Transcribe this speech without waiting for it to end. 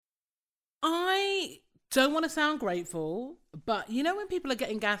don't want to sound grateful, but you know when people are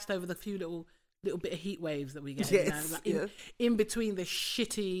getting gassed over the few little bit of heat waves that we get, Yes, in between the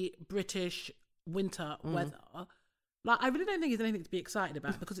shitty British winter weather, like I really don't think there's anything to be excited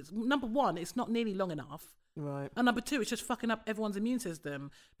about because it's number one, it's not nearly long enough. Right. And number two, it's just fucking up everyone's immune system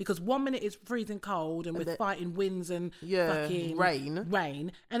because 1 minute it's freezing cold and we're fighting winds and fucking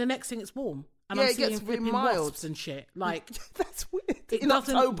rain, and the next thing it's warm. And I'm it seeing gets really flipping mild wasps and shit. Like that's weird. it In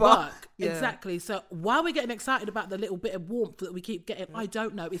doesn't October. work. Yeah. Exactly. So why we're getting excited about the little bit of warmth that we keep getting, I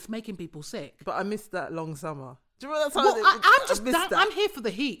don't know. It's making people sick. But I missed that long summer. Do you remember that Well, time? I'm here for the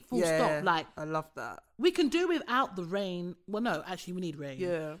heat. Full stop. Like I love that. we can do without the rain. Well, no, actually, we need rain.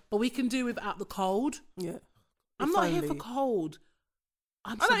 Yeah. But we can do without the cold. Yeah. I'm not here for cold.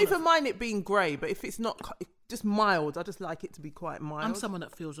 I don't even mind it being grey, but if it's not just mild, I just like it to be quite mild. I'm someone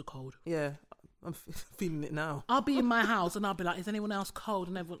that feels the cold. Yeah, I'm feeling it now. I'll be in my house and I'll be like, is anyone else cold?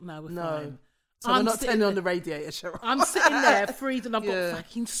 And everyone, no, we're fine. So we're not turning on the radiator, Cheryl. I'm sitting there freezing. I've got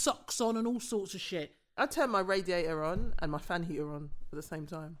fucking socks on and all sorts of shit. I turn my radiator on and my fan heater on at the same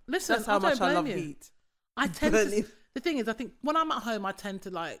time. Listen, that's how much I love heat. I tend to. The thing is, I think when I'm at home, I tend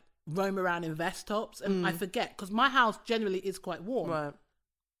to like roam around in vest tops and I forget because my house generally is quite warm. Right.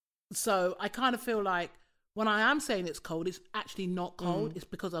 So I kind of feel like when I am saying it's cold, it's actually not cold. It's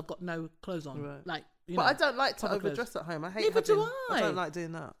because I've got no clothes on. Right. Like, but I don't like to overdress at home. I hate. Neither do I. I don't like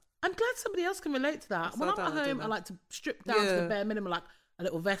doing that. I'm glad somebody else can relate to that. When I'm at home, I like to strip down to the bare minimum, like a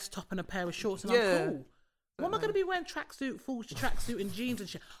little vest top and a pair of shorts, and I'm cool. What am I going to be wearing full tracksuit and jeans and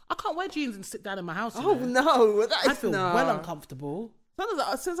shit? I can't wear jeans and sit down in my house. Oh no, I feel well uncomfortable. Sometimes,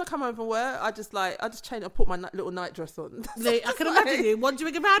 as soon as I come home from work, I just change. I put my little night dress on. I can imagine you. What do you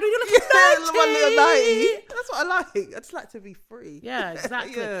think about? You looking nighty? One little nighty. That's what I like. I just like to be free. Yeah,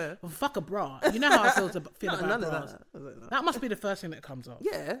 exactly. Well, fuck a bra. You know how I feel about bras. That must be the first thing that comes up.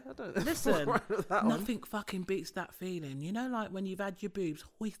 Yeah, I don't know. Listen, nothing fucking beats that feeling. You know, like when you've had your boobs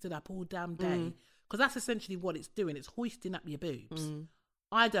hoisted up all damn day. Because that's essentially what it's doing. It's hoisting up your boobs.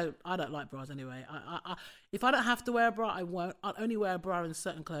 I don't like bras anyway. I if I don't have to wear a bra, I won't. I'll only wear a bra in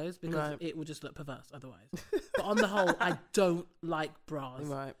certain clothes because it will just look perverse otherwise. But on the whole, I don't like bras.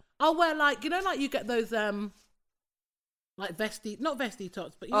 Right. I'll wear like you get those like not vesty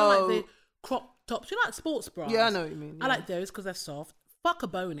tops, but like the crop tops. You know, like sports bras. Yeah, I know what you mean. Yeah. I like those because they're soft. Fuck a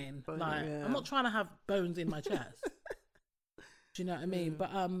bone in. I'm not trying to have bones in my chest. Do you know what I mean?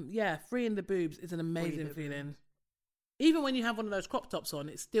 But freeing the boobs is an amazing feeling. Even when you have one of those crop tops on,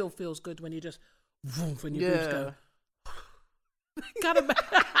 it still feels good when you just when your boobs go.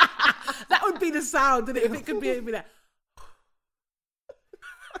 That would be the sound, and if it could be, it'd be that.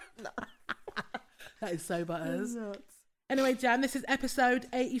 That is so butters. Anyway, Jan, this is episode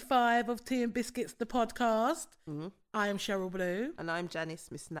 85 of Tea and Biscuits, the podcast. I am Cheryl Blue. And I'm Janice,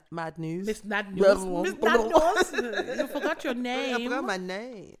 Miss Mad News. Miss Mad News. Miss Mad News. You forgot your name. I forgot my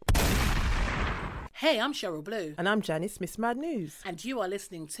name. Hey, I'm Cheryl Blue. And I'm Janice, Miss Mad News. And you are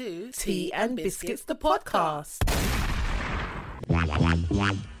listening to Tea and Biscuits, the podcast.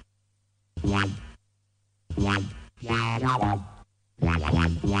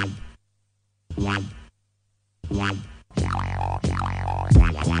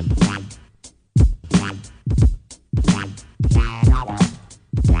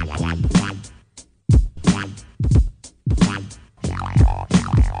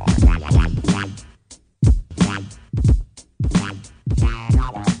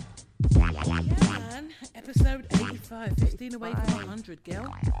 Episode 85, 15 away from 100,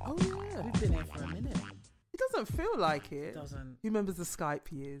 girl. Oh yeah, we've been here for a minute. It doesn't feel like it. It doesn't. Who remembers the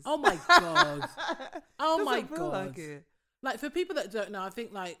Skype years? Oh my god. Oh my god. Like it. Like for people that don't know, I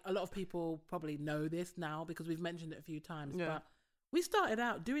think like a lot of people probably know this now because we've mentioned it a few times. Yeah. But we started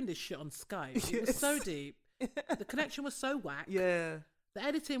out doing this shit on Skype. It was so deep. The connection was so whack. Yeah. The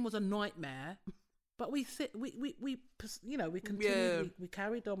editing was a nightmare. But we continued, we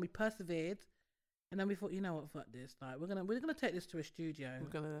carried on, we persevered. And then we thought, you know what, fuck this. Like we're gonna take this to a studio.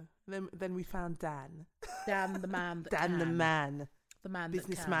 Then we found Dan. Dan the man. Dan the man. The man.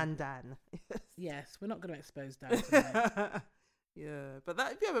 Businessman Dan. Yes, we're not gonna expose Dan today.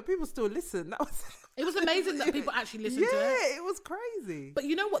 but people still listen. It was amazing that people actually listened to it. Yeah, it was crazy. But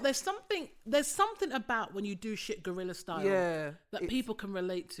you know what? There's something about when you do shit guerrilla style that people can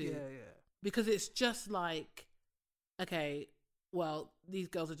relate to. Yeah, yeah. Because it's just like, okay, well, these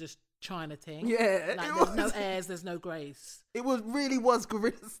girls are just trying a thing. Yeah. Like, there's no airs, there's no grace. It really was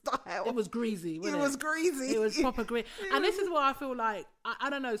guerrilla style. It was greasy, wasn't it? It was greasy. It was proper greasy. And this is why I feel like,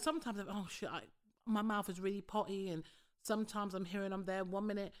 I don't know, sometimes my mouth is really potty, and sometimes I'm there 1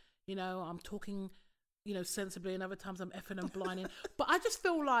 minute, I'm talking sensibly, and other times I'm effing and blinding. But I just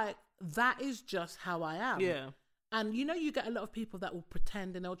feel like that is just how I am. Yeah. And you get a lot of people that will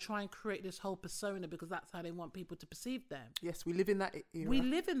pretend and they'll try and create this whole persona because that's how they want people to perceive them. Yes, we live in that era. We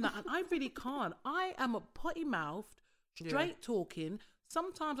live in that, and I really can't. I am a potty-mouthed, straight talking.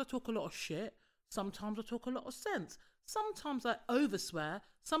 Sometimes I talk a lot of shit. Sometimes I talk a lot of sense. Sometimes I overswear.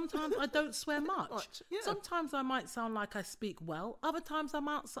 Sometimes I don't swear much. Yeah. Sometimes I might sound like I speak well. Other times I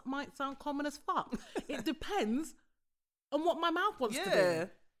might sound common as fuck. It depends on what my mouth wants to do.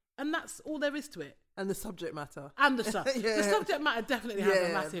 And that's all there is to it. And the subject matter. And the subject matter definitely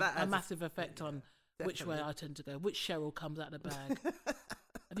has a massive effect on which way I tend to go, which Cheryl comes out of the bag.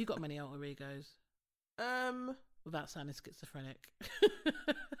 Have you got many alter egos? Without sounding schizophrenic.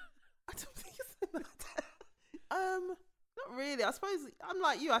 I don't think it's like that. Not really. I suppose I'm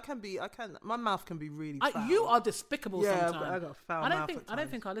like you. My mouth can be really foul. You are despicable sometimes. I got a foul mouth. I don't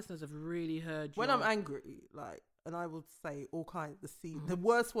think our listeners have really heard when I'm angry, and I will say all kinds. The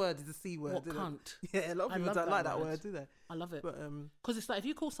worst word is the C word. What cunt? Yeah, a lot of people don't like that word, do they? I love it. But because it's like if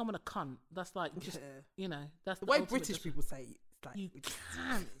you call someone a cunt, that's like just that's the way British people say it. It's like you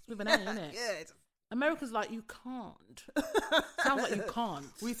can't. It's with an A, isn't it? Yeah. America's like you can't. Sounds like you can't.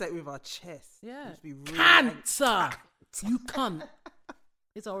 We say it with our chest. Yeah. Be really Cancer. You cunt.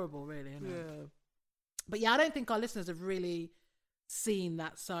 It's horrible, really. Isn't it? Yeah. But yeah, I don't think our listeners have really seen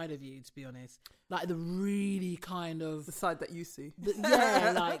that side of you, to be honest. Like the really kind of the side that you see.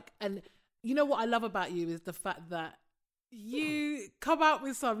 And you know what I love about you is the fact that you come out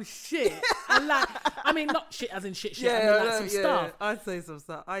with some shit, and not shit as in shit. I mean some stuff. I say some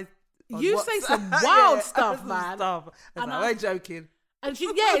stuff. You say some wild stuff, man. And I'm joking. And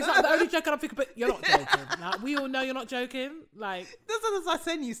it's like the only joke I'm thinking, but you're not joking. Like, we all know you're not joking. Like, as I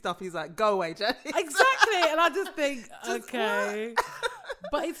send you stuff, he's like, go away, Jenny. Exactly. And I just think, okay.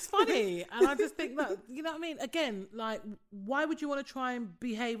 But it's funny. And I just think that, you know what I mean? Again, like, why would you want to try and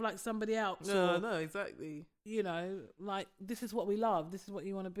behave like somebody else? No, exactly. Like, this is what we love. This is what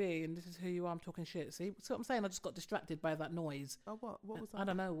you want to be. And this is who you are. I'm talking shit. See? So what I'm saying, I just got distracted by that noise. Oh, what was that? I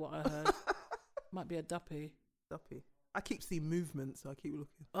don't know what I heard. Might be a duppy. I keep seeing movement, so I keep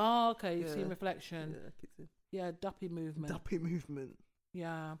looking. Oh, okay. You've seen reflection. Yeah, I keep seeing. Yeah, duppy movement.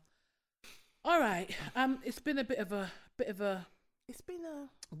 Yeah. All right. It's been a bit of a. It's been a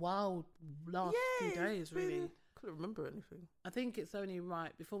wild last few days, really. Couldn't remember anything. I think it's only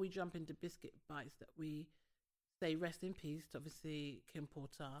right before we jump into biscuit bites that we say rest in peace to obviously Kim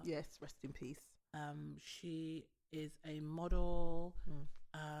Porter. Yes, rest in peace. She is a model,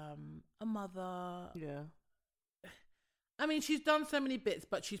 a mother. Yeah. I mean, she's done so many bits,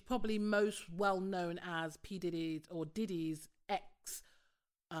 but she's probably most well known as P. Diddy's ex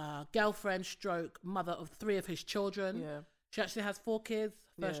girlfriend stroke mother of 3 of his children. Yeah. She actually has 4 kids.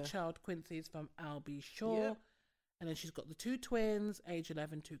 First child, Quincy's from Albie Shaw. Yeah. And then she's got the 2 twins, age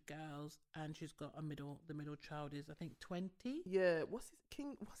 11, 2 girls. And she's got the middle child is, I think, 20. Yeah. What's his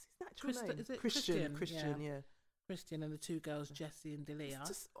natural name? Is it Christian, yeah. Christian and the 2 girls, Jessie and Delia.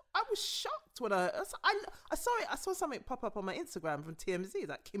 I was shocked when I saw it. I saw something pop up on my Instagram from TMZ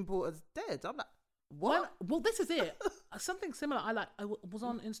that Kim Porter's dead. I'm like, what? Well, this is it. Something similar. I was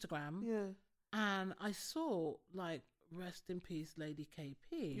on Instagram. Yeah. And I saw like rest in peace, Lady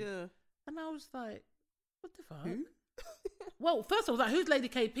KP. Yeah. And I was like, what the fuck? Who? Well, first I was like, who's Lady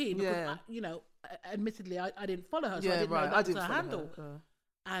KP? Because admittedly, I didn't follow her, so I didn't know that was her handle.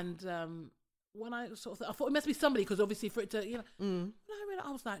 And when I sort of I thought it must be somebody because obviously for it to when I read it,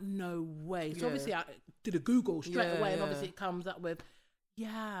 I was like, no way. So obviously I did a Google straight away, and obviously it comes up with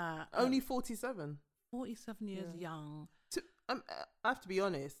only 47 years young. I have to be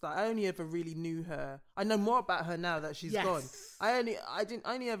honest. Like, I only ever really knew her. I know more about her now that she's gone. I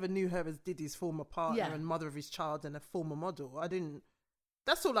only ever knew her as Diddy's former partner and mother of his child and a former model.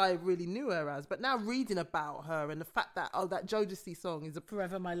 That's all I really knew her as. But now reading about her and the fact that that Jodeci song is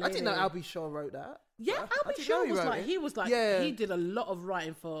Forever My Lady. I didn't know Albie Shaw wrote that. Yeah, Albie Shaw he did a lot of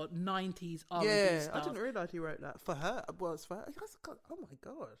writing for 90s R&B stuff. I didn't realise he wrote that for her. Well, it's for her. Oh my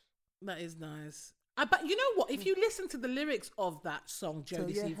gosh. That is nice. But you know what? If you listen to the lyrics of that song,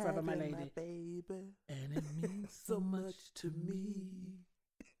 Jodeci, Forever My Lady, my baby, and it means so much to me.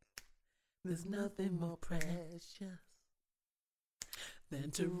 There's nothing more precious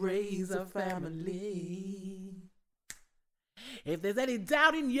than to raise a family. If there's any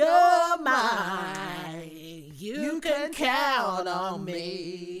doubt in your mind, you can count on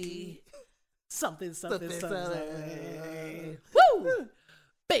me. Something. Woo!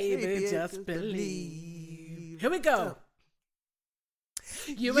 Baby, just believe. Here we go.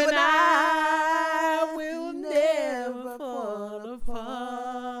 You and I will never fall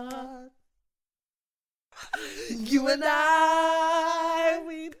apart. You and I,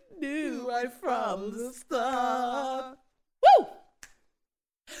 we knew right from the start. Woo!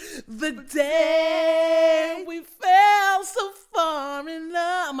 The day we fell so far in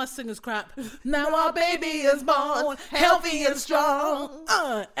love. My singer's crap. Now our baby is born, healthy and strong.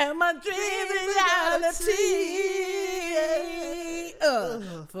 And my dream reality.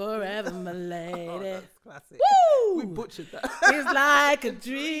 Forever, my lady. Oh, that's classic. Woo! We butchered that. It's like a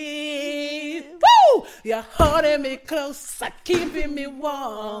dream. Woo! You're holding me close, keeping me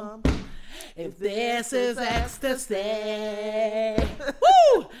warm. If this is ecstasy,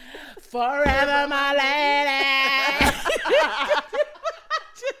 woo! Forever, my lady.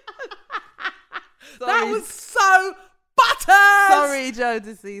 That was so butters. Sorry,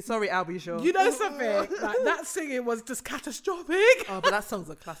 Jodeci. Sorry, Albie Shaw. You know something? Like, that singing was just catastrophic. Oh, but that song's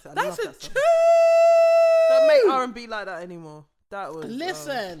a classic. I That's love a that song. tune. Don't make R&B like that anymore. That was.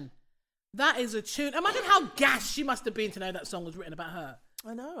 Listen, that is a tune. Imagine how gassed she must have been to know that song was written about her.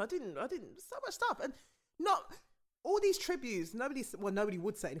 I know. I didn't. So much stuff, and not all these tributes. Nobody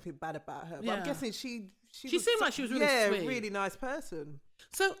would say anything bad about her. But Yeah. I'm guessing she seemed like she was really sweet. really nice person.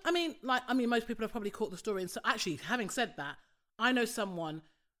 So, I mean, most people have probably caught the story. And so, actually, having said that, I know someone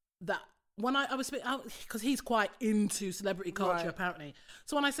that when I was speaking, because he's quite into celebrity culture, Right. apparently.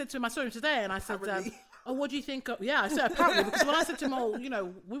 So when I said to him, I saw him today, and I said, Apparently. "Oh, what do you think?" I said apparently because when I said to him,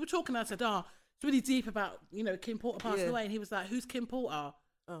 "Oh, we were talking," I said, "Oh, it's really deep about Kim Porter passing away," and he was like, "Who's Kim Porter?"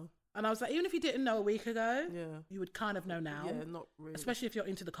 Oh, And I was like, even if you didn't know a week ago, yeah. you would kind of know now. Yeah, not really. Especially if you're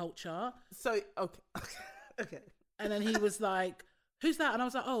into the culture. So okay. And then he was like, "Who's that?" And I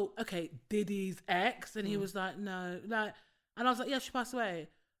was like, "Oh, okay, Diddy's ex." And he was like, "No, like," and I was like, "Yeah, she passed away."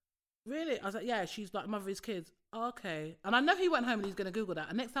 Really? I was like, "Yeah, she's like mother of his kids." Oh, okay. And I know he went home and he's going to Google that.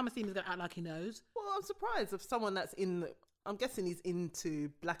 And next time I see him, he's going to act like he knows. Well, I'm surprised if someone that's I'm guessing he's into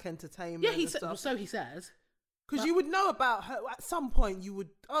black entertainment. Yeah, he and said. stuff. So he says. Because you would know about her at some point. You would.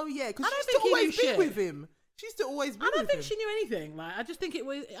 Oh yeah, because I don't she's think still he always knew been shit. with him. She's still always been. I don't with think him. she knew anything. Like, I just think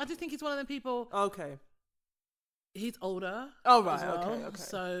he's one of them people. Okay. He's older. Oh right. as well, Okay.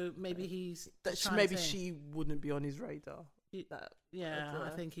 So maybe he's Maybe she wouldn't be on his radar. Yeah, I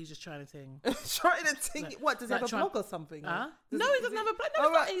think he's just trying to ting. Trying to think. Like- What does he like have a blog or something? No, he Does doesn't have a blog. Oh,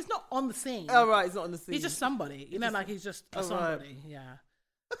 No, right. he's not on the scene. Oh right, he's not on the scene. He's just somebody. Like he's just a Oh, right. somebody. Yeah.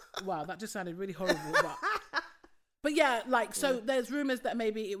 Wow, that just sounded really horrible. But yeah, like, so there's rumours that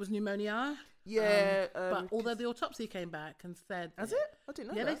maybe it was pneumonia. Yeah. But although the autopsy came back and said... Has it? I didn't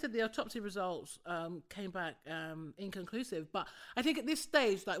know Yeah, that. they said the autopsy results came back inconclusive. But I think at this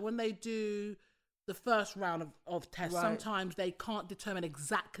stage, like when they do the first round of tests, Right. sometimes they can't determine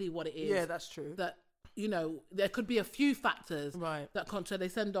exactly what it is. Yeah, that's true. That, there could be a few factors Right. that so they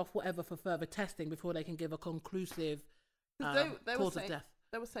send off whatever for further testing before they can give a conclusive They were cause saying, of death.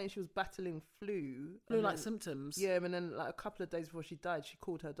 They were saying she was battling flu. Flu-like and then- symptoms. Yeah, and then like a couple of days before she died, she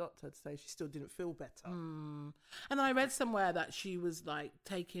called her doctor to say she still didn't feel better. And then I read somewhere that she was like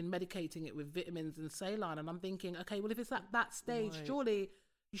medicating it with vitamins and saline, and I'm thinking, okay, well if it's at that stage, Right. surely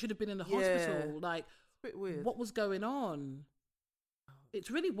you should have been in the Yeah. hospital. Like, It's a bit weird. what was going on? It's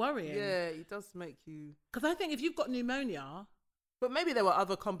really worrying. Yeah, it does make you. Because I think if you've got pneumonia, But maybe there were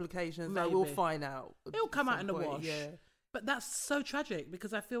other complications that we'll Maybe. find out. it'll come at out in some the point, wash. Yeah. But that's so tragic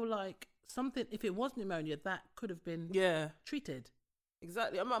because I feel like if it was pneumonia, that could have been Yeah. treated.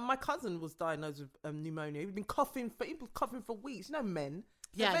 Exactly. My cousin was diagnosed with pneumonia. He was coughing for weeks. Men.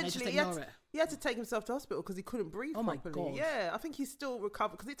 Yeah, and they just Eventually, ignore it. he had to take himself to hospital because he couldn't breathe Oh my properly. God. Yeah, I think he's still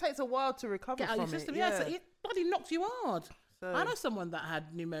recovering because it takes a while to recover Get out from of your system. it. Yeah, so it bloody knocks you hard. So- I know someone that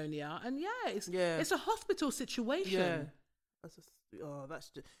had pneumonia, and it's a hospital situation. Yeah. That's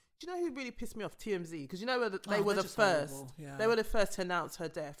just. Do you know who really pissed me off? TMZ, because they were the they're just first. horrible, yeah. They were the first to announce her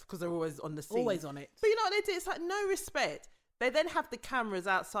death because they're always on the scene. Always on it. But you know what they did? It's like no respect. They then have the cameras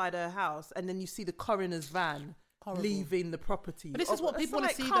outside her house, and then you see the coroner's van Horrible. leaving the property. But this is what It's people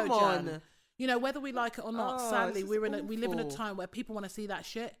want to like, see, come though, on. Jan. Whether we like it or not, Oh, sadly, it's we just live in a awful. time where people want to see that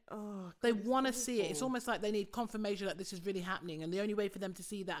shit. Oh, They God, it's want to see it. It's awful. almost like they need confirmation that this is really happening, and the only way for them to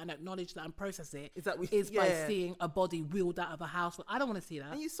see that and acknowledge that and process it Is that by seeing a body wheeled out of a house. I don't want to see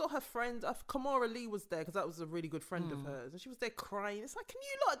that. And you saw her friend, Kamora Lee was there because that was a really good friend of hers, and she was there crying. It's like, can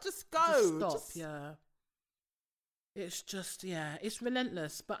you not just go? Just stop. Yeah. It's just, it's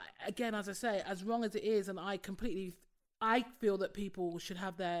relentless. But again, as I say, as wrong as it is, and I feel that people should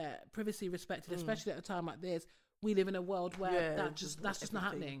have their privacy respected, especially at a time like this. We live in a world where that's just not everything.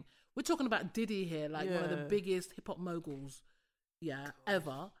 happening. We're talking about Diddy here, like one of the biggest hip hop moguls,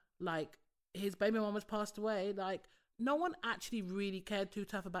 ever. Like, his baby mom has passed away. Like, no one actually really cared too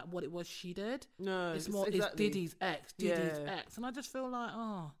tough about what it was she did. No, It's more, exactly. it's Diddy's ex, and I just feel like,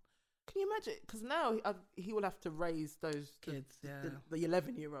 Can you imagine? Because now he will have to raise those kids, the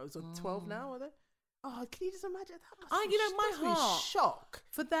 11-year-olds or 12 now, are they? Oh, can you just imagine that? My heart shock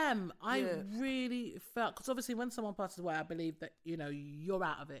for them. I really felt, because obviously when someone passes away, I believe that you're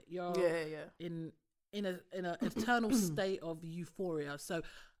out of it. You're in an eternal state of euphoria. So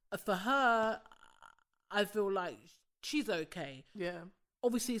for her, I feel like she's okay. Yeah.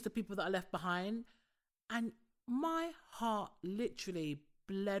 Obviously, it's the people that are left behind, and my heart literally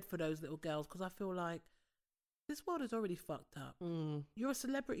bled for those little girls, because I feel like this world is already fucked up. You're a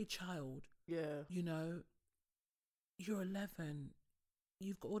celebrity child. Yeah. You're 11.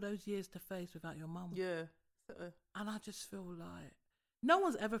 You've got all those years to face without your mum. Yeah. And I just feel like no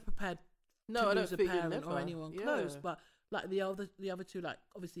one's ever prepared to lose a parent or anyone close. But like the other two, like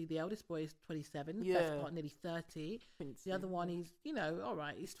obviously the eldest boy is 27, best part nearly 30. The other one, he's all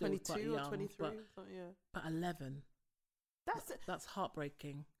right, he's still 22 quite young, or 23. But 11. That's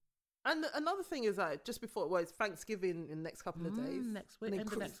heartbreaking. And another thing is that just before it's Thanksgiving in the next couple of days, next week,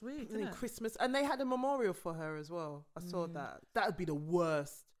 next week, and then Christmas, and they had a memorial for her as well. I saw that. That would be the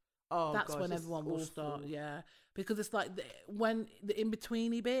worst. Oh, that's when everyone will start, because it's like when the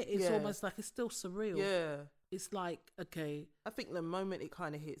in-betweeny bit, it's almost like it's still surreal. Yeah, it's like, okay. I think the moment it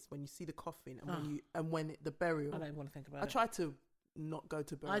kind of hits when you see the coffin and when the burial. I don't want to think about it. I try to not go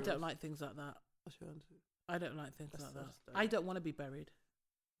to burials. I don't like things like that. I don't like things like that. I don't want to be buried.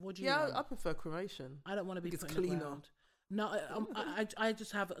 What do you want? I prefer cremation. I don't want to be put in the ground. No, I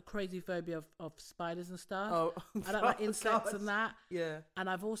just have a crazy phobia of spiders and stuff. Oh, I don't like insects and that. Yeah. And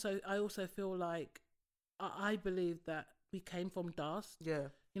I also feel like I believe that we came from dust. Yeah.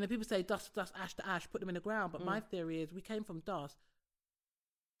 People say dust to dust, ash to ash, put them in the ground. But my theory is we came from dust.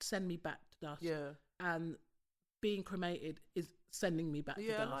 Send me back to dust. Yeah. And being cremated is sending me back to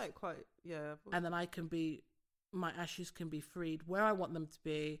dust. Yeah, like quite. Yeah. And then my ashes can be freed where I want them to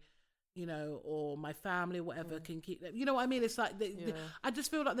be. Or my family, whatever, can keep them. You know what I mean? It's like, I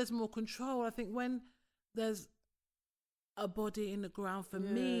just feel like there's more control. I think when there's a body in the ground, for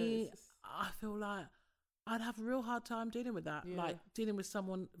me, I feel like I'd have a real hard time dealing with that. Like dealing with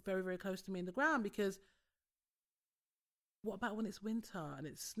someone very, very close to me in the ground, because what about when it's winter and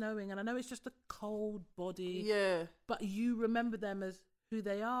it's snowing? And I know it's just a cold body. Yeah. But you remember them as who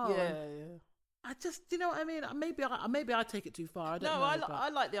they are. Yeah, I just, you know what I mean? Maybe I take it too far. I don't know. I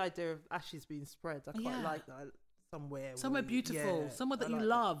like the idea of ashes being spread. I quite like that. Somewhere beautiful, somewhere that you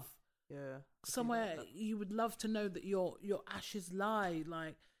love. Yeah. Somewhere you would love to know that your ashes lie,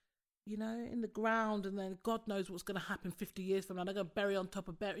 like, in the ground, and then God knows what's going to happen 50 years from now. They're going to bury on top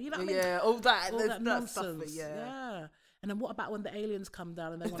of bury. You know what I mean? Yeah, all that nonsense. Stuff, yeah. And then what about when the aliens come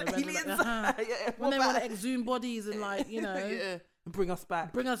down and they want to when they want to exhume bodies and and bring us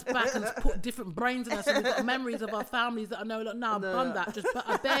back and put different brains in us, and we've got memories of our families that I know. Look, now I've done that.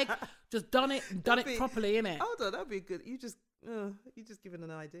 I beg, just done it properly, innit? Hold on, that'd be good. You just given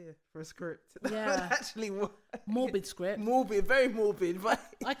an idea for a script. Yeah, actually, morbid script. Very morbid. But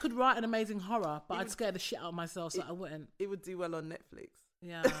I could write an amazing horror, but I'd scare the shit out of myself, so I wouldn't. It would do well on Netflix.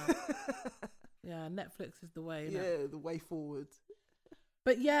 Yeah, yeah. Netflix is the way. Yeah, the way forward.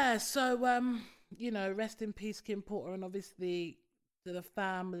 But yeah, so rest in peace, Kim Porter, and obviously to the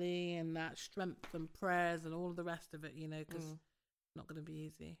family, and that strength and prayers and all of the rest of it, because it's not going to be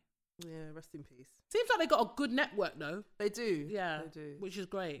easy. Yeah, rest in peace. Seems like they got a good network though. They do. Yeah, they do. Which is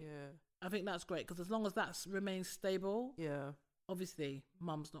great. Yeah, I think that's great, because as long as that remains stable, obviously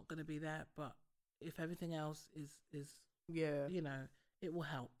mum's not going to be there, but if everything else is it will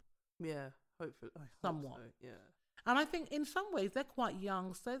help. Yeah, hopefully. Somewhat. So, yeah. And I think in some ways they're quite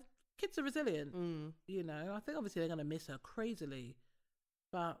young, so kids are resilient. I think obviously they're going to miss her crazily.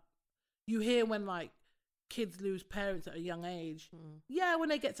 But you hear when like kids lose parents at a young age. When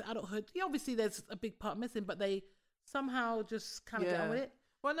they get to adulthood, obviously there's a big part missing, but they somehow just kind of get on with it.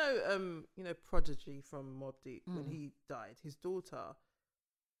 Well, no, Prodigy from Mobb Deep, when he died, his daughter,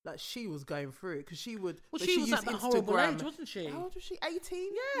 like, she was going through it because she would. Well, she was at that horrible age, wasn't she? How old was she? 18.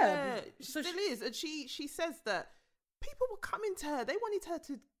 Yeah, she still is, and she says that people were coming to her. They wanted her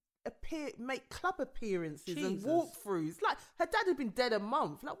to make club appearances and walkthroughs. Like, her dad had been dead a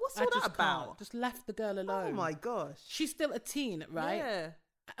month. Like, what's all that about? Just left the girl alone. Oh my gosh, she's still a teen, right? Yeah.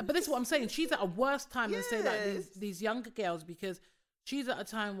 But this is what I'm saying. She's at a worse time than say like these younger girls, because she's at a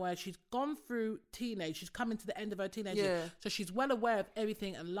time where she's gone through teenage. She's coming to the end of her teenage years. So she's well aware of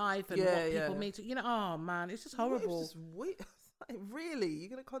everything in life and what people mean to. Oh man, it's just horrible. It's just weird. Like, really? You're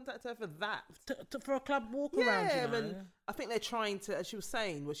going to contact her for that? For a club walk around, and I think they're trying to, as she was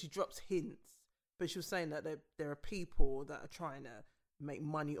saying, she drops hints, but she was saying that there are people that are trying to make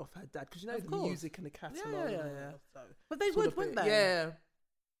money off her dad, because the music and the catalogue. So. But they would, wouldn't they? Yeah.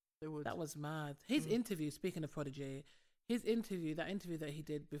 They would. That was mad. His interview, speaking of Prodigy, that interview that he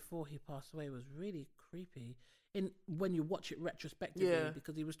did before he passed away was really creepy. When you watch it retrospectively,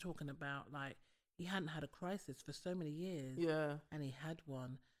 because he was talking about like he hadn't had a crisis for so many years, and he had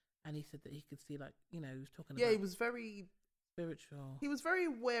one, and he said that he could see, like, you know, he was talking about, he was very spiritual. He was very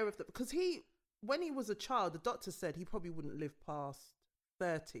aware of that, because when he was a child, the doctor said he probably wouldn't live past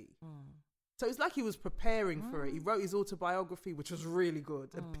 30. So it's like he was preparing for it. He wrote his autobiography, which was really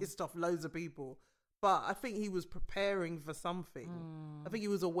good and pissed off loads of people. But I think he was preparing for something. I think he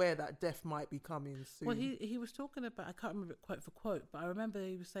was aware that death might be coming soon. Well, he was talking about, I can't remember it quote for quote, but I remember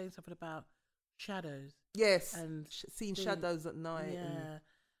he was saying something about shadows. Yes, and seeing shadows at night.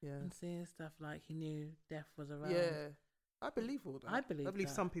 And seeing stuff, like he knew death was around. Yeah, I believe all that. I believe that.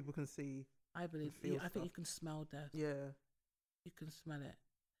 Some people can see. I think you can smell death. Yeah, you can smell it.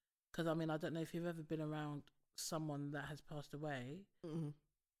 Because I mean, I don't know if you've ever been around someone that has passed away.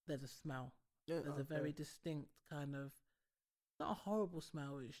 There's a smell. There's a very distinct kind of, not a horrible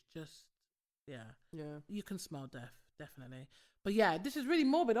smell. It's just, you can smell death, definitely. But yeah, this is really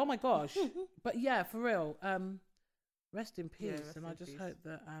morbid. Oh my gosh. But yeah, for real. Rest in peace. And I just hope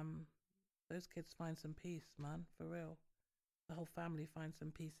that those kids find some peace, man. For real. The whole family finds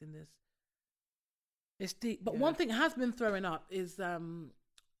some peace in this. It's deep. But one thing has been throwing up is I've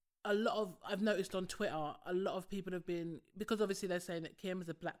noticed on Twitter, a lot of people have been, because obviously they're saying that Kim is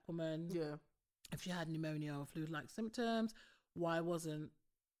a black woman. Yeah. If she had pneumonia or flu-like symptoms, why wasn't,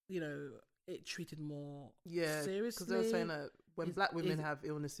 it treated more seriously? Because they were saying that when black women have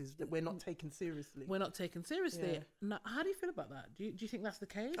illnesses, that we're not taken seriously. Yeah. Now, how do you feel about that? Do you think that's the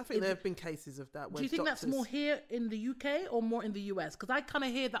case? I think there have been cases of that. Do you think that's more here in the UK or more in the US? Because I kind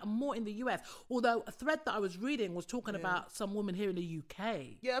of hear that more in the US. Although a thread that I was reading was talking about some woman here in the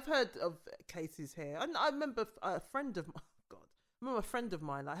UK. Yeah, I've heard of cases here. I remember a friend of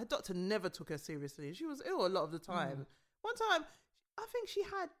mine, like, her doctor never took her seriously. She was ill a lot of the time. One time, I think she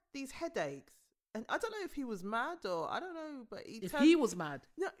had these headaches. And I don't know if he was mad or I don't know, but he was mad.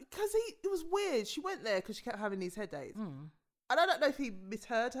 No, because it was weird. She went there because she kept having these headaches. And I don't know if he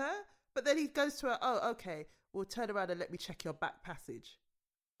misheard her, but then he goes to her, oh, okay, well, turn around and let me check your back passage.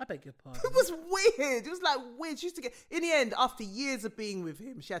 I beg your pardon. It was weird. It was like weird. She used to in the end, after years of being with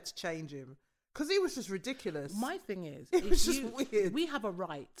him, she had to change him. Because he was just ridiculous. My thing is, it was just weird. We have a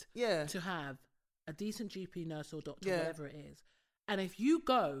right to have a decent GP, nurse or doctor, whatever it is. And if you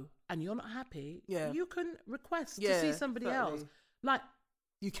go and you're not happy, you can request to see somebody else. Like,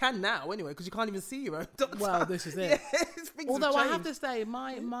 you can now anyway, because you can't even see your own doctor. Well, this is it. Although I have to say,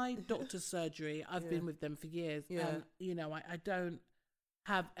 my doctor's surgery, I've been with them for years, and I don't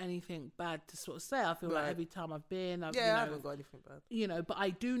have anything bad to sort of say. I feel like every time I've been, I haven't got anything bad. But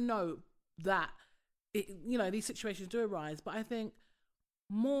I do know that these situations do arise. But I think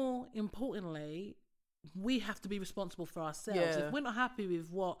more importantly, we have to be responsible for ourselves. If we're not happy with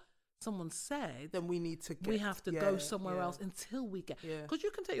what someone said, then we need to we have to go somewhere else until we get, because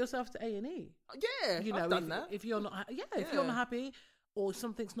you can take yourself to A&E. I've done that. If you're not if you're not happy or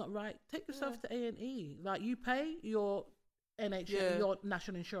something's not right, take yourself to A&E. Like, you pay your NHS, your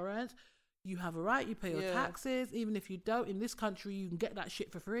national insurance, you have a right, you pay your taxes. Even if you don't, in this country you can get that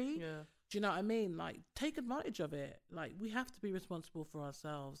shit for free. Do you know what I mean? Like, take advantage of it. Like, we have to be responsible for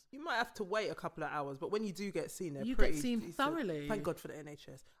ourselves. You might have to wait a couple of hours, but when you do get seen, you get seen thoroughly. Thank God for the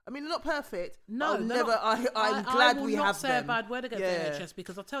NHS. I mean, they're not perfect. No, I'm glad we have them. I will not say a bad word against the NHS,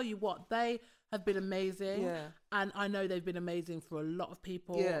 because I'll tell you what, they have been amazing. And I know they've been amazing for a lot of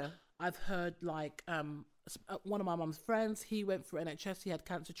people. I've heard, like, one of my mum's friends, he went for NHS, he had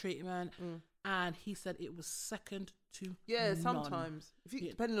cancer treatment, and he said it was second to none. Sometimes.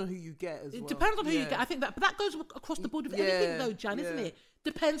 Depending on who you get as well. It depends on who you get. I think that goes across the board with everything though, Jan, isn't it?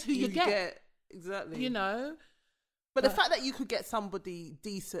 Depends who you get. Exactly. But the fact that you could get somebody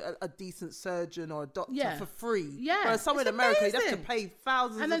decent, a decent surgeon or a doctor for free. Whereas somewhere in America, you'd have to pay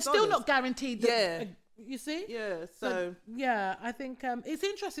thousands and then still not guaranteed that, you see? So I think it's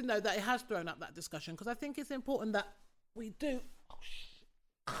interesting though that it has thrown up that discussion, because I think it's important that we do. Oh shit!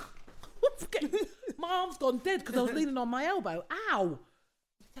 My arm's gone dead because I was leaning on my elbow. Ow!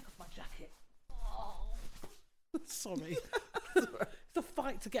 Take off my jacket. Oh. Sorry. It's a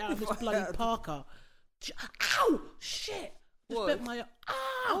fight to get out of this bloody parka. Ow! Shit! Just bent my. Ow!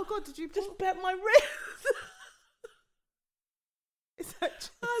 Oh God! Did you just bent my wrist?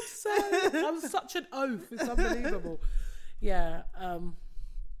 I'm such an oaf. It's unbelievable. Yeah.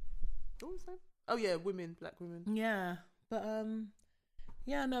 What was that? Oh yeah, black women. Yeah, but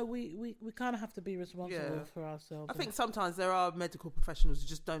we kind of have to be responsible for ourselves. I think sometimes there are medical professionals who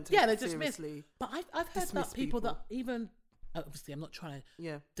just don't take it seriously. But I've heard that people that even obviously I'm not trying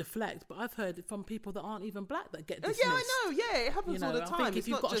to deflect, but I've heard it from people that aren't even black that get dismissed. Yeah, I know. Yeah, it happens all the time. I think if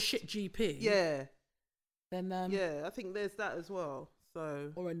you've got a shit GP, then I think there's that as well.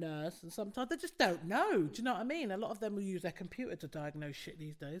 So, or a nurse, and sometimes they just don't know. Do you know what I mean? A lot of them will use their computer to diagnose shit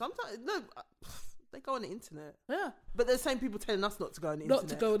these days. Sometimes they go on the internet. Yeah, but there's the same people telling us not to go on the internet. Not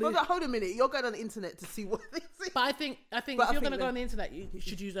to go on the internet. Hold a minute, you're going on the internet to see what this is. But I think if you're going to go on the internet, you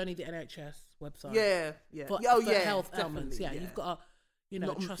should use only the NHS website. Yeah. For health elements. Yeah, you've got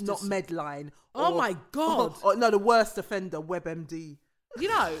to, trust not Medline. Oh my God! Or no, the worst offender, WebMD.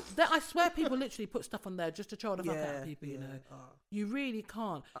 I swear people literally put stuff on there just to troll the fuck out of people, You really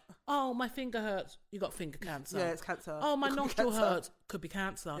can't. Oh, my finger hurts. You got finger cancer. Yeah, it's cancer. Oh, my nostril hurts. Could be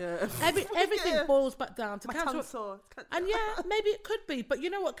cancer. Yeah. Everything boils back down to cancer. Tongue sore. It's cancer. And maybe it could be. But you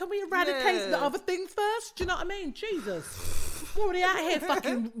know what? Can we eradicate the other things first? Do you know what I mean? Jesus. We're already out here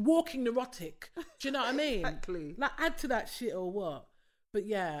fucking walking neurotic. Do you know what I mean? Exactly. Like, add to that shit or what? But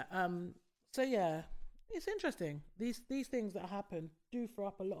it's interesting. These things that happen do throw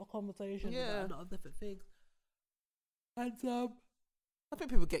up a lot of conversations about a lot of different things. And I think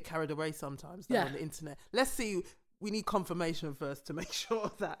people get carried away sometimes on the internet. Let's see. We need confirmation first to make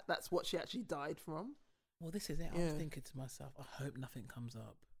sure that that's what she actually died from. Well, this is it. I was thinking to myself, I hope nothing comes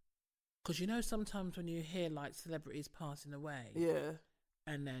up. Because sometimes when you hear like celebrities passing away,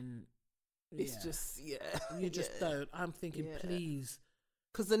 and then it's just you just don't. I'm thinking, please.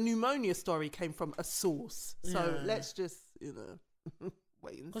 Because the pneumonia story came from a source. So let's just, wait and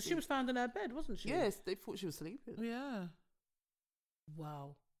see. Because she was found in her bed, wasn't she? Yes, they thought she was sleeping. Yeah.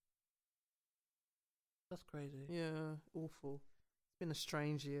 Wow. That's crazy. Yeah, awful. It's been a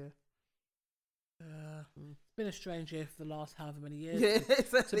strange year. It's been a strange year for the last however many years. Yeah,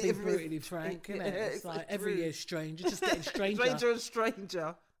 exactly. To be brutally frank, isn't it? It's like every year's strange. It's just getting stranger. Stranger and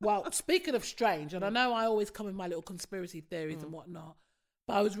stranger. Well, speaking of strange, and I know I always come with my little conspiracy theories and whatnot,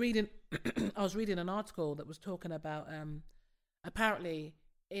 but I was reading an article that was talking about apparently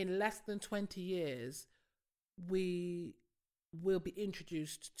in less than 20 years we will be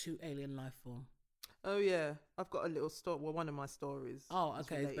introduced to alien life form. Oh yeah, I've got a little story. Well, one of my stories. Oh,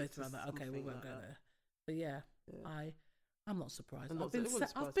 okay, it's based around that. Okay, we won't go there. But I'm not surprised.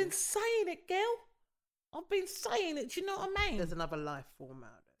 I've been saying it, Gil. I've been saying it. Do you know what I mean? There's another life form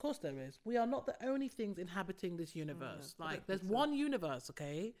out there. Of course there is. We are not the only things inhabiting this universe. There's one universe,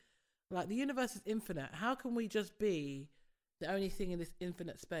 okay? Like, the universe is infinite. How can we just be the only thing in this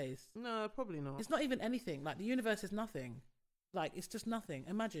infinite space? No, probably not. It's not even anything. Like, the universe is nothing. Like, it's just nothing.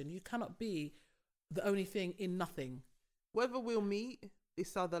 Imagine, you cannot be the only thing in nothing. Whether we'll meet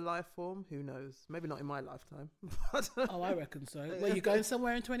this other life form, who knows? Maybe not in my lifetime. Oh, I reckon so. Were you going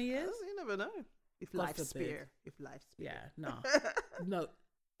somewhere in 20 years? You never know. If life's spear. Yeah, no. No.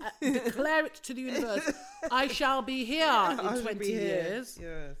 Declare it to the universe. I shall be here in 20 years.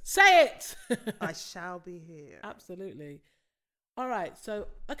 Yes. Say it. I shall be here. Absolutely. All right. So,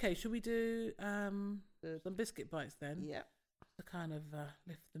 okay, should we do some biscuit bites then? Yeah. To kind of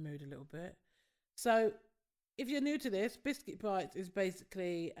lift the mood a little bit. So, if you're new to this, Biscuit Bites is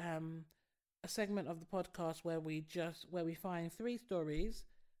basically a segment of the podcast where we find three stories,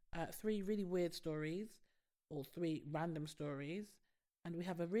 three really weird stories, or three random stories, and we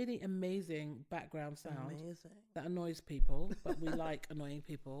have a really amazing background sound that annoys people, but we like annoying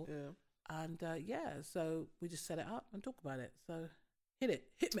people. Yeah. And so we just set it up and talk about it. So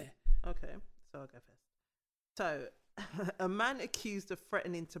hit me. Okay, so I'll go first. So, a man accused of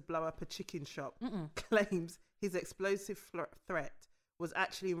threatening to blow up a chicken shop claims his explosive threat was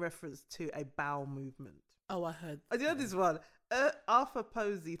actually in reference to a bowel movement. Oh, I heard. I heard this one. Arthur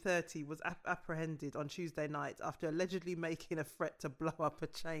Posey, 30, was apprehended on Tuesday night after allegedly making a threat to blow up a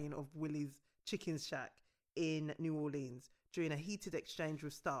chain of Willie's Chicken Shack in New Orleans during a heated exchange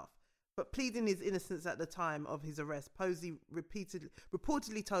with staff. But pleading his innocence at the time of his arrest, Posey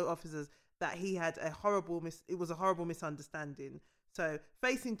reportedly told officers that he had a horrible misunderstanding. So,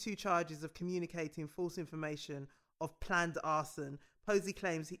 facing 2 charges of communicating false information of planned arson, Posey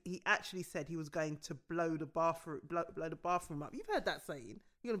claims he actually said he was going to blow the bathroom up. You've heard that saying.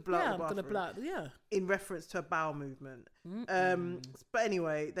 You're going to blow up the bathroom. I'm going to blow it, in reference to a bowel movement. But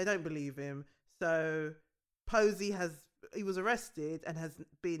anyway, they don't believe him. So, Posey was arrested and has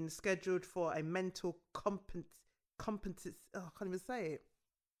been scheduled for a mental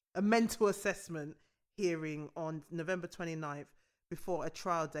a mental assessment hearing on November 29th before a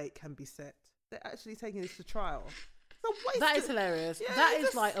trial date can be set. They're actually taking this to trial. That is hilarious. Yeah, that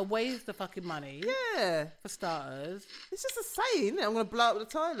is like a waste of fucking money. Yeah. For starters. It's just a saying. I'm going to blow up the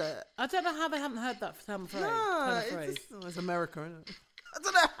toilet. I don't know how they haven't heard that term phrase. No, it's America, isn't it? I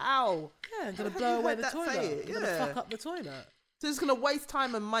don't know how. Yeah, I'm going to blow away the toilet. Yeah. I'm going to fuck up the toilet. So it's going to waste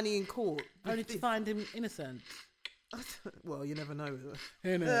time and money in court. Only to find him innocent. Well, you never know.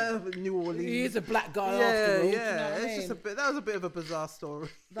 New Orleans. He is a black guy after all. Yeah, you know what I mean? Just that was a bit of a bizarre story.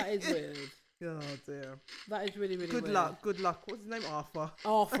 That is weird. Oh dear. That is really, really good weird. luck. Good luck. What's his name? Arthur.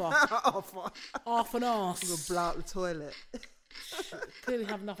 Arthur and arse. He'll blow out the toilet. Clearly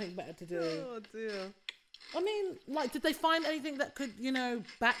have nothing better to do. Oh dear. I mean, like, did they find anything that could,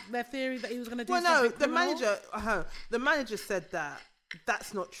 back their theory that he was going to do something criminal? The manager said that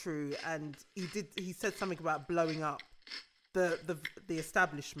that's not true, and he said something about blowing up the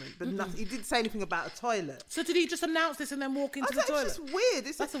establishment, but nothing, he didn't say anything about a toilet. So did he just announce this and then walk into the toilet? It's just weird.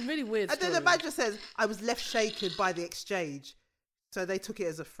 That's a really weird story. And then the manager says, I was left shaken by the exchange. So they took it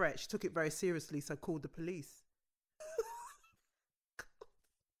as a threat. She took it very seriously, so called the police.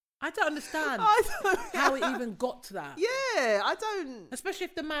 I don't understand how it even got to that. Yeah, I don't. Especially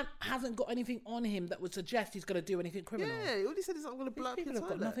if the man hasn't got anything on him that would suggest he's going to do anything criminal. Yeah, all he said is, I'm going to blow up your toilet. People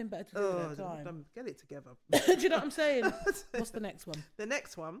have got nothing better to do with their time. Get it together. Do you know what I'm saying? What's the next one? The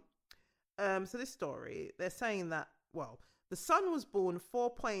next one. So this story, they're saying that, the sun was born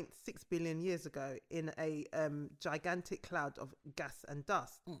 4.6 billion years ago in a gigantic cloud of gas and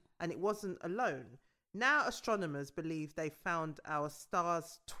dust. And it wasn't alone. Now astronomers believe they found our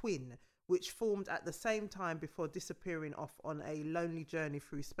star's twin, which formed at the same time before disappearing off on a lonely journey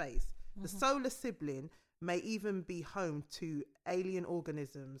through space. The solar sibling may even be home to alien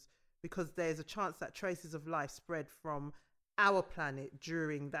organisms because there's a chance that traces of life spread from our planet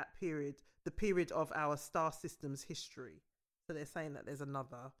during that period, the period of our star system's history. So they're saying that there's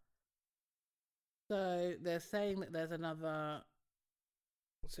another. So they're saying that there's another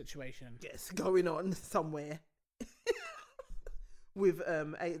situation. Yes, going on somewhere. With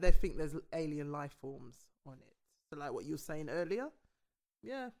they think there's alien life forms on it. So like what you were saying earlier.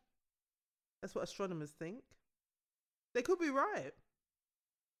 Yeah. That's what astronomers think. They could be right.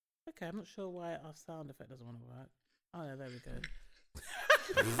 Okay, I'm not sure why our sound effect doesn't want to work. Oh no, there we go.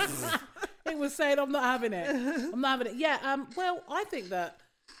 It was saying I'm not having it. I'm not having it. Yeah, well, I think that,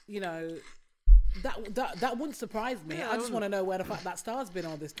 that wouldn't surprise me. Yeah, I just want to know where the fuck that star's been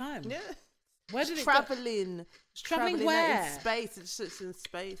all this time. Yeah. Where did it traveling? Traveling where? In space. It sits in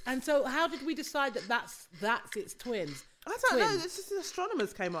space. And so how did we decide that that's its twins? I don't know. It's just the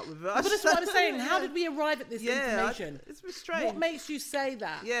astronomers came up with it. But that's what I'm saying. How did we arrive at this information? It's a bit strange. What makes you say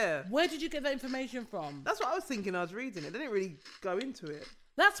that? Yeah. Where did you get that information from? That's what I was thinking. I was reading it. They didn't really go into it.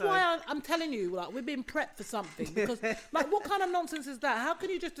 That's why I'm telling you, like, we're being prepped for something. Because, like, what kind of nonsense is that? How can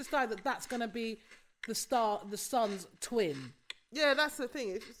you just decide that that's going to be the sun's twin? Yeah, that's the thing.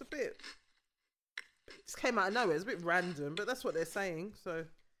 It's just a bit. It just came out of nowhere. It's a bit random, but that's what they're saying. So,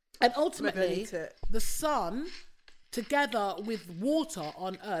 and ultimately, the sun, together with water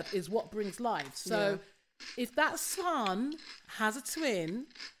on Earth, is what brings life. So, if that sun has a twin,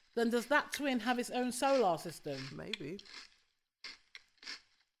 then does that twin have its own solar system? Maybe.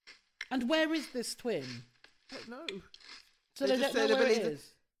 And where is this twin? I don't know. So they don't know where it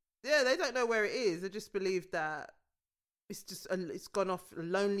is? Yeah, they don't know where it is. They just believe that it's gone off a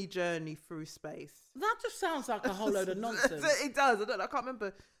lonely journey through space. That just sounds like a whole load of nonsense. It does. I can't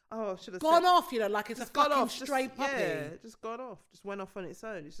remember. Oh, I should have gone off, like it's a fucking stray puppy. Yeah, just gone off. Just went off on its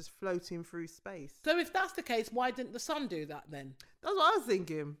own. It's just floating through space. So if that's the case, why didn't the sun do that then? That's what I was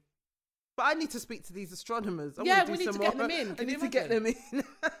thinking. But I need to speak to these astronomers. We need to get them in. I need to get them in.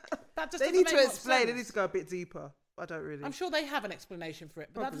 They need to explain. They need to go a bit deeper. I don't really. I'm sure they have an explanation for it,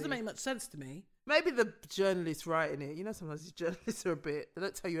 but that doesn't make much sense to me. Maybe the journalists writing it. Sometimes these journalists are they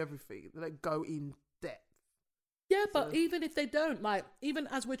don't tell you everything. They don't go in depth. Yeah, but even if they don't, even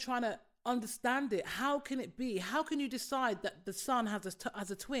as we're trying to understand it, how can it be? How can you decide that the sun has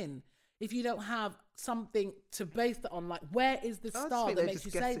a twin if you don't have something to base that on? Like, where is the star that makes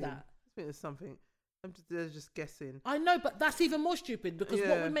you say that? I think there's something. They're just guessing. I know, but that's even more stupid because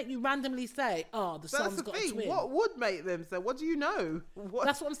what would make you randomly say, the sun's got a twin? What would make them say? What do you know?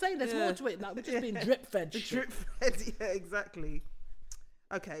 That's what I'm saying. There's more to it. Like, we're just being drip fed. Drip fed, yeah, exactly.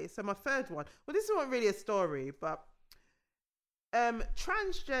 Okay, so my third one. Well, this isn't really a story, but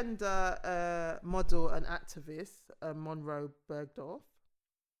transgender model and activist Monroe Bergdorf.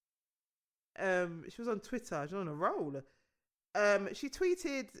 She was on Twitter. She was on a roll. She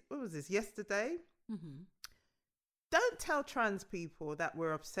tweeted, what was this, yesterday? Mm-hmm. Don't tell trans people that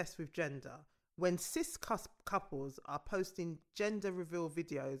we're obsessed with gender when cis couples are posting gender reveal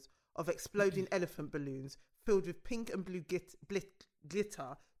videos of exploding elephant balloons filled with pink and blue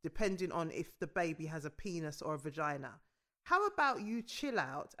glitter, depending on if the baby has a penis or a vagina. How about you chill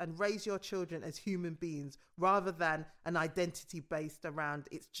out and raise your children as human beings rather than an identity based around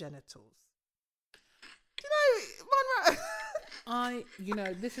its genitals? Do you know,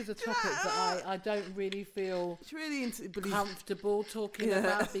 Monroe? This is a topic that I don't really feel comfortable talking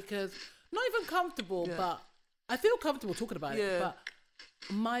about, because not even comfortable, but I feel comfortable talking about it. But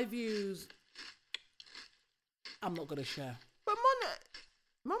my views, I'm not going to share. But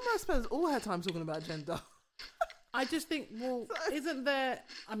Monroe spends all her time talking about gender. I just think, well, isn't there,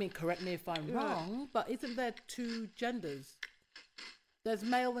 I mean, correct me if I'm wrong, but isn't there two genders? There's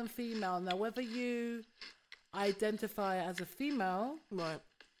male and female. Now, whether you identify as a female, right,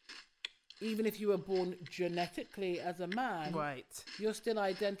 even if you were born genetically as a man, right, you're still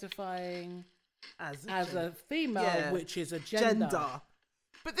identifying as a female, which is a gender.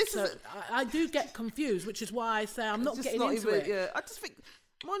 But this is... I do get confused, which is why I say I'm not getting into it. Yeah, I just think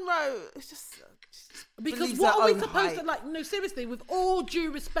Monroe is just... Because what are we supposed to, like, no, seriously, with all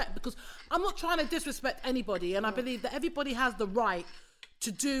due respect, because I'm not trying to disrespect anybody, and I believe that everybody has the right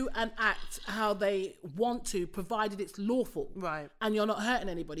to do and act how they want to, provided it's lawful. Right. And you're not hurting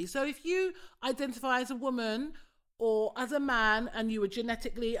anybody. So if you identify as a woman or as a man and you are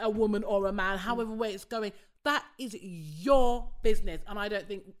genetically a woman or a man, however way it's going, that is your business. And I don't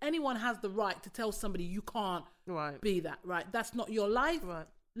think anyone has the right to tell somebody you can't be that, right? That's not your life. Right.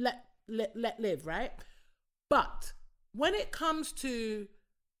 Let live, right? But when it comes to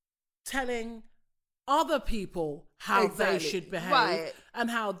telling other people how they should behave and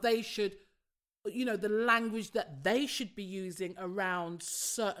how they should, the language that they should be using around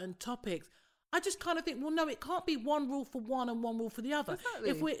certain topics, I just kind of think, well, no, it can't be one rule for one and one rule for the other.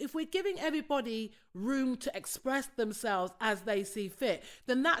 Exactly. If we're giving everybody room to express themselves as they see fit,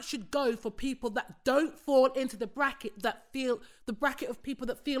 then that should go for people that don't fall into the bracket of people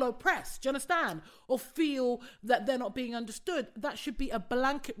that feel oppressed. Do you understand? Or feel that they're not being understood. That should be a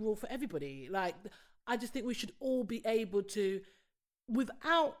blanket rule for everybody. Like, I just think we should all be able to,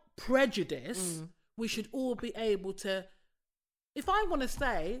 without prejudice, we should all be able to. If I want to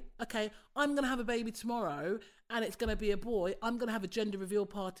say, okay, I'm going to have a baby tomorrow and it's going to be a boy, I'm going to have a gender reveal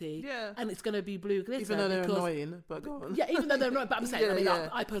party and it's going to be blue glitter. Even though they're annoying, but go on. Yeah, even though they're annoying, but I'm saying,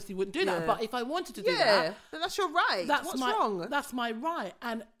 I personally wouldn't do that. But if I wanted to do that, that's your right. What's wrong? That's my right.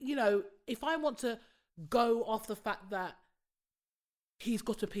 And, if I want to go off the fact that he's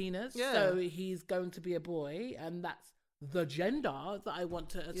got a penis, so he's going to be a boy, and that's the gender that I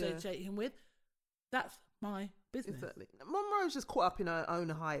want to associate him with, that's my business. Exactly. Monroe's just caught up in her own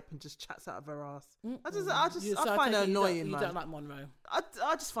hype and just chats out of her ass. I find her annoying. You don't like Monroe.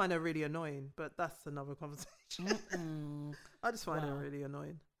 I just find her really annoying, but that's another conversation. I just find her really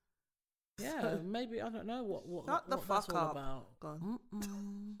annoying. Yeah, maybe I don't know what Shut the fuck that's all up. about.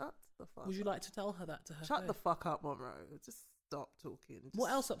 Shut the fuck. Would you like to tell her that to her? Shut the fuck up, Monroe. Just stop talking.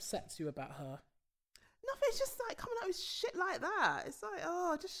 What else upsets you about her? Nothing. It's just like coming out with shit like that. It's like,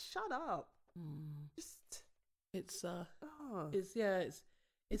 just shut up. Just. It's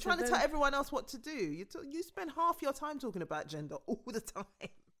trying to tell everyone else what to do. You spend half your time talking about gender all the time.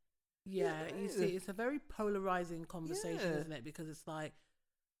 Yeah, you see, it's a very polarizing conversation, isn't it? Because it's like,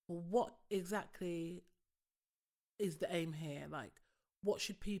 well, what exactly is the aim here? Like, what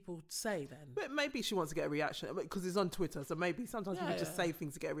should people say then? But maybe she wants to get a reaction because it's on Twitter. So maybe sometimes people just say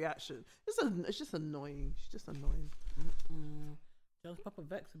things to get a reaction. It's just annoying. She's just annoying. She was proper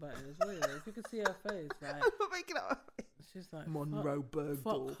vexed about it as well. If you could see her face, like, I'm not making up. She's like, Monroe Bergdorf.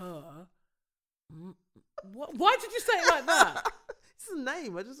 Fuck her. What? Why did you say it like that? It's a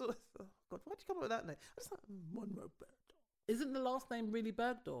name. I just, oh God, why'd you come up with that name? I just like Monroe Bergdorf. Isn't the last name really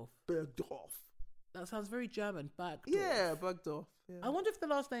Bergdorf? Bergdorf. That sounds very German. Bergdorf. Yeah, Bergdorf. Yeah. I wonder if the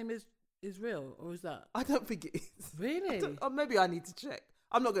last name is real, or is that? I don't think it is. Really? Or maybe I need to check.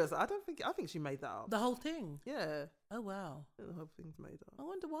 I'm not gonna say. I think she made that up. The whole thing. Yeah. Oh wow. The whole thing's made up. I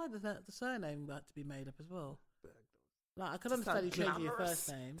wonder why the surname had to be made up as well. Like, I could understand you changing your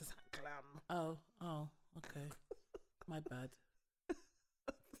first name. Oh, okay. My bad.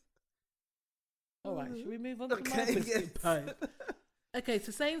 All right, should we move on to my biscuit pie? Okay,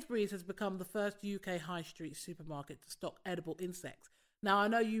 so Sainsbury's has become the first UK high street supermarket to stock edible insects. Now, I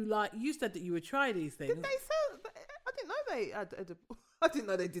know you said that you would try these things. Did they sell? I didn't know they had edible. I didn't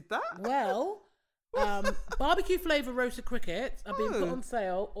know they did that. Well, barbecue flavour roasted crickets are being put on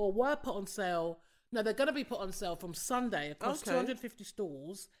sale, or were put on sale. No, they're going to be put on sale from Sunday across 250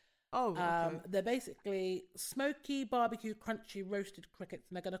 stalls. Oh, okay. They're basically smoky barbecue crunchy roasted crickets,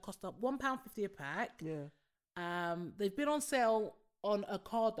 and they're going to cost up £1.50 a pack. Yeah. They've been on sale on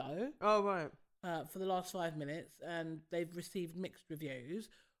Ocado. Oh, right. For the last 5 minutes, and they've received mixed reviews.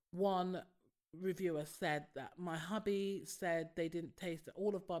 One reviewer said that my hubby said they didn't taste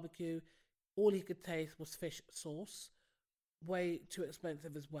all of barbecue. All he could taste was fish sauce. Way too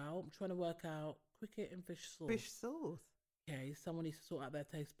expensive as well. I'm trying to work out cricket and fish sauce. Fish sauce. Okay, someone needs to sort out their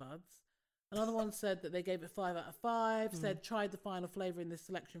taste buds. Another one said that they gave it 5 out of 5. Said tried the final flavour in this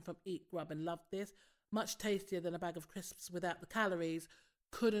selection from Eat Grub and loved this. Much tastier than a bag of crisps without the calories.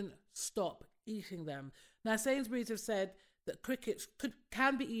 Couldn't stop eating them. Now Sainsbury's have said that crickets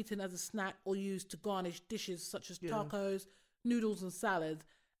can be eaten as a snack or used to garnish dishes such as tacos, noodles and salads.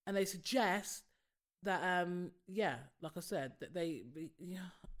 And they suggest that, like I said, that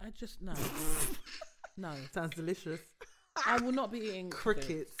I just, no. No. Sounds delicious. I will not be eating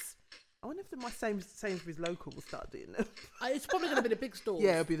crickets. I wonder if my Sainsbury's local will start doing them. It's probably going to be the big stores.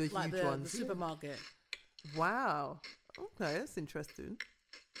 Yeah, it'll be the huge ones. The supermarket. Wow. Okay, that's interesting.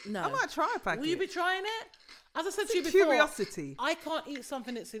 No. I might try a packet. Will you be trying it? As I said to you before, curiosity. I can't eat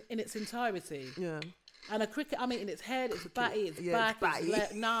something in its entirety. Yeah. And a cricket, I'm eating its head, its batty, its back,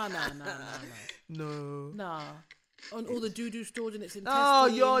 its no. Nah. On all the doo-doo stored in its intestines. Oh,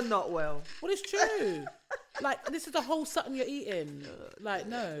 you're not well. Well, it's true. Like, this is the whole something you're eating. Like,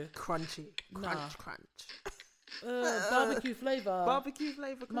 no. Crunchy. Crunch. Barbecue flavour. Barbecue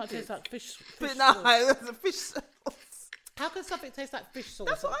flavour might taste like fish but sauce. no, it's a fish sauce. How can something taste like fish sauce?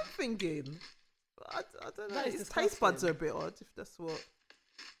 That's what I'm thinking. I don't know. That is His taste buds are a bit odd, if that's what...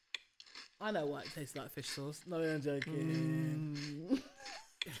 I know what it tastes like, fish sauce. No, I'm joking.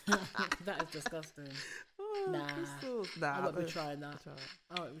 That is disgusting. Nah. I won't be trying that.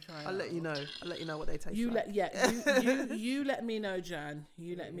 I'll let you know. I'll let you know what they taste like. You let me know, Jan.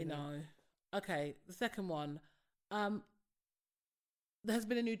 You let me know. Okay, the second one. There has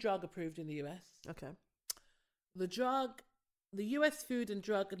been a new drug approved in the US. Okay. The US Food and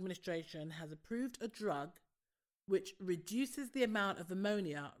Drug Administration has approved a drug which reduces the amount of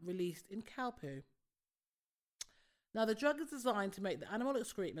ammonia released in cow poo. Now, the drug is designed to make the animal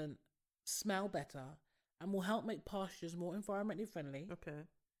excrement smell better and will help make pastures more environmentally friendly. Okay.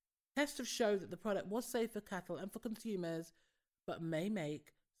 Tests have shown that the product was safe for cattle and for consumers, but may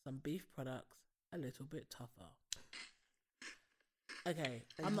make some beef products a little bit tougher. Okay,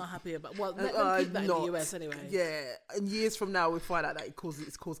 I'm not happy about. Well, let them keep that in the US anyway. Yeah, and years from now we find out that it's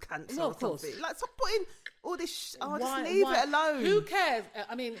caused cancer or something. Like, stop putting all this. Just leave it alone. Who cares?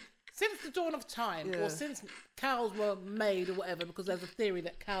 I mean, since the dawn of time, or since cows were made or whatever, because there's a theory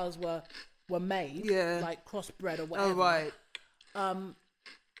that cows were made, like crossbred or whatever. Oh right.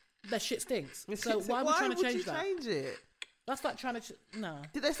 That shit stinks. So why are we trying to change that? Change it? That's like trying to... No.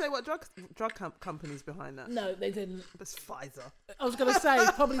 Did they say what drug companies behind that? No, they didn't. That's Pfizer. I was going to say,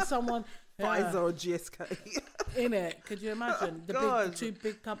 probably someone... Pfizer or GSK. In it. Could you imagine? The two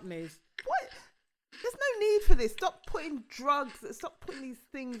big companies. What? There's no need for this. Stop putting drugs... Stop putting these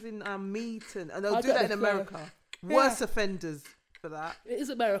things in meat and they'll do that in America. Worse offenders for that. It is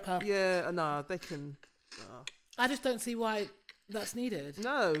America. Yeah, no, they can... I just don't see why that's needed.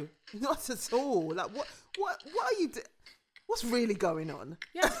 No, not at all. Like, what are you doing? What's really going on?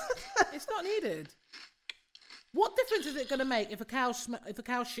 Yeah, it's not needed. What difference is it going to make if a cow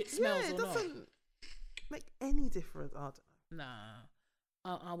shit smells or not? It doesn't make any difference. I don't know.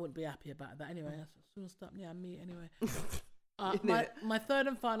 Nah, I wouldn't be happy about that anyway. That's soon stop. Yeah, me anyway. My third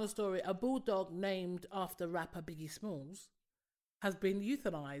and final story: a bulldog named after rapper Biggie Smalls has been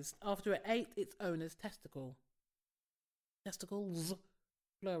euthanized after it ate its owner's testicle. Testicles,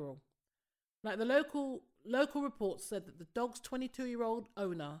 plural. Like, the local reports said that the dog's 22-year-old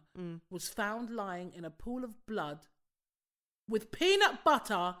owner was found lying in a pool of blood with peanut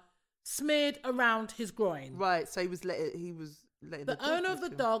butter smeared around his groin. Right, so he was letting the owner of the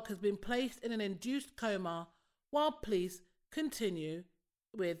dog has been placed in an induced coma while police continue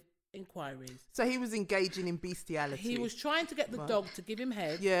with inquiries. So he was engaging in bestiality. He was trying to get the dog to give him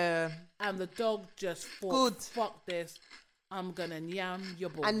head. Yeah. And the dog just thought, fuck this. I'm going to yam your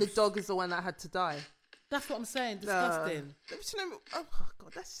balls. And the dog is the one that had to die. That's what I'm saying. Disgusting. Oh,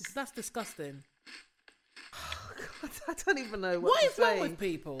 God, That's disgusting. Oh, God, I don't even know what to say. What is wrong with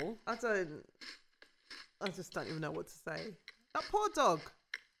people? I just don't even know what to say. That poor dog.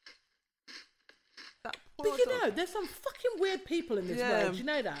 But you know, there's some fucking weird people in this world. Do you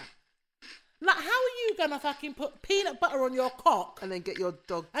know that? Like, how are you going to fucking put peanut butter on your cock? And then get your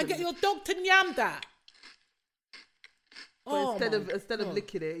dog to yam that? But instead of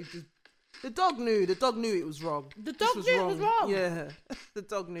licking it, the dog knew it was wrong. The dog knew it was wrong. Yeah, the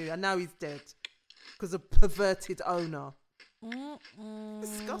dog knew, and now he's dead because of perverted owner.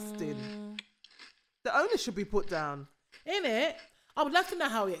 Disgusting. The owner should be put down. Innit? I would love to know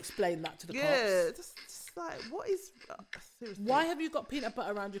how he explained that to the cops. Yeah, just like, what is... seriously. Why have you got peanut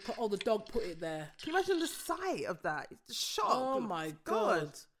butter around your... Oh, the dog put it there. Can you imagine the sight of that? It's the shock. Oh, my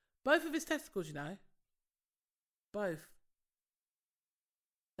God. Both of his testicles, you know. Both.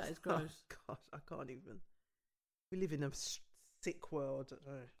 That is gross. Oh, gosh, I can't even... We live in a sick world. I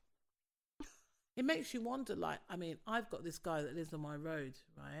don't know. It makes you wonder, like, I mean, I've got this guy that lives on my road,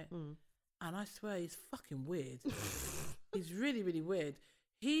 right? And I swear he's fucking weird. He's really, really weird.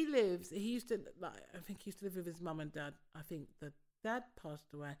 He used to, like, I think he used to live with his mum and dad. I think the dad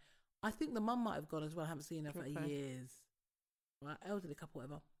passed away. I think the mum might have gone as well. I haven't seen her for years. Right? Elderly couple,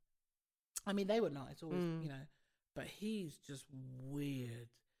 whatever. I mean, they were nice, always, you know. But he's just weird.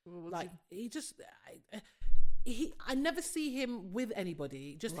 Like, he just... I never see him with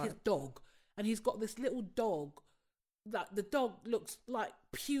anybody, just his dog. And he's got this little dog. Like, the dog looks like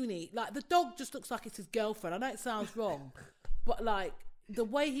puny. Like, the dog just looks like it's his girlfriend. I know it sounds wrong, but like the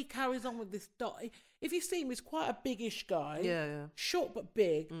way he carries on with this dog. If you see him, he's quite a biggish guy. Yeah. Short but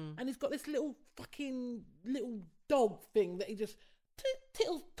big, and he's got this little dog thing that he just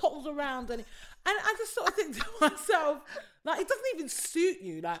toddles around, and I just sort of think to myself, like, it doesn't even suit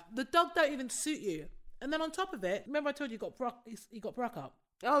you. Like, the dog don't even suit you. And then on top of it, remember I told you he got broke up.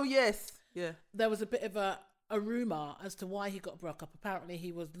 Oh yes, yeah. There was a bit of a rumour as to why he got broke up. Apparently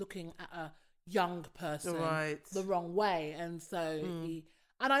he was looking at a young person the wrong way, and so he...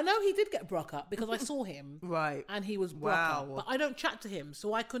 And I know he did get broke up because I saw him. Right. And he was broke up. But I don't chat to him,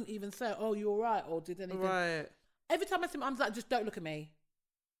 so I couldn't even say, oh, you all right, or did anything. Right. Every time I see him, I'm like, just don't look at me.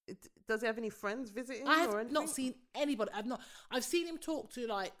 Does he have any friends visiting? I have not seen anybody. I've seen him talk to,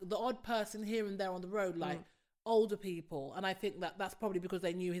 like, the odd person here and there on the road, like older people, and I think that's probably because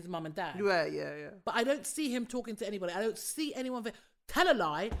they knew his mum and dad. Yeah. But I don't see him talking to anybody. I don't see anyone. Tell a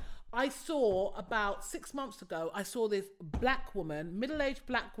lie. I saw about 6 months ago, I saw this black woman, middle-aged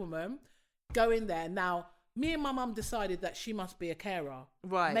black woman, go in there. Now, me and my mum decided that she must be a carer.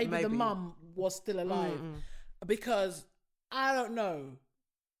 Right. Maybe the mum was still alive. Because I don't know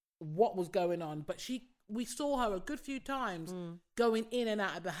what was going on, but we saw her a good few times going in and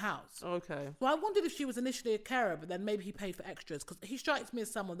out of the house. Okay. So I wondered if she was initially a carer, but then maybe he paid for extras, because he strikes me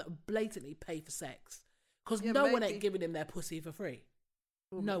as someone that would blatantly pay for sex, because no one ain't giving him their pussy for free.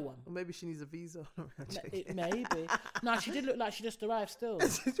 Well, no one. Or maybe she needs a visa. Maybe. No, she did look like she just arrived still.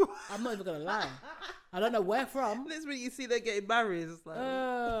 I'm not even going to lie. I don't know where from. That's when you see they're getting married. It's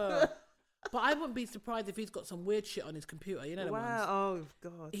like... But I wouldn't be surprised if he's got some weird shit on his computer. You know the ones? Oh,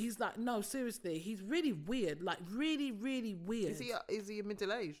 God. He's like, no, seriously. He's really weird. Like, really, really weird. Is he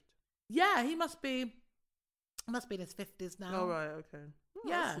middle-aged? Yeah, he must be in his 50s now. Oh, right, okay. Oh,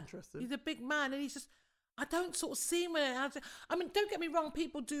 yeah. That's interesting. He's a big man, and he's just... I don't sort of see him with it. I mean, don't get me wrong.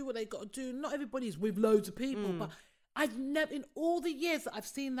 People do what they got to do. Not everybody's with loads of people, but I've never, in all the years that I've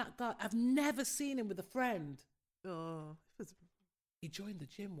seen that guy, I've never seen him with a friend. Oh, he joined the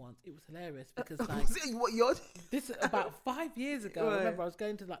gym once. It was hilarious because, like, this is about 5 years ago. Right. I remember I was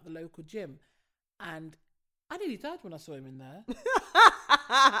going to, like, the local gym, and I nearly died when I saw him in there.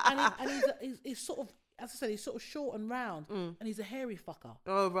 and he's sort of, as I said, he's sort of short and round, and he's a hairy fucker.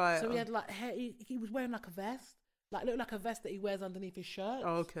 Oh, right. So he had, like, hair. He was wearing, like, a vest. Like, looked like a vest that he wears underneath his shirt.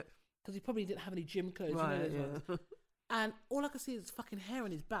 Oh, okay. Because he probably didn't have any gym clothes. Right, you know those ones. And all I could see is fucking hair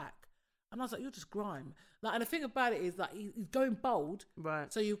on his back. And I was like, you're just grime. Like, and the thing about it is, like, he's going bald.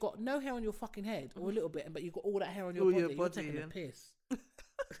 Right. So you've got no hair on your fucking head, or a little bit, but you've got all that hair on your body. You're taking a piss.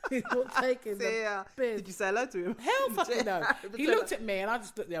 You're taking the piss. Did you say hello to him? Hell fucking no. He looked at me and I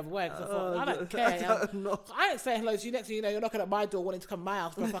just looked the other way because I thought, I don't care. I ain't saying hello to you. Next thing you know, you're knocking at my door wanting to come to my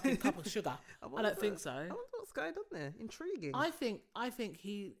house for a fucking cup of sugar. I don't think so. I wonder what's going on there. Intriguing. I think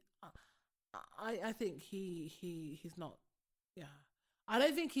he's not, yeah. I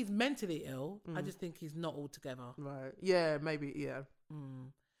don't think he's mentally ill. I just think he's not altogether. Right. Yeah, maybe, yeah.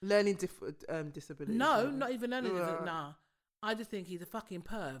 Learning disabilities. No, not even learning disabilities. Nah. I just think he's a fucking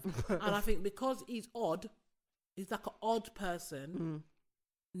perv. And I think because he's odd, he's like an odd person,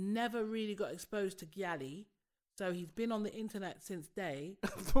 never really got exposed to gyally. So he's been on the internet since day.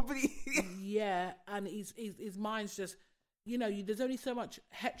 Probably. Yeah, and his mind's just, you know, there's only so much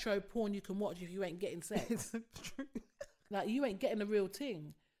hetero porn you can watch if you ain't getting sex. True. Like, you ain't getting the real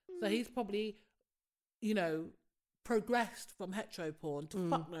thing. So he's probably, you know, progressed from hetero porn to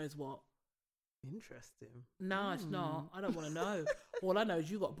fuck knows what. Interesting. No, it's not. I don't want to know. All I know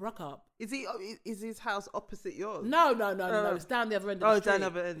is you got broke up. Is his house opposite yours? No. It's down the other end of the street. Down the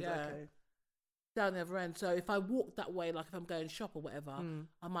other end, okay. Down the other end. So if I walk that way, like if I'm going shop or whatever,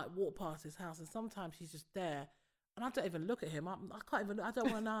 I might walk past his house, and sometimes he's just there. And I don't even look at him. I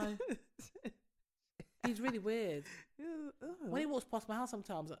don't want to know. He's really weird. Yeah. When he walks past my house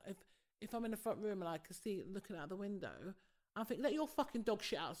sometimes, if I'm in the front room and I can see it looking out the window, I think, let your fucking dog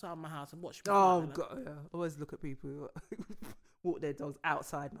shit outside my house and watch me. Oh, God, yeah. Always look at people who walk their dogs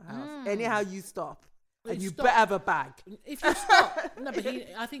outside my house. Anyhow you stop. And you better have a bag. If you stop. No, but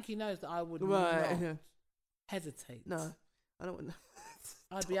I think he knows that I would not hesitate. No, I don't want to.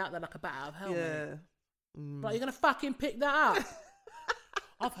 I'd be out there like a bat out of hell. Yeah. But you're going to fucking pick that up.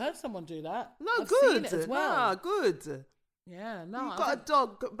 I've heard someone do that. No, I've good. Seen it as well. Nah, good. Yeah, no. You've got a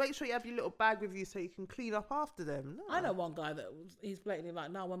dog. Make sure you have your little bag with you so you can clean up after them. No. I know one guy he's blatantly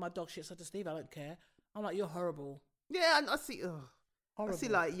like, no, when my dog shits, I just leave. I don't care. I'm like, you're horrible. Yeah, and I see. I see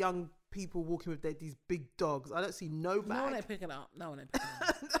like young people walking with these big dogs. I don't see no bag. No one ain't picking it up. No one ain't picking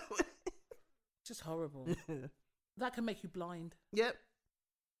it up. It's just horrible. That can make you blind. Yep.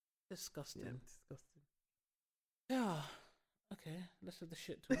 Disgusting. Yeah, disgusting. Yeah. Okay, let's have the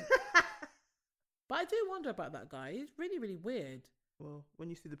shit talk. But I do wonder about that guy. He's really, really weird. Well, when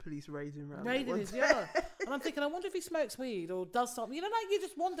you see the police raiding around, and I'm thinking, I wonder if he smokes weed or does something. You know, like you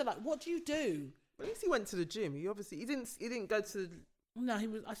just wonder, like, what do you do? Well, at least he went to the gym. He didn't go to. No,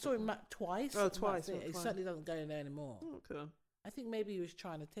 I saw him like twice. Oh, twice. He certainly doesn't go in there anymore. Okay. I think maybe he was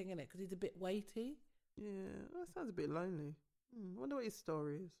trying to ting in it because he's a bit weighty. Yeah, that sounds a bit lonely. I wonder what his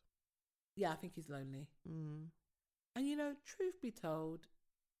story is. Yeah, I think he's lonely. And you know, truth be told,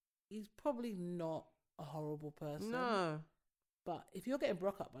 he's probably not a horrible person. No. But if you're getting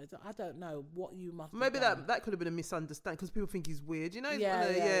broke up by it, I don't know what you must Maybe have done. that could have been a misunderstanding because people think he's weird. You know,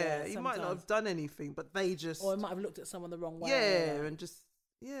 yeah, he might not have done anything, but they just... Or he might have looked at someone the wrong way. Yeah, and just...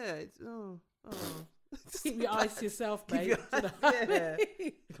 Yeah, it's... Keep your eyes to yourself, mate.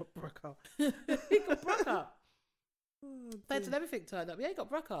 He got broke up. He got broke up. Feds and everything turned up. Yeah, he got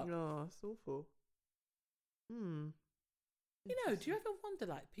broke up. Oh, it's awful. You know, do you ever wonder,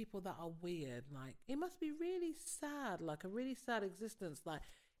 like, people that are weird, like, it must be really sad, like, a really sad existence, like,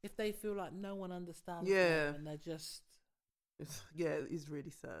 if they feel like no one understands them and they're just... It's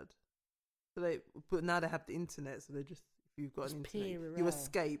really sad. But now they have the internet, so they just, if you've got an internet,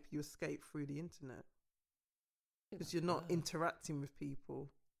 you escape through the internet. Because you're not interacting with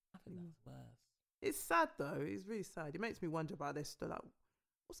people. I think that's worse. It's sad, though. It's really sad. It makes me wonder about this. Like,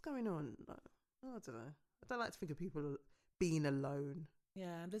 what's going on? Like, I don't know. I don't like to think of people being alone.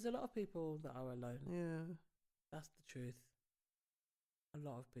 Yeah, there's a lot of people that are alone. Yeah. That's the truth. A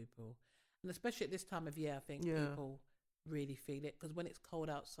lot of people. And especially at this time of year, I think people really feel it. Because when it's cold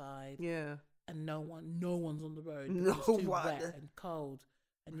outside and no one's on the road. It's too wet and cold.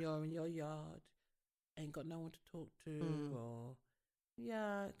 And you're in your yard. Ain't got no one to talk to. Or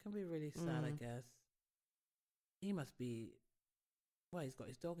it can be really sad, I guess. He must be... Well, he's got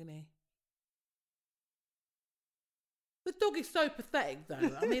his dog, innit? The dog is so pathetic,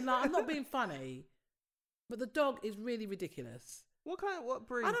 though. I mean, like, I'm not being funny, but the dog is really ridiculous. What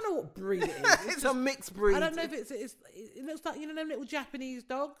breed? I don't know what breed it is. It's a mixed breed. I don't know if it looks like, you know, them little Japanese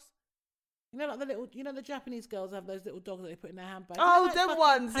dogs? You know, like the Japanese girls have those little dogs that they put in their handbag. Oh, like them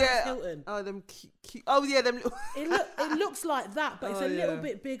ones, Paris Hilton. Oh, them cute. Oh, yeah, them little. It looks like that, but it's a little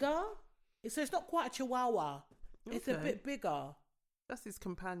bit bigger. So it's not quite a Chihuahua. It's a bit bigger. That's his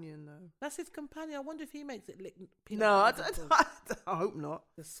companion, though. That's his companion. I wonder if he makes it lick peanut butter. No, I hope not.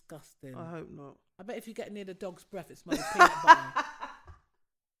 Disgusting. I hope not. I bet if you get near the dog's breath, it smells of peanut butter.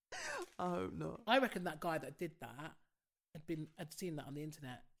 I hope not. I reckon that guy that did that had seen that on the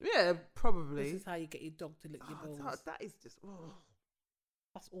internet. Yeah, probably. This is how you get your dog to lick your balls. That is just... Oh.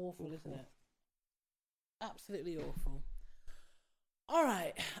 That's awful, isn't it? Absolutely awful. All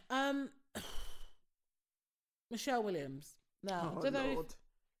right. Michelle Williams. Now, I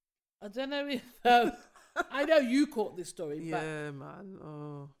don't know if I know you caught this story, but man.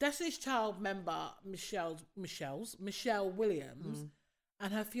 Oh. Destiny's Child member Michelle Williams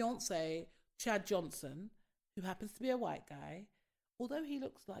and her fiance Chad Johnson, who happens to be a white guy, although he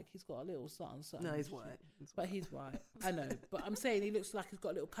looks like he's got a little something. No, he's white. But he's white. I know, but I'm saying he looks like he's got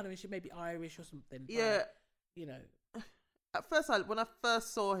a little colouring, maybe Irish or something. Yeah, but, you know. At first, when I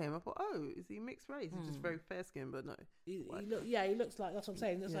first saw him, I thought, "Oh, is he mixed race? He's just very fair skinned." But no, he looks like, that's what I'm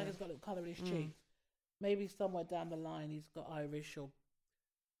saying. He looks like he's got a little colour in his cheeks. Maybe somewhere down the line he's got Irish or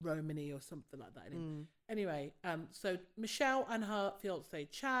Romany or something like that. Anyway, so Michelle and her fiance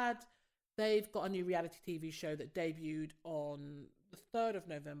Chad, they've got a new reality TV show that debuted on the 3rd of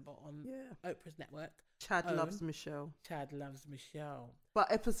November on Oprah's network. Chad loves Michelle. Chad loves Michelle.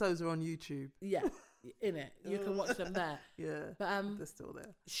 But episodes are on YouTube. Yeah. In it, you can watch them there. But they're still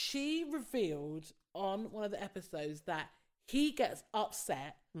there. She revealed on one of the episodes that he gets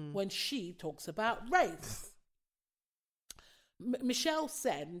upset when she talks about race. Michelle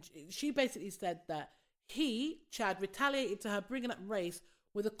said, she basically said that Chad retaliated to her bringing up race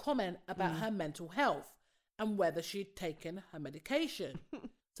with a comment about her mental health and whether she'd taken her medication.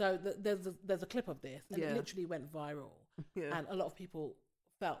 So there's a clip of this, and it literally went viral. Yeah. And a lot of people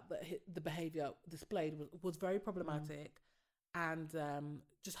felt that the behaviour displayed was very problematic, and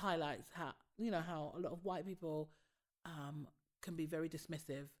just highlights how a lot of white people can be very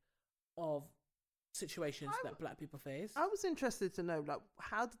dismissive of situations that black people face. I was interested to know, like,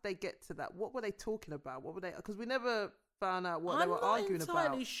 how did they get to that? What were they talking about? What were they? Because we never found out what they were arguing about. I'm not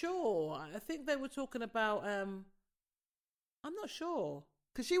entirely sure. I think they were talking about. I'm not sure.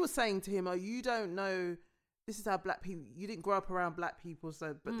 Because she was saying to him, "Oh, you don't know. This is how black people. You didn't grow up around black people,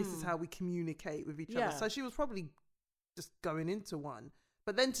 but this is how we communicate with each other." So she was probably just going into one.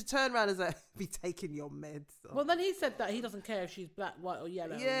 But then to turn around and say, "Be taking your meds." Well, then he said that he doesn't care if she's black, white, or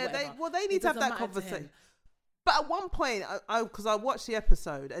yellow. Yeah, they need to have that conversation. But at one point, because I watched the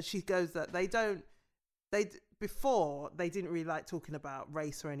episode, and she goes that before they didn't really like talking about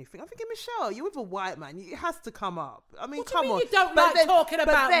race or anything. I'm thinking, Michelle, you're with a white man. It has to come up. I mean, come on. You don't like talking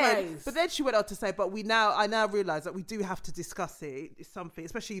about race. But then she went on to say, but I now realise that we do have to discuss it. It's something,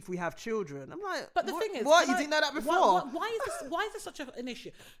 especially if we have children. I'm like, but the thing is, what? You didn't know that before? Why is this such an issue?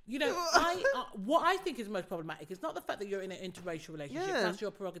 You know, what I think is most problematic is not the fact that you're in an interracial relationship. Yeah. That's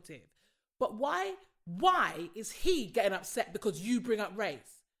your prerogative. But why is he getting upset because you bring up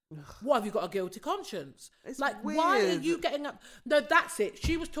race? What, have you got a guilty conscience? It's like, weird. Why are you getting up? No, that's it.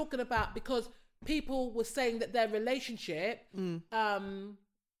 She was talking about because people were saying that their relationship, what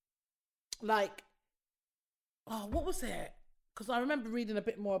was it? Because I remember reading a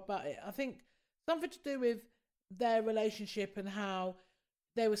bit more about it. I think something to do with their relationship and how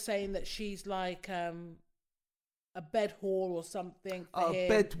they were saying that she's like a bed whore or something for him.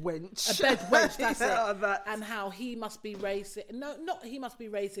 Bed wench. A bed wench, that's it. And how he must be racist. No, not he must be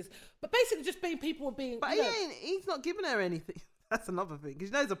racist. But basically just people were being... But he's not giving her anything. That's another thing. Because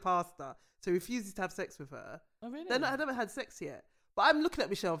you know he's a pastor, so he refuses to have sex with her. Oh, really? I haven't had sex yet. But I'm looking at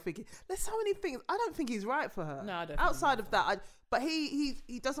Michelle thinking, there's so many things. I don't think he's right for her. No, I don't. Outside of that, but he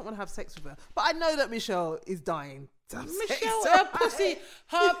doesn't want to have sex with her. But I know that Michelle is dying. Michelle, her pussy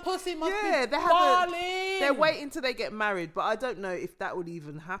must be falling. They're waiting till they get married, but I don't know if that would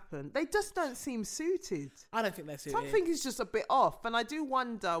even happen. They just don't seem suited. I don't think they're suited. Something is just a bit off, and I do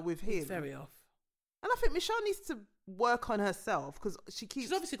wonder with him. It's very off. And I think Michelle needs to work on herself because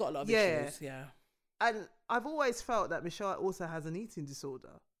she's obviously got a lot of issues. Yeah. And I've always felt that Michelle also has an eating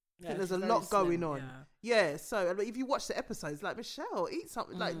disorder. I think there's a lot going on. Yeah. So if you watch the episodes, like, Michelle, eat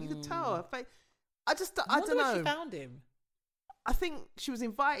something. Like, you can tell her face. I don't know. Where she found him. I think she was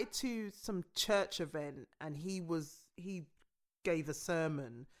invited to some church event, and he gave a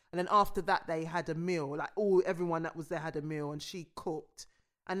sermon, and then after that they had a meal. Like, everyone that was there had a meal, and she cooked,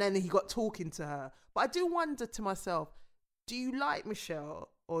 and then he got talking to her. But I do wonder to myself, do you like Michelle,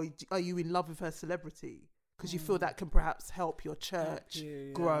 or are you in love with her celebrity? Because you feel that can perhaps help your church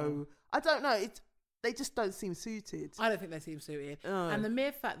grow. I don't know. They just don't seem suited. I don't think they seem suited. And the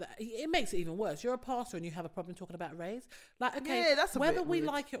mere fact that it makes it even worse. You're a pastor and you have a problem talking about race. Like, okay, that's whether we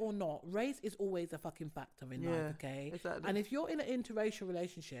like it or not, race is always a fucking factor in life, okay? Exactly. And if you're in an interracial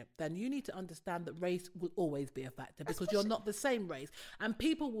relationship, then you need to understand that race will always be a factor because you're not the same race. And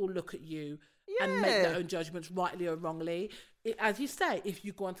people will look at you and make their own judgments, rightly or wrongly. As you say, if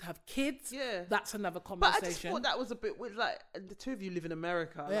you go on to have kids, that's another conversation. But I just thought that was a bit weird. Like, the two of you live in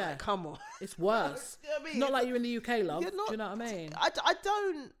America. Yeah. Like, come on. It's worse. You know what I mean? Not like you're in the UK, love. Do you know what I mean? I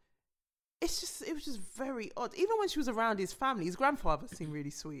don't... It was just very odd. Even when she was around his family, his grandfather seemed really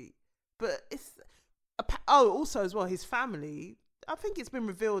sweet. But it's... also as well, his family, I think it's been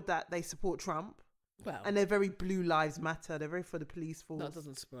revealed that they support Trump. Well, and they're very Blue Lives Matter. They're very for the police force. That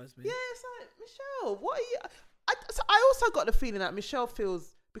doesn't surprise me. Yeah, it's like, Michelle, what are you... I also got the feeling that Michelle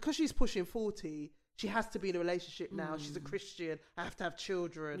feels, because she's pushing 40, she has to be in a relationship now. She's a Christian. I have to have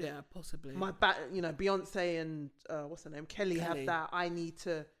children. Yeah, possibly. Beyonce and what's her name? Kelly have that. I need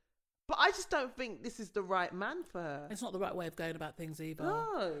to... But I just don't think this is the right man for her. It's not the right way of going about things either.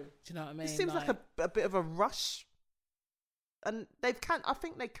 No. Do you know what I mean? It seems like a bit of a rush. And I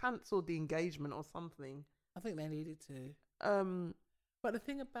think they cancelled the engagement or something. I think they needed to. But the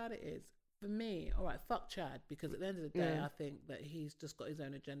thing about it is, for me, all right, fuck Chad, because at the end of the day, I think that he's just got his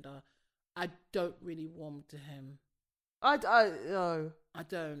own agenda. I don't really warm to him. No. I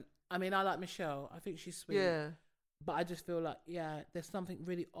don't. I mean, I like Michelle. I think she's sweet. Yeah. But I just feel like, there's something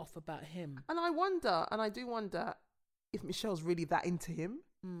really off about him. And I do wonder if Michelle's really that into him.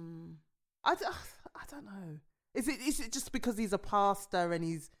 I don't know. Is it just because he's a pastor and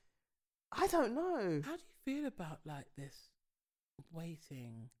he's... I don't know. How do you feel about, like, this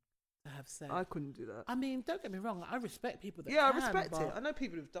waiting? to have sex. I couldn't do that. I mean, don't get me wrong. I respect people that Yeah, can, I respect but it. I know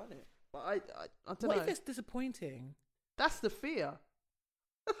people who've done it, but I don't know. What if it's disappointing? That's the fear.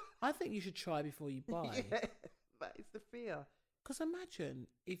 I think you should try before you buy. Yeah, that is the fear. Because imagine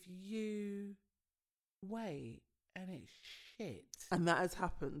if you wait and it's shit, and that has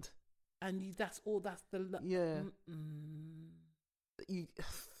happened, and that's the yeah. You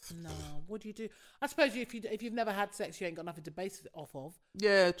no. What do you do? I suppose if you've never had sex, you ain't got nothing to base it off of.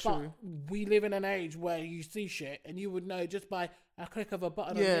 Yeah, true. But we live in an age where you see shit, and you would know just by a click of a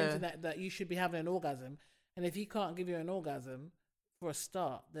button on the internet that you should be having an orgasm. And if he can't give you an orgasm for a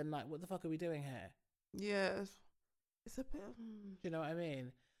start, then like, what the fuck are we doing here? Yeah, it's a bit. Do you know what I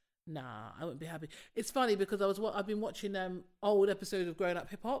mean? Nah, I wouldn't be happy. It's funny because I've been watching old episodes of Grown Up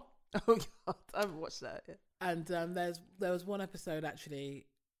Hip Hop. Oh God, I haven't watched that yet. And there was one episode actually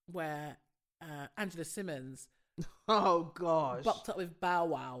where Angela Simmons oh gosh bucked up with Bow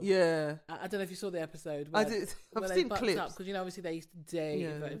Wow. Yeah, I don't know if you saw the episode. I did. I've seen clips because obviously they used to date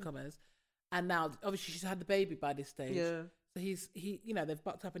inverted commas, and now obviously she's had the baby by this stage. Yeah. So he they've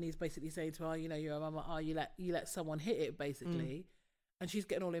bucked up and he's basically saying to her, you're a mama, you let someone hit it basically, and she's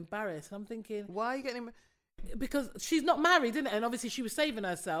getting all embarrassed. And I'm thinking, why are you getting? Because she's not married, isn't it? And obviously she was saving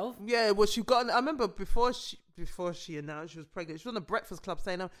herself. Yeah, well, she got. I remember before she announced she was pregnant, she was on the Breakfast Club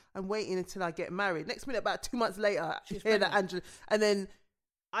saying, "I'm waiting until I get married." Next minute, about 2 months later, you hear that Angela, and then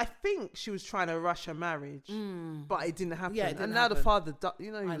I think she was trying to rush her marriage, but it didn't happen. Yeah, it didn't and now happen. the father,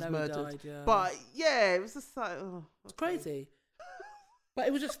 he was murdered. He died, yeah. But yeah, it was just like, it's crazy. But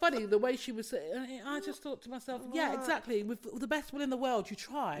it was just funny the way she was. I just thought to myself, yeah, exactly. With the best will in the world, you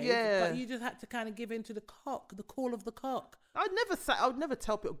tried, but you just had to kind of give in to the call of the cock. I would never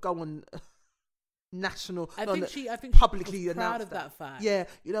tell people go on national. I think publicly she was proud of that fact. Yeah,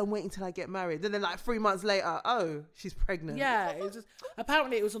 I'm waiting until I get married. And then like 3 months later, oh, she's pregnant. Yeah, it was just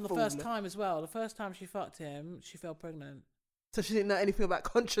apparently it was on the first time as well. The first time she fucked him, she fell pregnant. So she didn't know anything about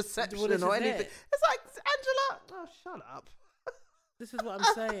contraception or anything. It's like, Angela, oh, shut up. This is what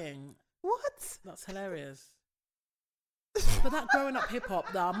I'm saying. What? That's hilarious. But that Growing Up Hip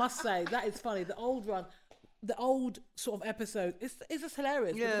Hop, though, I must say, that is funny. The old sort of episode, it's just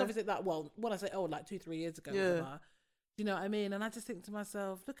hilarious. Yeah. Because obviously when I say old, like 2-3 years ago, whatever. Do you know what I mean? And I just think to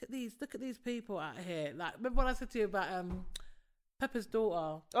myself, look at these people out here. Like, remember what I said to you about Pepper's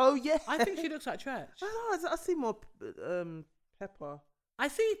daughter? Oh, yeah. I think she looks like trash. I see more Pepper. I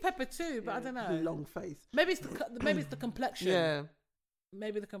see Pepper too, but I don't know. Long face. Maybe it's the complexion. Yeah.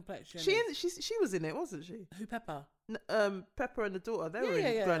 Maybe the complexion. She was in it, wasn't she? Who, Pepper? Pepper and the daughter. They were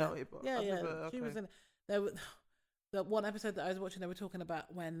in Grown Up Hip Hop. Yeah, she was in it. The one episode that I was watching, they were talking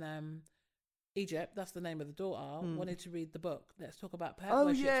about when Egypt, that's the name of the daughter, wanted to read the book. Let's Talk About Pep,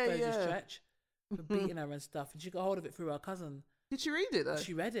 where she exposes Stretch for beating her and stuff, and she got hold of it through her cousin. Did she read it though?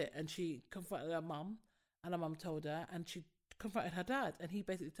 She read it, and she confronted her mum, and her mum told her, and she confronted her dad, and he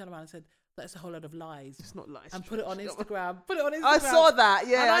basically turned around and said, "That's a whole lot of lies." It's not lies. And put it on Instagram. I saw that.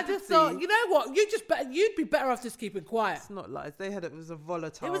 Yeah, and I just thought, you know what? You'd be better off just keeping quiet. It's not lies. It was a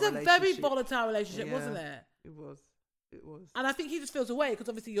volatile. It was a very volatile relationship, wasn't it? It was. And I think he just feels away because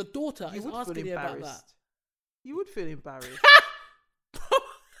obviously your daughter is asking you about that. You would feel embarrassed.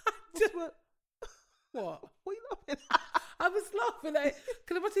 What? What are you laughing at? I was laughing at it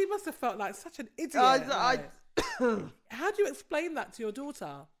because he must have felt like such an idiot. How do you explain that to your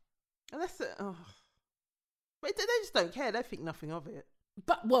daughter? But they just don't care. They think nothing of it.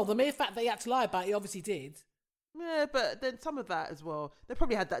 But the mere fact they had to lie about it, he obviously did. Yeah, but then some of that as well. They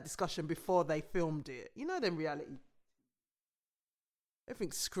probably had that discussion before they filmed it. You know, them reality.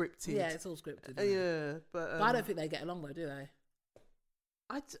 Everything's scripted. Yeah, it's all scripted. Yeah, but I don't think they get along though, do they?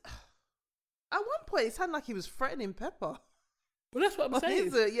 At one point, it sounded like he was threatening Pepper. Well, that's what I'm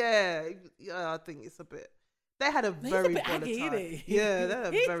saying. Yeah, I think it's a bit. They had a very volatile. Aggy, isn't he? Yeah, they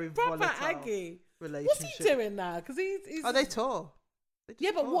had a very volatile aggy relationship. What's he doing now? Because he's. Oh, they tore.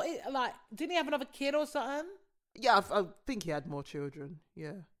 Yeah, but didn't he have another kid or something? Yeah, I think he had more children.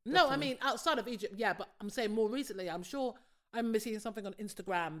 Yeah. No, definitely. I mean outside of Egypt. Yeah, but I'm saying more recently. I'm sure I remember seeing something on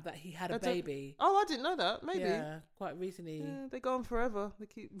Instagram that he had a baby. I didn't know that. Maybe. Yeah, quite recently. Yeah, they go on forever. They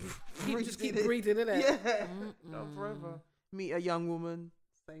keep breeding, innit? Yeah, go on forever. Meet a young woman,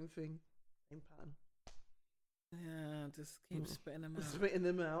 same thing, same pattern. Yeah, just keep spitting them out. Spitting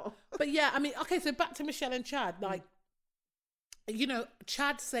them out. But yeah, I mean, okay, so back to Michelle and Chad. Like,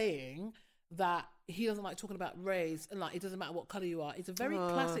 Chad saying that he doesn't like talking about race and like it doesn't matter what color you are. It's a very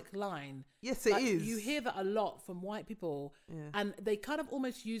classic line. Yes, it is. You hear that a lot from white people, and they kind of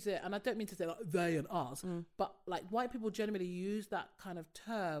almost use it. And I don't mean to say like they and us, but like white people generally use that kind of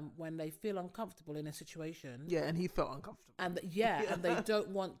term when they feel uncomfortable in a situation. Yeah, and he felt uncomfortable. And and they don't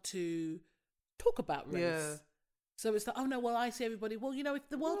want to talk about race. Yeah. So it's like, oh no, well I see everybody. Well, you know, if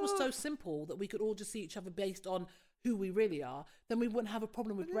the world was so simple that we could all just see each other based on who we really are, then we wouldn't have a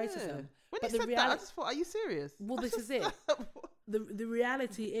problem with racism. When but you said that, I just thought, are you serious? Well, this is it. The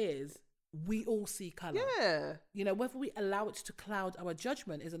reality is we all see colour. Yeah. You know, whether we allow it to cloud our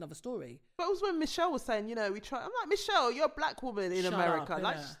judgment is another story. But it was when Michelle was saying, you know, we try. I'm like, Michelle, you're a black woman in America.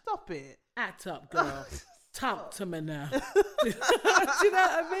 Like, stop it. Act up, girl. Talk to me now. Do you know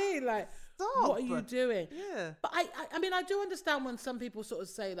what I mean? Like, stop. What are you doing? Yeah. But I mean, I do understand when some people sort of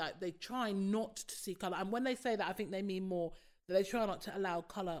say that they try not to see colour. And when they say that, I think they mean more that they try not to allow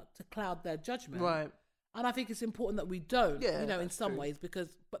colour to cloud their judgment. Right. And I think it's important that we don't, you know, in some ways,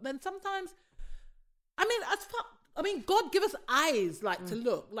 but then sometimes, I mean, God give us eyes, like, to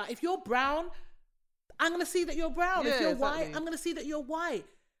look. Like, if you're brown, I'm going to see that you're brown. Yeah, if you're white, I'm going to see that you're white.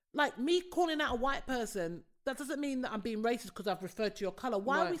 Like, me calling out a white person, that doesn't mean that I'm being racist because I've referred to your colour.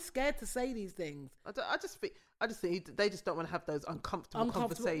 Why are we scared to say these things? I just think they just don't want to have those uncomfortable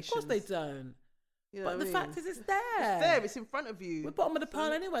conversations. Of course they don't. You know but the fact is, it's there. It's there. It's in front of you. We're bottom of the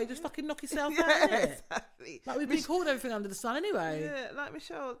pile anyway. Just fucking knock yourself out, innit? Exactly. Like, we've been called everything under the sun anyway. Yeah, like,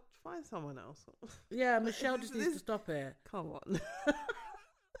 Michelle, find someone else. Yeah, Michelle just needs to stop it. Come on.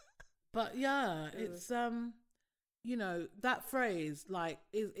 But yeah, it's you know, that phrase like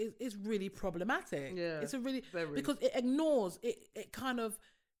is really problematic. Yeah, it's a really because it ignores it kind of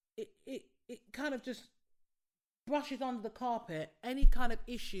just brushes under the carpet any kind of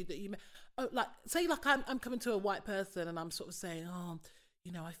issue that you like. Say like I'm coming to a white person and I'm sort of saying, oh,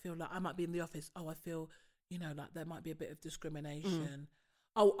 you know, I feel like I might be in the office. Oh, I feel, you know, like there might be a bit of discrimination.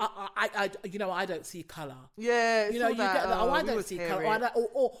 Oh, I you know, I don't see colour. Yeah, you know, you get that. Oh, I don't see colour.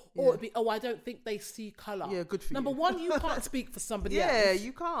 Or it'd be, oh, I don't think they see colour. Yeah, good for Number you. one, you can't speak for somebody else. Yeah,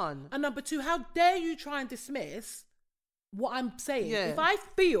 you can't. And number two, how dare you try and dismiss what I'm saying? Yeah. If I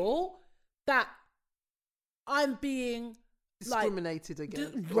feel that I'm being discriminated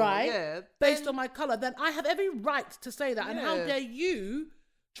against, right, based on my colour, then I have every right to say that. And how dare you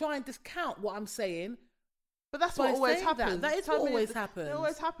try and discount what I'm saying? But that's what always happens. That is what always happens. It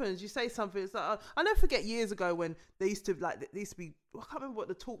always happens. You say something. It's like, I never forget years ago when they used to be. I can't remember what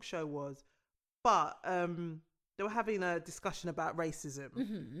the talk show was, but they were having a discussion about racism,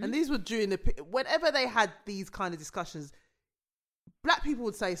 and these were during whenever they had these kind of discussions. Black people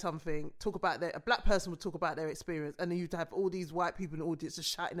would say something, a black person would talk about their experience, and then you'd have all these white people in the audience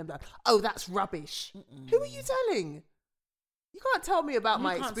just shouting them like, "Oh, that's rubbish." Who are you telling? You can't tell me about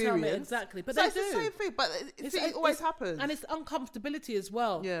my experience. Tell me exactly, but so it's the same thing. But it always happens, and it's uncomfortability as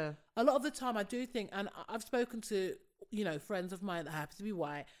well. Yeah, a lot of the time I do think, and I've spoken to friends of mine that happen to be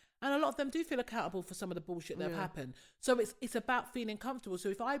white, and a lot of them do feel accountable for some of the bullshit that have happened. So it's about feeling comfortable. So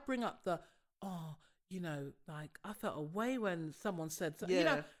if I bring up like I felt a way when someone said,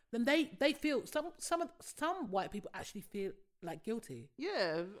 then they feel some white people actually feel like guilty.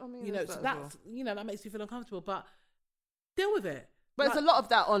 Yeah, I mean, so that's that makes you feel uncomfortable, but. Deal with it. But there's a lot of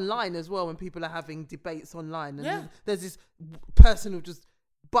that online as well when people are having debates online. And there's this person who just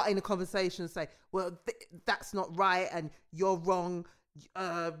butt in a conversation and say, well, that's not right and you're wrong.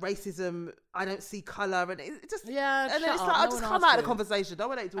 Racism, I don't see colour. And it just... Yeah, and then it's like, I'll just come out of the conversation. Don't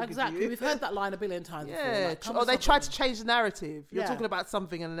want to talk to you. Exactly. We've heard that line a billion times before. Or they try to change the narrative. You're talking about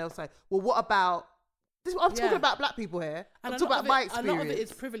something and they'll say, well, what about... I'm talking about black people here. I'm talking about my experience. A lot of it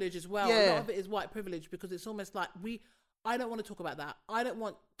is privilege as well. A lot of it is white privilege because it's almost like I don't want to talk about that. I don't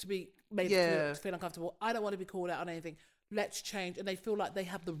want to be made to feel uncomfortable. I don't want to be called out on anything. Let's change. And they feel like they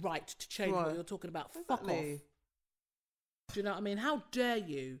have the right to change what you're talking about. Exactly. Fuck off. Do you know what I mean? How dare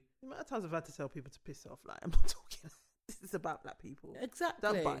you? The amount of times I've had to tell people to piss off. Like, I'm not talking. This is about black people. Exactly.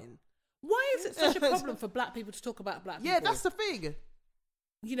 Don't bite. Why is it such a problem for black people to talk about black people? Yeah, that's the thing.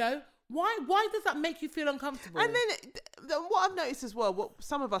 You know? Why does that make you feel uncomfortable? And then what I've noticed as well, what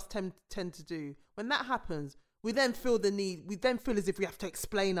some of us tend to do, when that happens, we then feel the need. We then feel as if we have to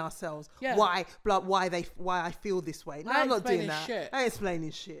explain ourselves why I feel this way. No, I'm not doing that. I ain't explaining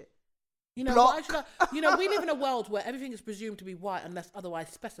shit. We live in a world where everything is presumed to be white unless otherwise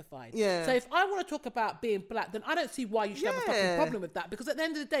specified. Yeah. So if I want to talk about being black, then I don't see why you should have a fucking problem with that. Because at the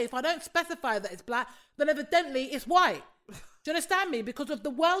end of the day, if I don't specify that it's black, then evidently it's white. Do you understand me? Because of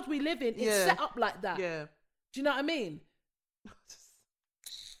the world we live in, it's set up like that. Yeah. Do you know what I mean?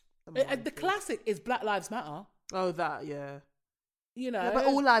 The classic is Black Lives Matter. Oh, that, yeah. You know, yeah, but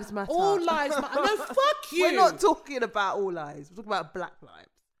all lives matter. All lives matter. No, fuck you. We're not talking about all lives. We're talking about black lives.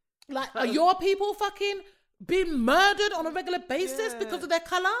 Like, are your people fucking being murdered on a regular basis Yeah. because of their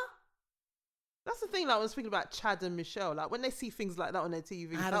colour? That's the thing. Like, I was thinking about Chad and Michelle. Like, when they see things like that on their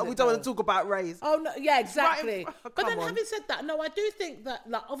TV, How like, does we it don't go? want to talk about race. Oh no, yeah, exactly. Right, But come then, on. having said that, no, I do think that,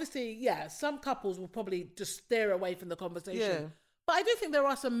 like, obviously, yeah, some couples will probably just steer away from the conversation. Yeah. But I do think there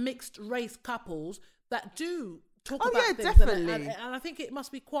are some mixed race couples that do talk Oh, about yeah, things, definitely. and I think it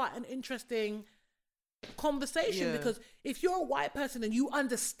must be quite an interesting conversation Yeah. because if you're a white person and you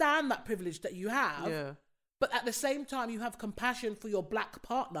understand that privilege that you have, Yeah. but at the same time you have compassion for your black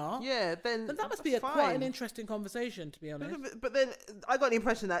partner, Yeah, then that must be that's quite an fine. interesting conversation, to be honest. But then I got the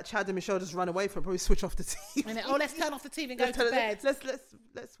impression that Chad and Michelle just run away from it, probably switch off the TV. And then, oh, let's turn off the TV and go Let's to turn bed. it-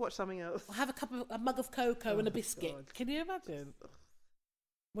 Let's watch something else. I'll have a mug of cocoa and a biscuit. God. Can you imagine?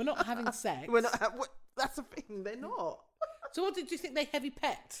 We're not having sex. We're not. That's the thing. They're not. So what did you think they heavy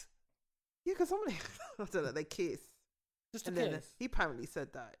pet? Yeah, because somebody, I don't know, they kiss. Just a And then kiss? he apparently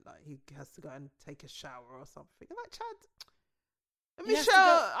said that like he has to go and take a shower or something. I'm like, Chad. And He has to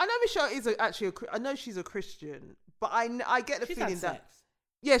Michelle, go- I know Michelle is I know she's a Christian, but I get the She's feeling had that sex.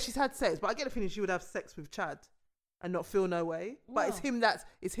 yeah, she's had sex, but I get the feeling she would have sex with Chad and not feel no way. But it's Wow.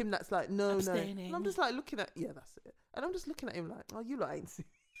 him that's like no. Abstaining. And I'm just like looking at that's it. And I'm just looking at him like, oh, you lot ain't serious.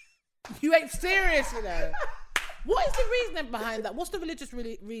 You ain't serious, you know. What is the reasoning behind that? What's the religious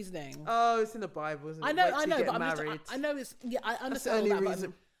reasoning? Oh, it's in the Bible, isn't it? I know, Wait till I you know, get but married. I know it's I That's the understand all only that, but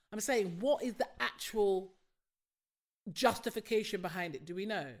reason. I'm saying, what is the actual justification behind it? Do we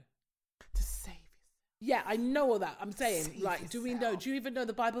know? To save Yeah, I know all that. I'm saying, Save like, do we know? yourself. Do you even know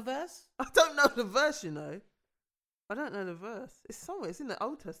the Bible verse? I don't know the verse, you know. I don't know the verse. It's somewhere. It's in the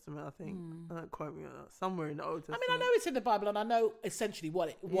Old Testament, I think. Don't quote me on that. Somewhere in the Old I Testament. mean, I know it's in the Bible, and I know essentially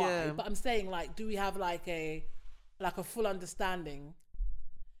why. Yeah. But I'm saying, like, do we have like a full understanding?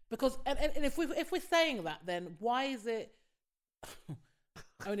 Because and if we're saying that, then why is it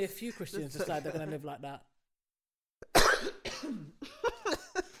only a few Christians decide they're going to live like that?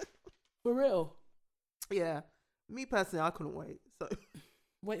 For real? Yeah. Me personally, I couldn't wait. So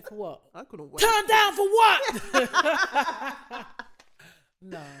Wait for what? I couldn't wait. Turn down for what?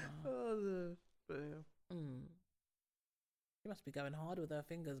 No. Oh, no. But yeah. She must be going hard with her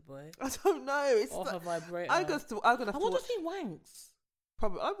fingers, boy. I don't know. It's Or her vibrator. I'm gonna have I to wonder watch. if he wanks.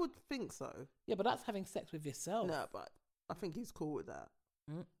 Probably, I would think so. Yeah, but that's having sex with yourself. No, but I think he's cool with that.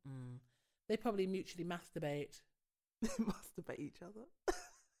 They probably mutually masturbate. They masturbate each other.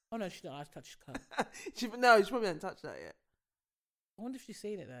 Oh no, she's not. I've touched his cup. she probably hasn't touched that yet. I wonder if she's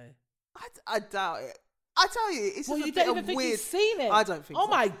seen it though. I doubt it. I tell you, it's Well, just you a bit don't even of think weird. you've seen it. I don't think. Oh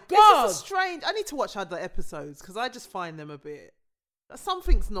so. my It's god! just a strange. I need to watch other episodes because I just find them a bit.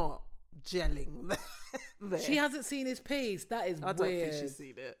 Something's not gelling there. She hasn't seen his piece. That is I don't weird. think she's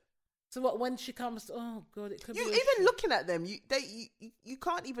seen it. So what? When she comes, oh god, it could You be. even looking at them, you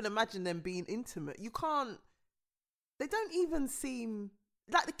can't even imagine them being intimate. You can't. They don't even seem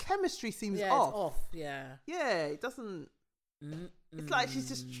like the chemistry seems yeah, off. it's off. Yeah. Yeah, it doesn't. It's like she's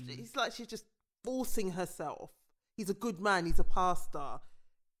just. It's like she's just forcing herself. He's a good man. He's a pastor.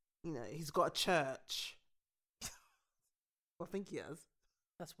 You know, he's got a church. I think he has.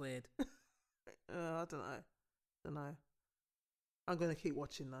 That's weird. I don't know. I'm gonna keep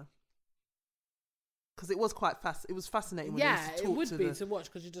watching though. Because it was quite fast. It was fascinating. When they Yeah, used to it talk would to be the, to watch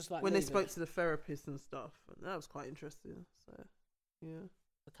because you just like when they leave spoke it. to the therapist and stuff. And that was quite interesting. So, yeah,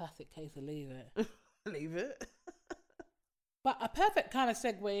 The classic case of leave it. leave it. But a perfect kind of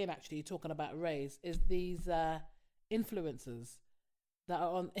segue in, actually, talking about race, is these influencers that are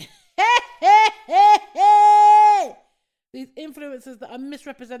on. These influencers that are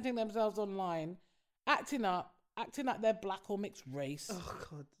misrepresenting themselves online, acting like they're black or mixed race, Oh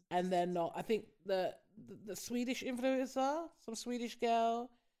God. and they're not. I think the Swedish influencer, some Swedish girl,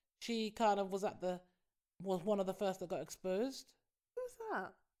 she kind of was one of the first that got exposed. Who's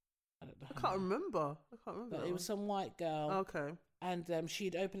that? I don't know. I can't remember. But that it was some white girl. one. Okay. And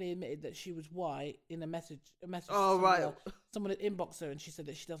she'd openly admitted that she was white in a message. Oh, to right. someone, someone had inboxed her, and she said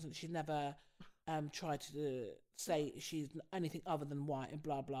that she's never tried to say she's anything other than white, and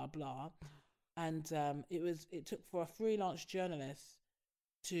blah blah blah. And it took for a freelance journalist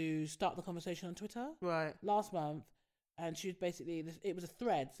to start the conversation on Twitter Right. last month, and she was basically it was a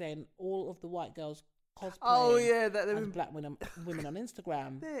thread saying all of the white girls cosplaying Oh yeah, as black women on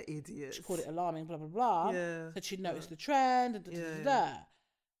Instagram. they're idiots. She called it alarming, blah blah blah. Yeah. Said she'd noticed the trend, and Yeah.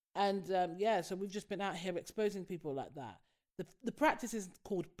 and so we've just been out here exposing people like that. The practice is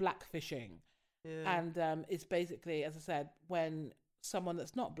called blackfishing, Yeah. and it's basically, as I said, when someone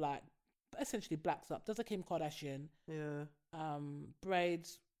that's not black, essentially blacks up, does a Kim Kardashian, Yeah.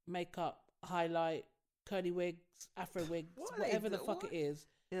 braids, makeup, highlight, curly wigs, afro wigs, whatever the fuck it is.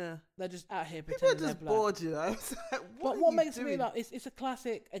 Yeah, they're just out here pretending people are just bored, you know. But what makes me like it's a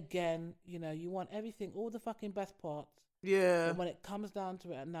classic again. You know, you want everything, all the fucking best parts. Yeah. But when it comes down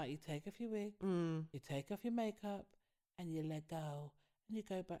to it at night, you take off your wig, you take off your makeup, and you let go, and you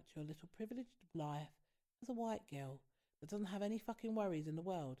go back to your little privileged life as a white girl that doesn't have any fucking worries in the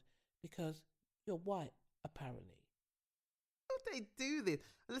world because you're white, apparently. How do they do this?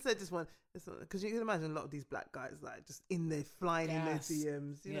 Let's say this one, because you can imagine a lot of these black guys like just in there flying in their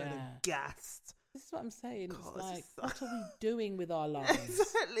DMs, you know, they're gassed. This is what I'm saying. God, it's like, what are we doing with our lives?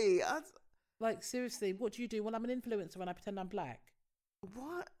 Exactly. Like, seriously, what do you do? Well, I'm an influencer and I pretend I'm black.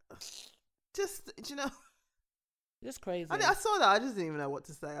 What? Just, you know. It's crazy. I saw that. I just didn't even know what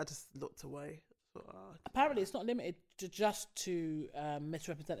to say. I just looked away. Apparently, it's not limited to just to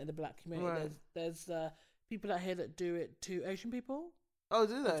misrepresenting the black community. Right. There's people out here that do it to Asian people. Oh,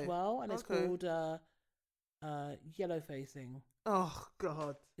 do they? As well. And it's called yellow facing. Oh,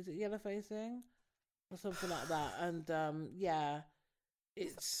 God. Is it yellow facing? Or something like that. And,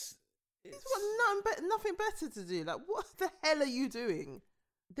 it's got nothing better to do. Like, what the hell are you doing?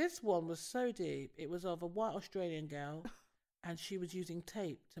 This one was so deep. It was of a white Australian girl, and she was using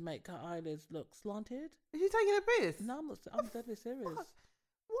tape to make her eyelids look slanted. Are you taking a piss? No, I'm not. I'm deadly serious.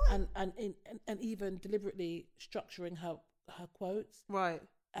 What? And even deliberately structuring her quotes right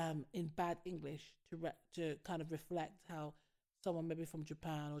in bad English to kind of reflect how someone maybe from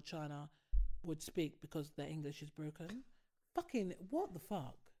Japan or China would speak because their English is broken. Fucking what the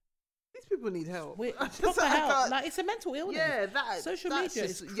fuck? These people need help. Proper help. Like, it's a mental illness. Yeah, social media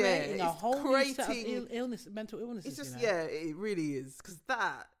is creating a whole new set of mental illnesses. It's just it really is, because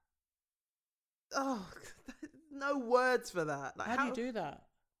that. Oh, no words for that. Like, how do you do that?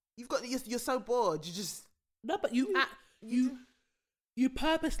 You've got you're so bored. You just no, but you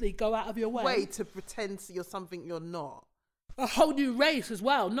purposely go out of your way to pretend you're something you're not. A whole new race as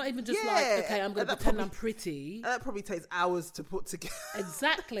well, not even just like, okay, I'm going to pretend I'm pretty. That probably takes hours to put together.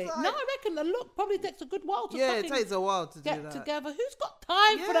 Exactly. No, I reckon the look probably takes a good while to it takes a while to get do that. Together. Who's got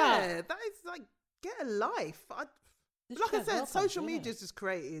time for that? Yeah, that is like, get a life. Like I said, social media is just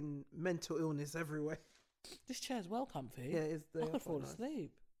creating mental illness everywhere. This chair's well comfy. Yeah, it's there. I could fall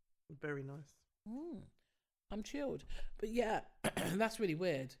asleep. Very nice. I'm chilled. But yeah, that's really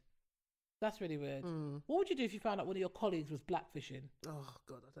weird. That's really weird. What would you do if you found out one of your colleagues was blackfishing? Oh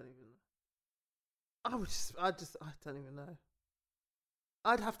God, I don't even know. I don't even know.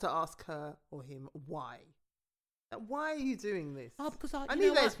 I'd have to ask her or him why. Why are you doing this? Oh, because I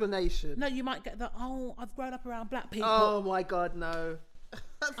need an explanation. No, you might get that. Oh, I've grown up around black people. Oh my God, no.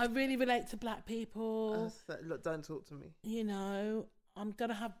 I really relate to black people. Look, don't talk to me. You know, I'm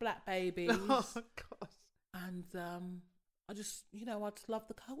gonna have black babies. Oh God. And I just, I just love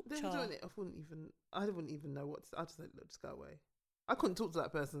the culture. Then doing it, I wouldn't even know what to, I'd just say, look, just go away. I couldn't talk to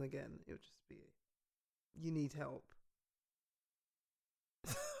that person again. It would just be, you need help.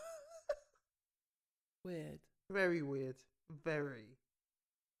 Weird. Very weird. Very.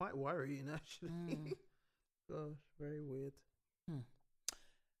 Quite worrying, actually. Gosh, very weird.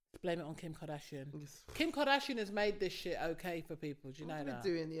 Blame it on Kim Kardashian. Kim Kardashian has made this shit okay for people. Do you know that?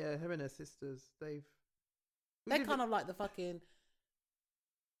 Doing, her and her sisters, they're kind of like the fucking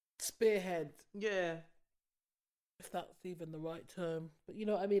spearhead. Yeah. If that's even the right term. But you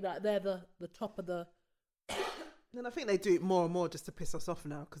know what I mean? Like, they're the top of the... And I think they do it more and more just to piss us off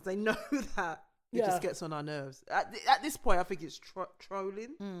now, because they know that it just gets on our nerves. At this point, I think it's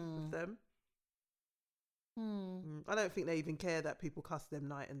trolling with them. I don't think they even care that people cuss them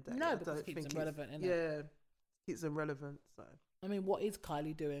night and day. No, because it keeps them relevant, innit? Yeah, keeps them relevant. So I mean, what is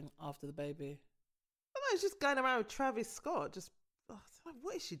Kylie doing after the baby? I don't know, she's just going around with Travis Scott. Just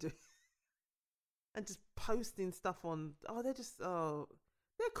what is she doing? And just posting stuff on. They're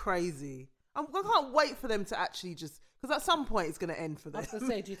crazy. I can't wait for them to actually because at some point it's going to end for them. I was going to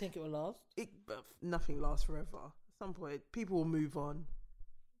say, do you think it will last? Nothing lasts forever. At some point, people will move on.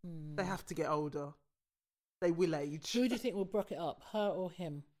 They have to get older. They will age. Who do you think will brook it up, her or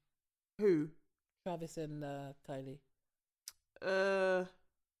him? Who? Travis and Kylie.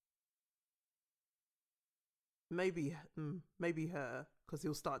 Maybe her, because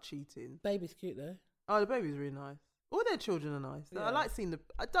he'll start cheating. Baby's cute though. Oh, the baby's really nice. All their children are nice. Yeah.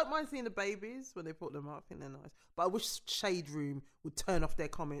 I don't mind seeing the babies when they put them up. I think they're nice. But I wish Shade Room would turn off their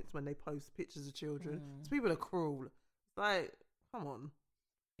comments when they post pictures of children. Because people are cruel. Like, come on.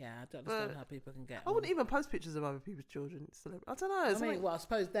 Yeah, I don't understand how people can get. I wouldn't even post pictures of other people's children. I don't know. I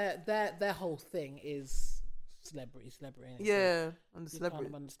suppose their whole thing is celebrity. Yeah, and the you celebrity. kind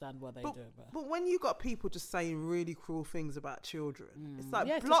of understand why they do it. But when you got people just saying really cruel things about children, it's like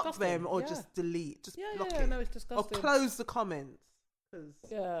it's block disgusting. them or just delete, just block it. No, it's disgusting. Or close the comments.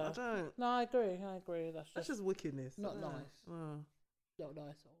 Yeah, I don't. No, I agree. That's just wickedness. not nice. Not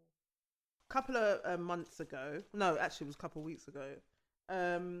nice at all. A couple of months ago, no, actually it was a couple of weeks ago,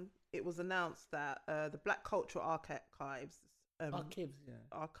 it was announced that the Black Cultural Archives,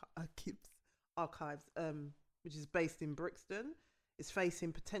 Archives, which is based in Brixton, is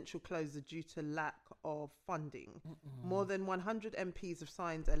facing potential closure due to lack of funding. More than 100 MPs have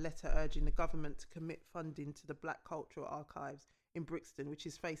signed a letter urging the government to commit funding to the Black Cultural Archives in Brixton, which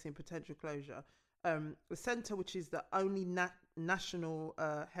is facing potential closure. The centre, which is the only national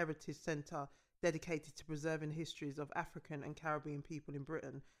heritage centre dedicated to preserving histories of African and Caribbean people in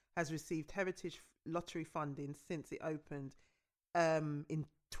Britain, has received heritage lottery funding since it opened in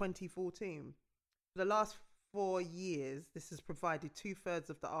 2014. For the last 4 years, this has provided 2/3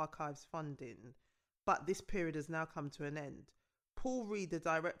 of the archive's funding, but this period has now come to an end. Paul Reed, the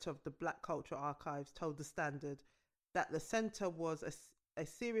director of the Black Cultural Archives, told The Standard that the centre was a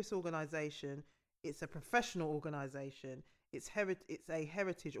serious organisation. It's a professional organisation. It's a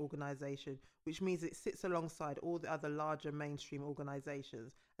heritage organisation, which means it sits alongside all the other larger mainstream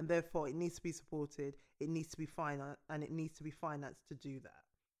organisations, and therefore it needs to be supported, it needs to be financed, and it needs to be financed to do that.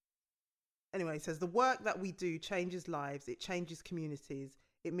 Anyway, it says the work that we do changes lives, it changes communities.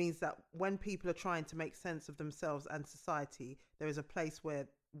 It means that when people are trying to make sense of themselves and society, there is a place where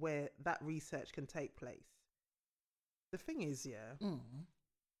that research can take place. The thing is,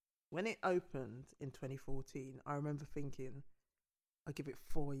 when it opened in 2014, I remember thinking, I'll give it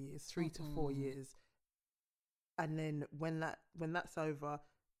 4 years, 3 to 4 years. And then when that's over,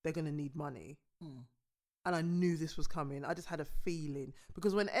 they're going to need money. And I knew this was coming. I just had a feeling.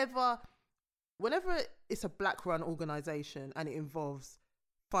 Because whenever it's a black run organisation and it involves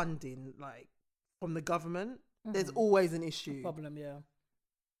funding, like from the government, there's always an issue. A problem, yeah.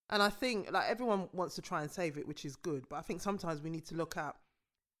 And I think like everyone wants to try and save it, which is good. But I think sometimes we need to look at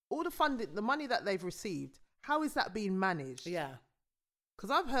all the funding, the money that they've received, how is that being managed? Yeah. Because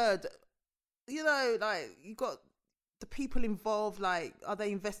I've heard, like you got the people involved, like, are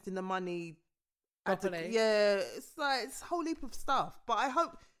they investing the money? It's like, it's a whole heap of stuff. But I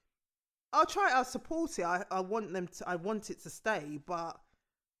hope, I'll support it. I want it to stay. But,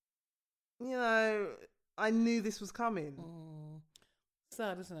 I knew this was coming.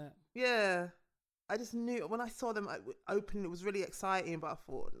 Sad, isn't it? Yeah. I just knew when I saw them open, it was really exciting, but I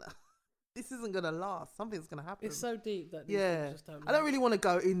thought, nah, this isn't going to last. Something's going to happen. It's so deep that these things just don't I don't really want to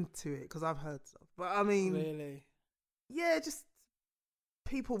go into it because I've heard stuff. But I mean, really? Yeah, just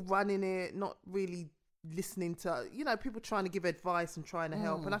people running it, not really listening to, people trying to give advice and trying to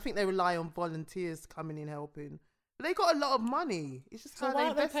help. And I think they rely on volunteers coming in helping. But they got a lot of money. It's just how they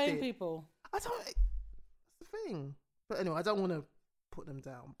invest it. So why are they paying people? That's the thing. But anyway, I don't want to put them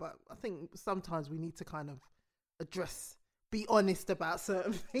down, but I think sometimes we need to kind of be honest about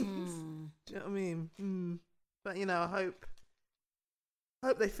certain things. Do you know what I mean? But I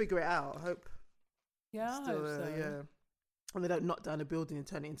hope they figure it out. I hope. Yeah, I hope so. Yeah, and they don't knock down a building and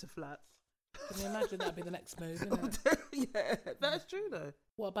turn it into flats. Can you imagine that'd be the next move? Isn't it? Yeah, that's true though.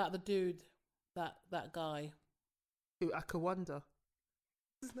 What about the dude, that guy? Who, Akawanda?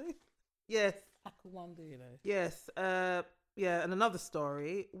 His name? Yes. Akawanda, Yes. Yeah, and another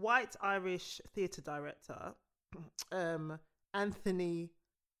story, white Irish theatre director, Anthony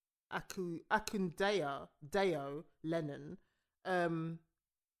Akundeo Lennon,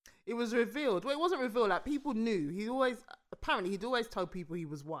 it was revealed, well, it wasn't revealed, like people knew, he'd always told people he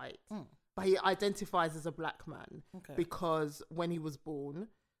was white, but he identifies as a black man, because when he was born,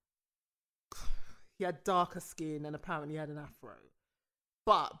 he had darker skin and apparently he had an afro.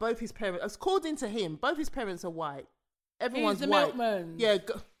 But both his parents, according to him, both his parents are white. Everyone's He's the white. milkman. Yeah,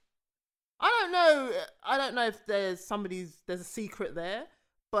 I don't know if there's a secret there,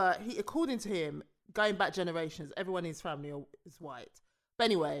 but according to him, going back generations, everyone in his family is white. But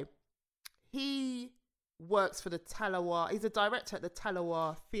anyway, he works for the Talawa. He's a director at the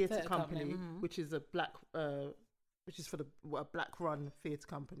Talawa Theatre Company, which is a black run theatre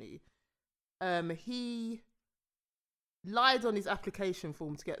company. He lied on his application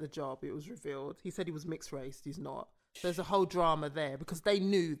form to get the job. It was revealed. He said he was mixed race. He's not. There's a whole drama there because they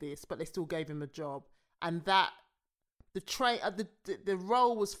knew this, but they still gave him a job. And that the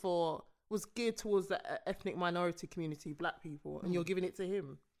role was geared towards the ethnic minority community, black people, and you're giving it to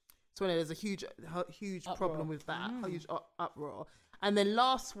him. So there's a huge problem with that, a huge uproar. And then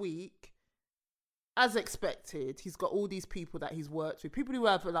last week, as expected, he's got all these people that he's worked with, people who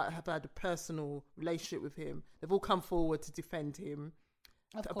have had a personal relationship with him. They've all come forward to defend him.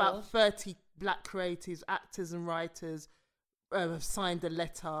 About 30 black creatives, actors and writers have signed a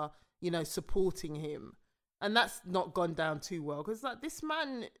letter, supporting him. And that's not gone down too well. Because this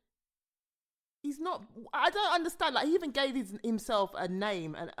man, he's not... I don't understand. He even gave himself a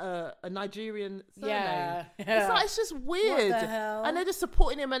name, a Nigerian surname. Yeah. It's just weird. What the hell? And they're just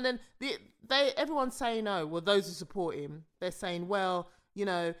supporting him. And then everyone's saying, oh, well, those who support him, they're saying, well...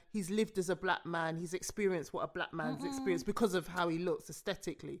 he's lived as a black man. He's experienced what a black man's experienced because of how he looks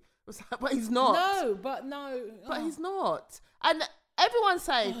aesthetically. But he's not. But he's not. And everyone's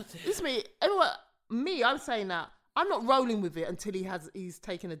saying, I'm saying that I'm not rolling with it until he's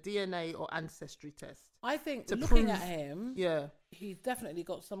taken a DNA or ancestry test. I think looking at him, he's definitely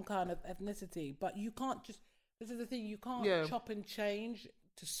got some kind of ethnicity. But you can't this is the thing, you can't chop and change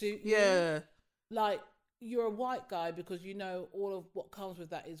to suit you. Yeah. You're a white guy because all of what comes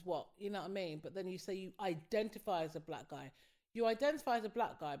with that is what, you know what I mean? But then you say you identify as a black guy. You identify as a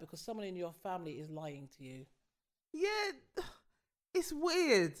black guy because someone in your family is lying to you. Yeah, it's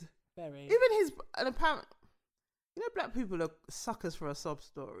weird. Very. Even and apparently, black people are suckers for a sob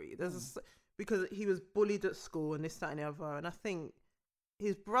story. Because he was bullied at school and this, that and the other. And I think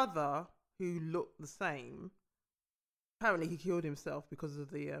his brother, who looked the same, apparently he killed himself because of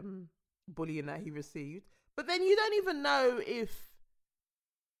the... bullying that he received. But then you don't even know if...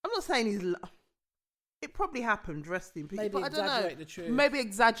 I'm not saying it probably happened, rest in peace. Maybe but I don't know. The truth. Maybe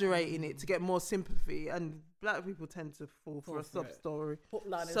exaggerating it to get more sympathy, and black people tend to fall for a sob story.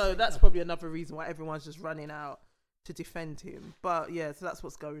 So that's probably another reason why everyone's just running out to defend him. But yeah, so that's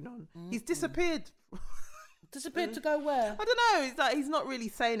what's going on. He's disappeared. Disappeared to go where? I don't know. It's he's not really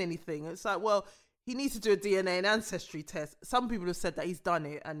saying anything. It's well, he needs to do a DNA and ancestry test. Some people have said that he's done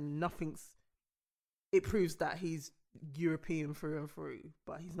it and it proves that he's European through and through,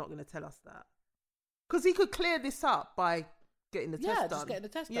 but he's not going to tell us that. Because he could clear this up by getting the test done. Yeah, just getting the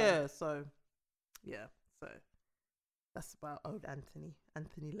test done. Yeah, so that's about old Anthony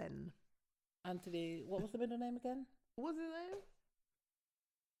Lennon. Anthony, what was the middle name again? What was his name?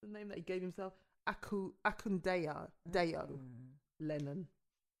 The name that he gave himself? Akundeo Lennon.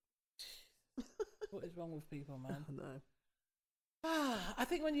 What is wrong with people, man? No. I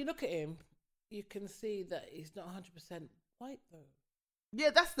think when you look at him, you can see that he's not 100% white, though. Yeah,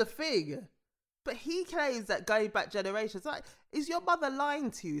 that's the thing. But he claims that going back generations, is your mother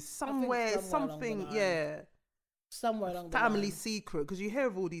lying to you somewhere something? Yeah, somewhere along the family line. Secret, because you hear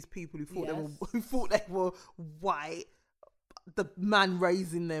of all these people who thought they were white. The man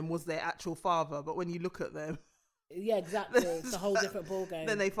raising them was their actual father, but when you look at them. Yeah, exactly. It's a whole different ballgame.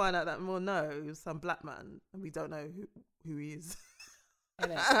 Then they find out that, no, it was some black man, and we don't know who he is. They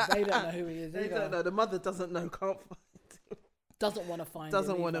don't know who he is either. They don't know. The mother doesn't know, can't find him. Doesn't want to find him.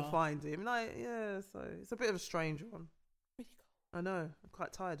 Doesn't want to find him. So it's a bit of a strange one. Really cold. I know. I'm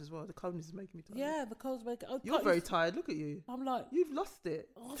quite tired as well. The coldness is making me tired. Yeah, the cold's making... You're very tired. Look at you. I'm like... You've lost it.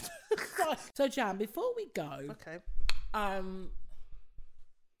 So, Jan, before we go... Okay.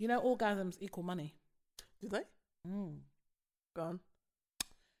 Orgasms equal money. Do they? Go on.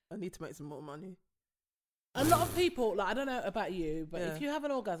 I need to make some more money. A lot of people, I don't know about you, but if you have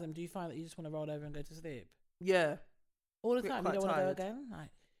an orgasm, do you find that you just want to roll over and go to sleep? Yeah. All the time? You don't want to go again?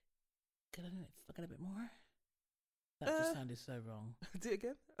 Can I get a bit more? That just sounded so wrong. Do it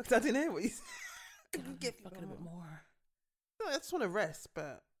again? I didn't hear what you said. Get a bit more. No, I just want to rest,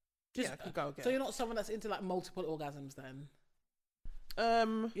 but I can go again. So you're not someone that's into multiple orgasms then?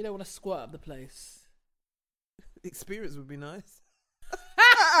 You don't want to squirt up the place? The experience would be nice.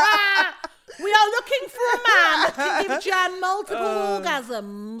 We are looking for a man that can give Jan multiple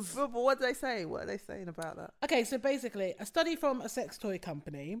orgasms. But what do they say? What are they saying about that? Okay, so basically, a study from a sex toy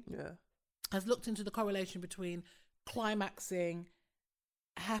company has looked into the correlation between climaxing,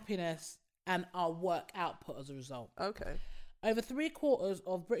 happiness, and our work output as a result. Okay. Over 3/4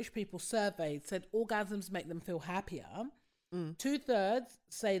 of British people surveyed said orgasms make them feel happier. 2/3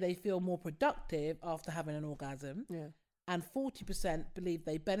 say they feel more productive after having an orgasm. Yeah. And 40% believe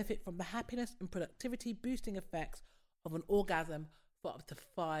they benefit from the happiness and productivity boosting effects of an orgasm for up to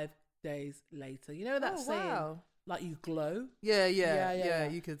 5 days later. You know that saying, like you glow? Yeah,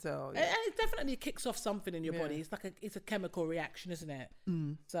 you could tell. Yeah. And it definitely kicks off something in your body. It's like it's a chemical reaction, isn't it?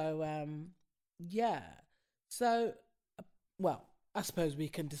 So, So, I suppose we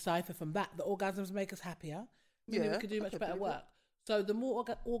can decipher from that orgasms make us happier. We could do much better work. So the more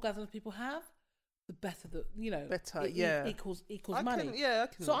orgasms people have, the better equals money. I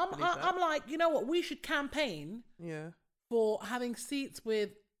can. So I'm like, you know what? We should campaign for having seats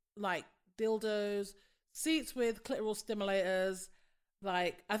with dildos, seats with clitoral stimulators.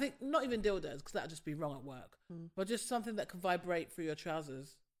 Like, I think not even dildos, because that'd just be wrong at work, but just something that can vibrate through your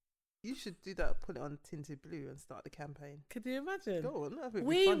trousers. You should do that. Put it on Tinted Blue and start the campaign. Could you imagine? Go on, that'd be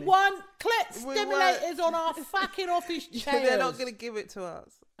we funny. want clit stimulators on our fucking office chairs. They're not going to give it to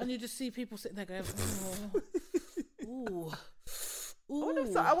us. And you just see people sitting there going, ooh.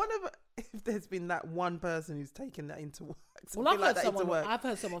 I wonder if there's been that one person who's taken that into work. Well, I've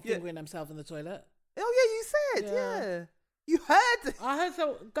heard someone fingering themselves in the toilet. Oh, yeah, you said, yeah. You heard? I heard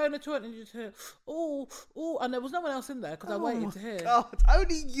someone go in the toilet and you just hear, and there was no one else in there because I waited to hear. God,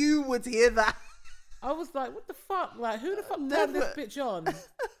 only you would hear that. I was like, what the fuck? Like, who the fuck turned this bitch on?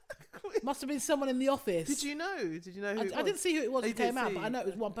 Must have been someone in the office. Did you know who it was? I didn't see who it was who came out, but I know it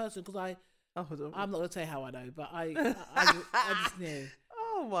was one person because I'm not going to say how I know, but I just knew.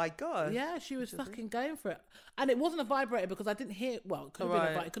 Oh my God. Yeah, she was fucking going for it. And it wasn't a vibrator because I didn't hear, well, it could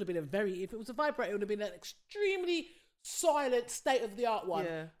have been if it was a vibrator, it would have been an extremely silent, state-of-the-art one.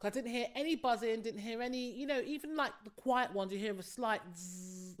 Yeah. I didn't hear any buzzing, didn't hear any, even like the quiet ones, you hear a slight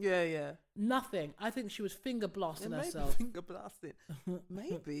zzz. Yeah. Nothing. I think she was finger blasting herself. Finger blasting.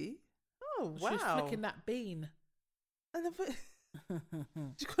 Maybe. Oh, wow. She was flicking that bean. And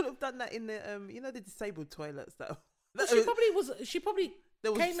she could have done that in the, the disabled toilets though. Well, she probably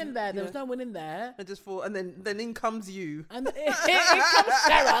came in there. There was no one in there. And just thought, and then in comes you. And in comes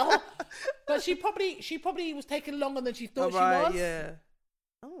Cheryl. But she probably was taking longer than she thought she was. Yeah.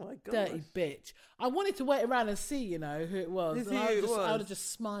 Oh my God. Dirty bitch. I wanted to wait around and see, who it was. I would have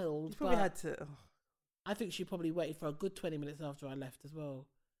just smiled. You probably had to. Oh. I think she probably waited for a good 20 minutes after I left as well.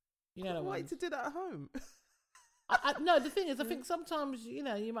 Wait to do that at home. No, the thing is, I think sometimes, you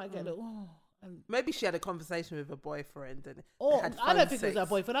might get a little. And maybe she had a conversation with her boyfriend, I don't think it was her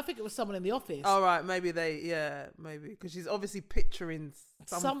boyfriend. I think it was someone in the office. Oh right, maybe because she's obviously picturing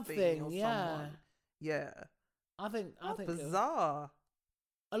something or someone. Yeah, I think bizarre.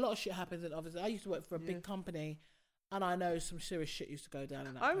 A lot of shit happens in offices. I used to work for a big company, and I know some serious shit used to go down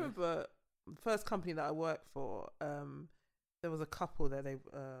in that. I remember the first company that I worked for. There was a couple there.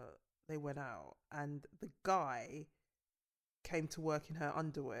 They went out, and the guy came to work in her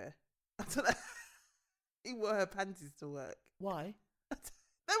underwear. I don't know. He wore her panties to work. Why?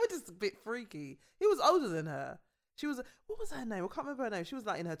 They were just a bit freaky. He was older than her. She was, what was her name? I can't remember her name. She was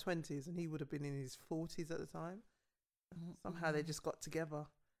like in her 20s and he would have been in his 40s at the time. Somehow they just got together.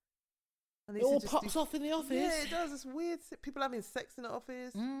 And it all pops off in the office. Yeah, it does. It's weird. People having sex in the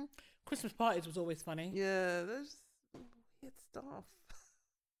office. Christmas parties was always funny. Yeah, there's weird stuff.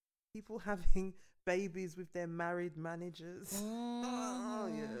 People having babies with their married managers. Oh,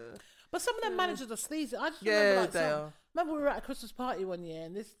 yeah. But some of them managers are sleazy. I just remember we were at a Christmas party one year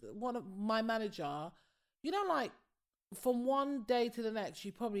and one of my manager, like from one day to the next,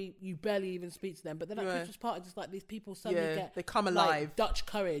 you barely even speak to them. But then at Christmas party, just like these people suddenly they come alive. Like, Dutch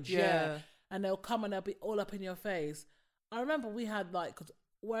courage. Yeah. And they'll come and they'll be all up in your face. I remember we had because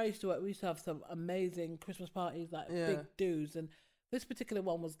where I used to work, we used to have some amazing Christmas parties, like big dudes. And this particular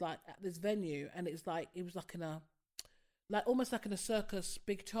one was like at this venue, and it was like in a, like almost like in a circus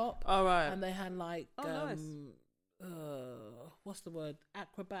big top. Oh right. And they had like nice. What's the word?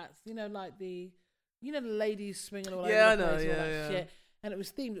 Acrobats. Like the ladies swinging all over the place, all that shit. And it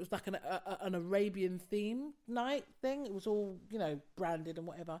was themed. It was like an Arabian theme night thing. It was all branded and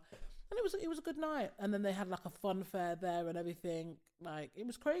whatever. And it was a good night. And then they had like a fun fair there and everything. Like it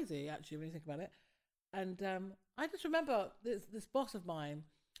was crazy actually when you think about it. And I just remember this boss of mine.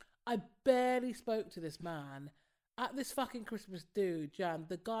 I barely spoke to this man at this fucking Christmas do, Jan.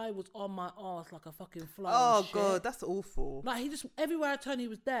 The guy was on my arse like a fucking fly. Oh God, that's awful. Like he just everywhere I turned, he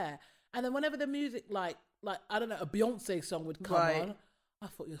was there. And then whenever the music, like I don't know, a Beyonce song would come on, I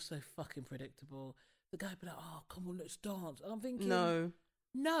thought you're so fucking predictable. The guy would be like, "Oh, come on, let's dance." And I'm thinking, no.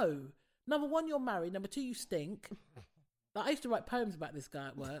 Number one, you're married. Number two, you stink. Like I used to write poems about this guy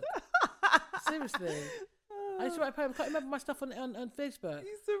at work. Seriously. I used to write poems. I can't remember my stuff on Facebook. You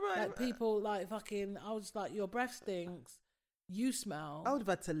used to write like people like fucking. I was like, your breath stinks. You smell. I would have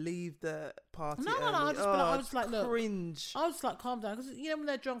had to leave the party. No. I was like, look, cringe. I was just like, calm down, because when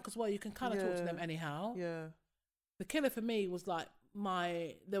they're drunk as well, you can kind of talk to them anyhow. Yeah. The killer for me was like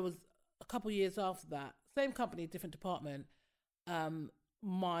there was a couple of years after that, same company, different department.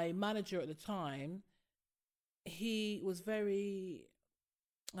 My manager at the time, he was very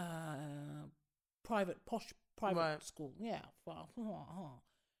posh private school. Yeah.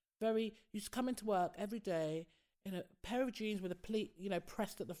 Very used to come into work every day in a pair of jeans with a pleat,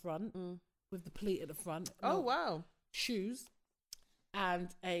 pressed at the front, with the pleat at the front. Oh, wow. Shoes and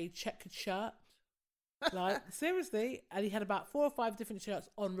a checkered shirt. Like, seriously. And he had about 4 or 5 different shirts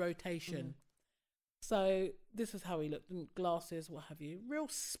on rotation. So this is how he looked, in glasses, what have you. Real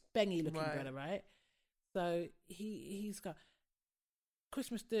spengy looking brother, right? So he's got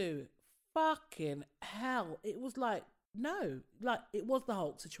Christmas do. Fucking hell. It was like, no. Like, it was the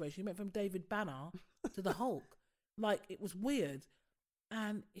Hulk situation. He went from David Banner to the Hulk. Like, it was weird.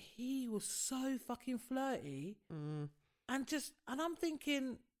 And he was so fucking flirty. And I'm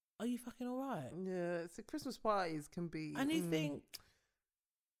thinking, are you fucking all right? Yeah, so Christmas parties can be... And you think,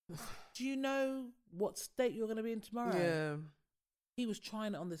 do you know what state you're going to be in tomorrow? Yeah. He was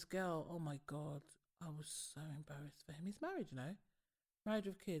trying it on this girl. Oh, my God. I was so embarrassed for him. He's married, you know. Married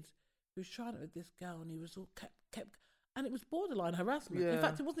with kids. He was trying it with this girl and he was all kept... And it was borderline harassment. Yeah. In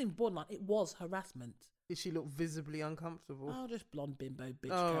fact, it wasn't even borderline. It was harassment. Did she look visibly uncomfortable? Oh, just blonde bimbo bitch.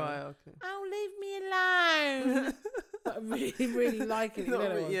 Oh, right, okay. Oh, leave me alone. But really, really liking it. You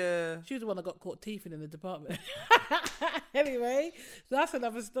know, yeah. She was the one that got caught teething in the department. Anyway, so that's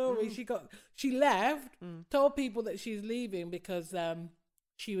another story. She left, told people that she's leaving because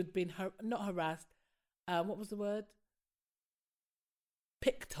she had been not harassed. What was the word?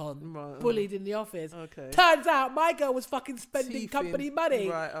 Picked on, bullied in the office. Okay. Turns out my girl was fucking spending company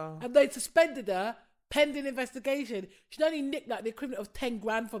money, and they suspended her pending investigation. She'd only nicked like the equivalent of 10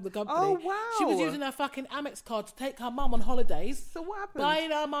 grand from the company. Oh wow! She was using her fucking Amex card to take her mum on holidays. So what happened?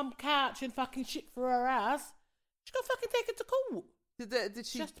 Buying her mum couch and fucking shit for her ass. She got fucking taken to court. Did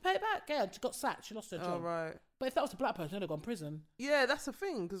she? She has to pay it back. Yeah, she got sacked. She lost her job. Oh right. But if that was a black person, they'd have gone to prison. Yeah, that's the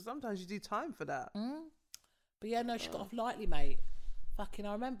thing, because sometimes you do time for that. But yeah, no, she got off lightly, mate. Fucking,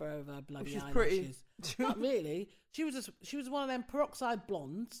 I remember her with her bloody She's eyelashes. pretty. Not really. She was one of them peroxide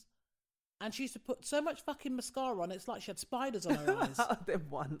blondes, and she used to put so much fucking mascara on. It's like she had spiders on her eyes. Them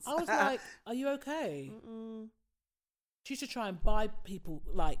once. I was like, "Are you okay?" She used to try and buy people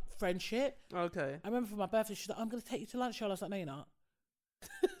like friendship. Okay. I remember for my birthday, she's like, "I'm going to take you to lunch." I was like, "No, you're not."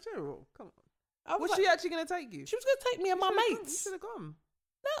 Cheryl, come on. Was like, she actually going to take you? She was going to take me and my mates. You should have gone.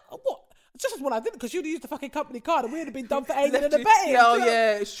 No, what? Just as what I did, because you'd used the fucking company card and we'd have been done for aiding and abetting. Oh,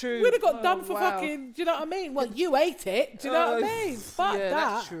 yeah, it's true. We'd have got done for fucking, do you know what I mean? Well, you ate it, do you know what I mean? Fuck that.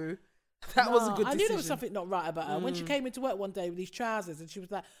 That's true. That was a good decision. I knew there was something not right about her. When she came into work one day with these trousers and she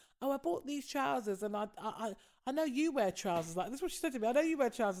was like, "Oh, I bought these trousers and I know you wear trousers like this." This is what she said to me. "I know you wear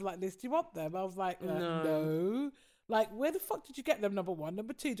trousers like this. Do you want them?" I was like, no. Like, where the fuck did you get them, number one?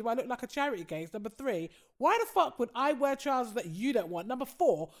 Number two, do I look like a charity case? Number three, why the fuck would I wear trousers that you don't want? Number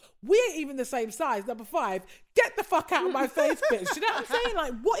four, we ain't even the same size. Number five, get the fuck out of my face, bitch. You know what I'm saying?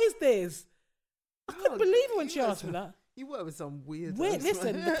 Like, what is this? I couldn't believe it when she asked me that. You work with some weirdos.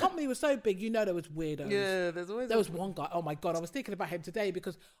 Listen, the company was so big, you know there was weirdos. Yeah, there was one guy. Oh my God, I was thinking about him today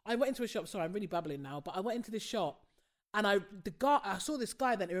because I went into a shop. Sorry, I'm really babbling now, but I went into this shop and I saw this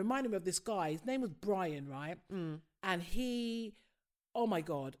guy then. It reminded me of this guy. His name was Brian, right? And he, oh my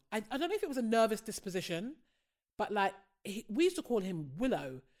God, I don't know if it was a nervous disposition, but like we used to call him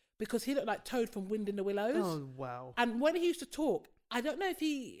Willow because he looked like Toad from Wind in the Willows. Oh wow! And when he used to talk, I don't know if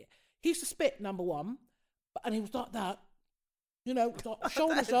he used to spit, number one, and he was like that, you know,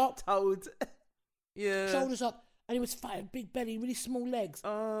 shoulders up, Toad, yeah, shoulders up, and he was fat, big belly, really small legs,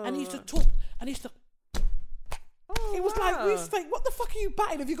 and he used to talk, and he used to. It was like we used to think, "What the fuck are you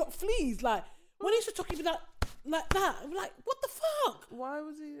batting? Have you got fleas?" Like when he used to talk about like that, I'm like, "What the fuck?" Why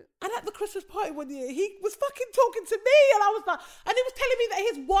was he? And at the Christmas party one year, he was fucking talking to me, and I was like, and he was telling me that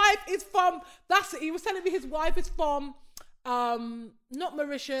his wife is from. That's it. He was telling me his wife is from, not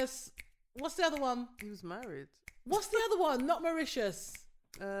Mauritius. What's the other one? He was married. What's the other one? Not Mauritius.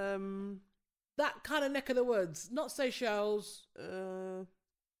 That kind of neck of the woods, not Seychelles.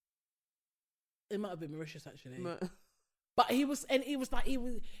 It might have been Mauritius actually. But he was like,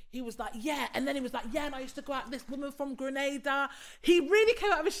 yeah, and then he was like, yeah, and I used to go out with this woman from Grenada. He really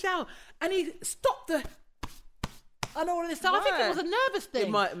came out of his shell, and he stopped and all of this stuff. I think it was a nervous thing. It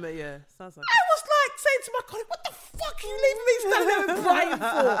might have been, yeah. Sounds like I was like saying to my colleague, "What the fuck are you leaving me standing there with Brian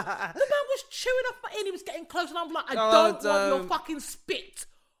for?" The man was chewing off my ear, and he was getting close, and I'm like, I don't want your fucking spit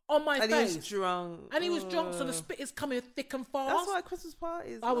on my face. And he was drunk. And he was drunk, so the spit is coming thick and fast. That's why Christmas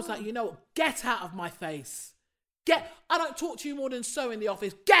parties. I was like, you know what? Get out of my face. I don't talk to you more than so in the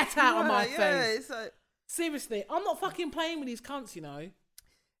office. Get out of my face. It's like, seriously, I'm not fucking playing with these cunts, you know.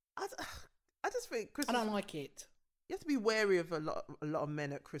 I just think Christmas. I don't like it. You have to be wary of a lot of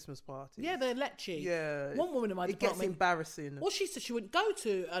men at Christmas parties. Yeah, they're lechy. Yeah. One woman in my department. It gets embarrassing. Well, she said she wouldn't go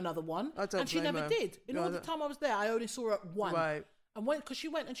to another one. And she never did. In all the time I was there, I only saw her at one. Right. And because she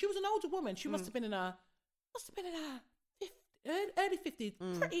went, and she was an older woman. She must have been in her early 50s.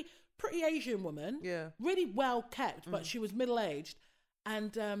 Pretty Asian woman. Yeah. Really well kept, but she was middle aged.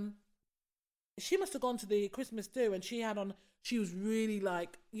 And she must have gone to the Christmas do, and she was really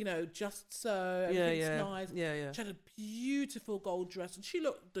like, just so, everything's nice. Yeah. She had a beautiful gold dress, and she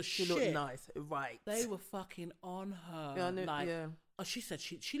looked She looked nice, right? They were fucking on her. Yeah, I knew, She said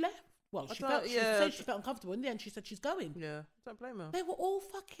she left. Well, she said she felt uncomfortable. In the end, she said she's going. Yeah, don't blame her. They were all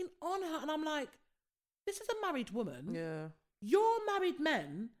fucking on her, and I'm like, this is a married woman. Yeah. You're married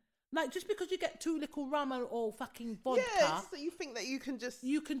men. Like, just because you get 2 little rum or fucking vodka. Yeah, so you think that you can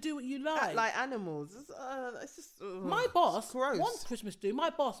do what you like. Act like animals. It's just... my boss, gross. one Christmas do, my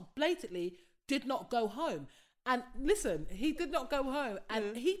boss blatantly did not go home. And listen, he did not go home.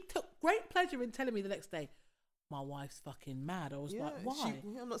 And he took great pleasure in telling me the next day, my wife's fucking mad. I was like, why?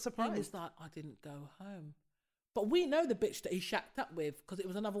 I'm not surprised. He was like, I didn't go home. But we know the bitch that he shacked up with because it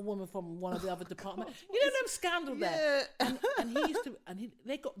was another woman from one of the other departments. You know them scandal there. And he used to,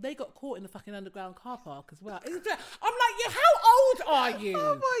 they got caught in the fucking underground car park as well. I'm like, how old are you?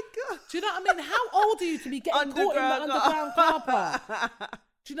 Oh my God. Do you know what I mean? How old are you to be getting caught in the underground car park?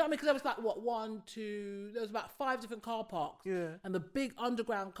 Do you know what I mean? Because there was like, there was about 5 different car parks. Yeah. And the big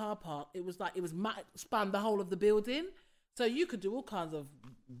underground car park, it was spanned the whole of the building. So you could do all kinds of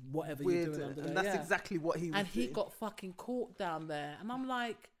whatever you're doing under there. And that's exactly what he was doing. He got fucking caught down there. And I'm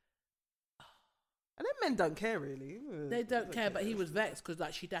like... And then men don't care, really. They don't care, but he was vexed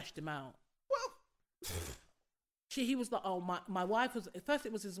because, she dashed him out. Well... He was like, oh, my wife was... First,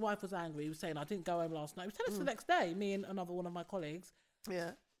 it was his wife was angry. He was saying, I didn't go home last night. He was telling us the next day, me and another one of my colleagues.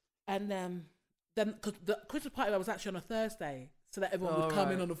 Yeah. And then because the Christmas party was actually on a Thursday, so that everyone would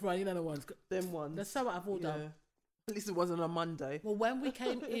come in on the Friday. You know the ones. Them ones. That's so what I've all done. At least it wasn't on Monday. Well, when we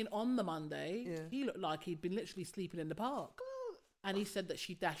came in on the Monday, he looked like he'd been literally sleeping in the park. And he said that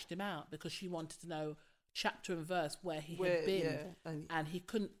she dashed him out because she wanted to know chapter and verse where he had been. Yeah. And he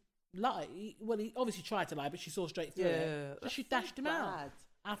couldn't lie. He obviously tried to lie, but she saw straight through it. So she dashed him out.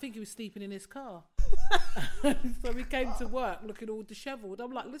 I think he was sleeping in his car. So we came to work looking all dishevelled.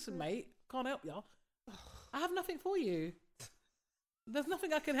 I'm like, listen, mate, can't help you. I have nothing for you. There's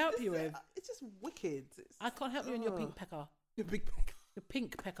nothing I can help you with. It's just wicked. I can't help you in your pink pecker. Your big pecker. Your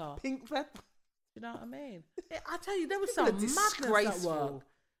pink pecker. Pink pecker. You know what I mean? I tell you, there was some madness at work.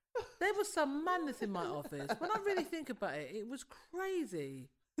 There was some madness in my office. When I really think about it, it was crazy.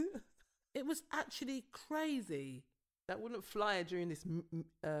 It was actually crazy. That wouldn't fly during this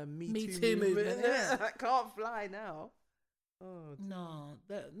Me Too movement. Yeah. That can't fly now. Oh,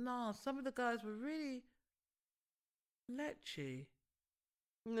 no. Some of the guys were really lechy.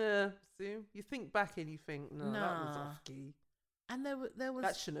 Nah, see, you think back and you think, that was off-key. And there was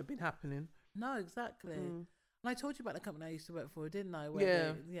that shouldn't have been happening. No, exactly. And I told you about the company I used to work for, didn't I?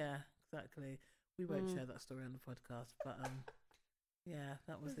 Yeah, exactly. We won't share that story on the podcast, but yeah,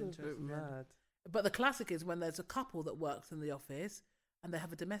 that was interesting. A bit mad. But the classic is when there's a couple that works in the office and they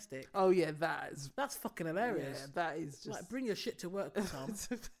have a domestic. Oh yeah, that's fucking hilarious. Yeah, that is just like, bring your shit to work, Tom.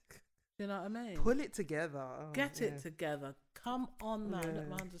 You know what I mean? Pull it together. Get it together. Come on now. Look,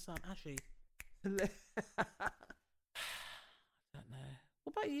 my hands are sound ashy. I don't know.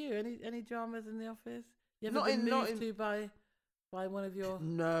 What about you? Any dramas in the office? You ever been moved to by one of your?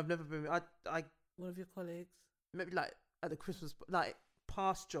 No, I've never been. I one of your colleagues. Maybe like at the Christmas, like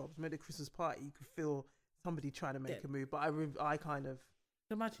past jobs, maybe the Christmas party, you could feel somebody trying to make a move. But I kind of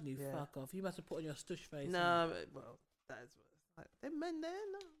imagine you fuck off. You must have put on your stush face. No, well, that's like them men there.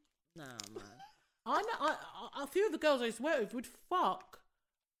 No, man. I know. A few of the girls I used to work with would fuck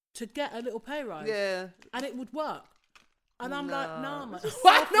to get a little pay rise. Yeah, and it would work. And I'm like, nah, man.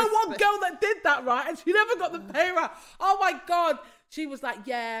 I know one girl that did that, right? And she never got the pay rise. Oh my God. She was like,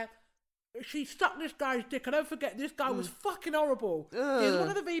 yeah. She sucked this guy's dick. And don't forget, this guy was fucking horrible. He was one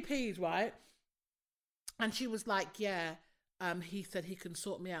of the VPs, right? And she was like, yeah. He said he can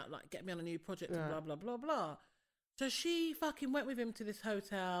sort me out, like get me on a new project and blah, blah, blah, blah. So she fucking went with him to this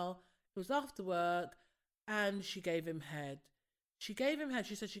hotel. It was after work. And she gave him head. She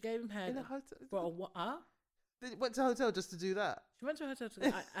said she gave him head. In a hotel? For what? They went to a hotel just to do that? She went to a hotel.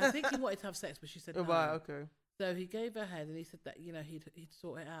 I think he wanted to have sex, but she said no. Oh, right, okay. So he gave her head and he said that, he'd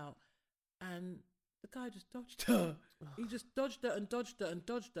sort it out. And the guy just dodged her. He just dodged her and dodged her and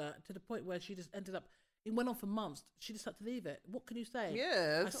dodged her to the point where she just ended up, it went on for months. She just had to leave it. What can you say?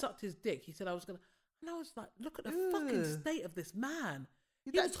 Yeah. I sucked his dick. He said I was going to, and I was like, look at the fucking state of this man.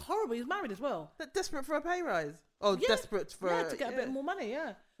 He was horrible. He was married as well. Desperate for a pay rise. Oh, yeah, desperate for to get a bit more money.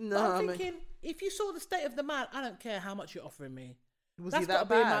 Yeah. No, but I'm thinking, if you saw the state of the man, I don't care how much you're offering me. Was he that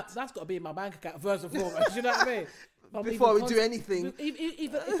bad? That's got to be in my bank account first and foremost. You know what I mean? Before we do anything,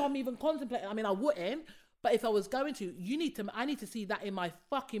 if I'm even contemplating, I mean, I wouldn't. But if I was going to, I need to see that in my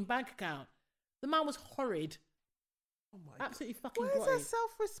fucking bank account. The man was horrid. Oh my Absolutely fucking Where's grotty. her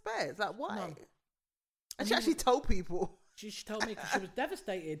self-respect? Like, why? None. And she actually told people. She told me because she was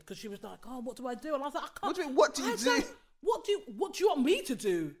devastated because she was like, "Oh, what do I do?" And I was like, "I can't." What do you mean, what do you do? What do you want me to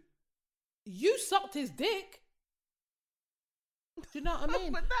do? You sucked his dick. Do you know what I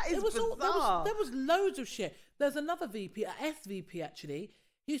mean? But that is bizarre. There was loads of shit. There's another VP, a SVP actually.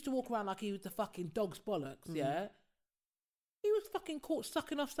 He used to walk around like he was the fucking dog's bollocks. Yeah, he was fucking caught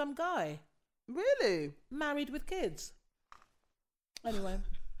sucking off some guy. Really? Married with kids. Anyway,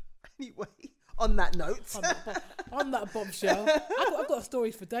 on that note, on that bombshell, I've got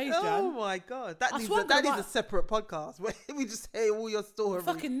stories for days, Jan. Oh my god, that needs a separate podcast where we just hear all your stories.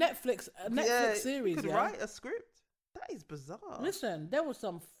 Fucking Netflix series. You could write a script. That is bizarre. Listen, there was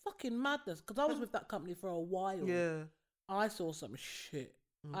some fucking madness because I was with that company for a while. Yeah, I saw some shit.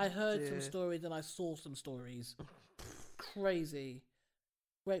 I heard some stories and I saw some stories. Crazy.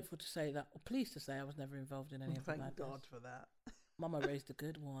 Grateful to say that, or pleased to say, I was never involved in any of that. Thank God for that. Mama raised a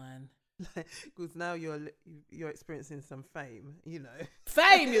good one. Because now you're experiencing some fame, you know.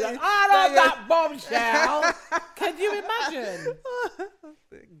 Fame! You're like, I love that bombshell. Can you imagine?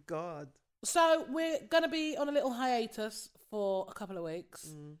 Thank God. So we're going to be on a little hiatus for a couple of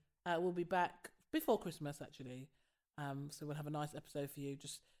weeks. We'll be back before Christmas, actually. So we'll have a nice episode for you,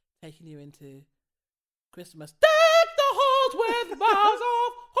 just taking you into Christmas. Deck the halls with boughs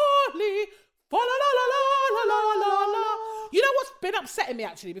of holly. La la la la la la la. You know what's been upsetting me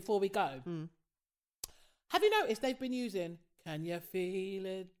actually before we go? Have you noticed they've been using "Can you feel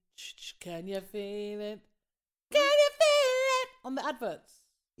it? Can you feel it? Can you feel it?" on the adverts?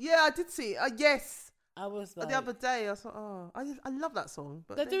 Yeah, I did see. Yes. I was like, the other day, I thought, oh, I love that song.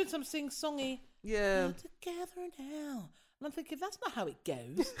 But they're doing some sing-songy. Yeah. We're together now. And I'm thinking, that's not how it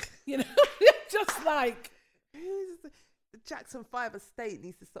goes. You know, just like. The Jackson 5 estate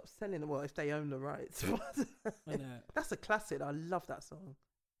needs to stop selling them. Well, if they own the rights. I know. That's a classic. I love that song.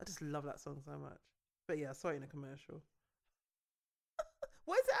 I just love that song so much. But yeah, I saw it in a commercial.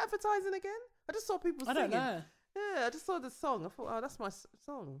 What is it advertising again? I just saw people singing. I don't know. Yeah, I just saw the song. I thought, oh, that's my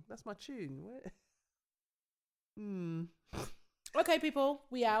song. That's my tune. Okay, people,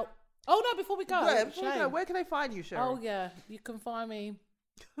 we out. Oh, no, before we go. Where can they find you, Cheryl? Oh, yeah. You can find me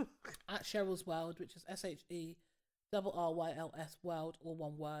at Cheryl's World, which is SHERRYLS World, all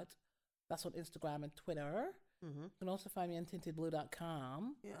one word. That's on Instagram and Twitter. You can also find me on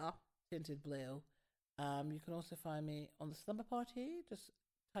tintedblue.com. Yeah. Tinted Blue. You can also find me on the Slumber Party. Just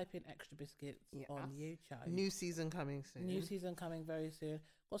type in Extra Biscuits on YouTube. New season coming soon. New season coming very soon.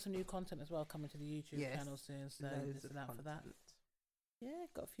 Got some new content as well coming to the YouTube channel soon. So listen out for that. Yeah,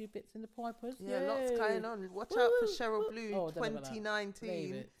 got a few bits in the pipers. Yeah, lots going on. Watch out for Cheryl Blue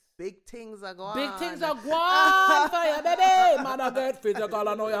 2019. Big things are going. Big things are going for you, baby. Man, I get physical.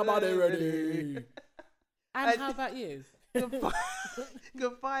 I know your body ready. And how about you? You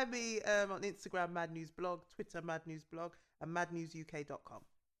can find me on Instagram, Mad News Blog, Twitter, Mad News Blog, and madnewsuk.com.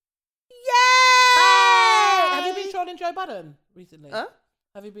 Yay! Have you been trolling Joe Budden recently? Huh?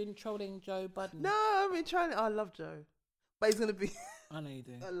 Have you been trolling Joe Budden? No, I've been trying. I love Joe. But he's going to be... I know you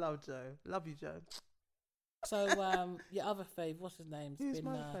do. I love Joe. Love you, Joe. So, your other fave, what's his name? Who's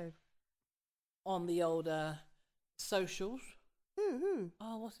my fave? On the old socials. Who?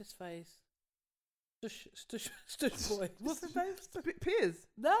 Oh, what's his face? Stush boy. What's his name? Piers.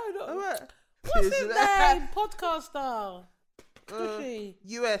 No, not. What's his name? Podcast star. Stushy.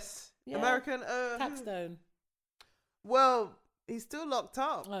 US. Yeah. American. Capstone. Well, he's still locked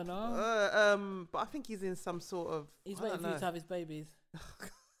up. I know. But I think he's in some sort of. He's waiting for you to have his babies.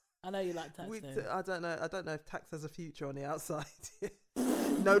 I know you like Tax. I don't know. I don't know if Tax has a future on the outside.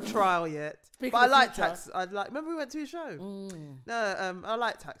 No trial yet. Speaking but I like future. Tax. Remember we went to his show. No, I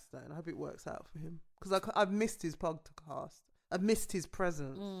like Tax though, and I hope it works out for him because I've missed his podcast. I've missed his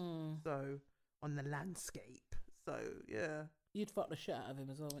presence. So on the landscape. So yeah, you'd fuck the shit out of him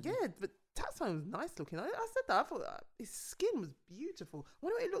as well, wouldn't you? Yeah, but Tax was nice looking. I said that. I thought his skin was beautiful. I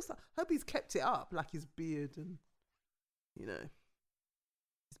wonder what it looks like. I hope he's kept it up, like his beard and his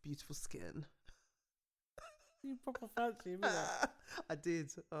beautiful skin. You proper fancy him, I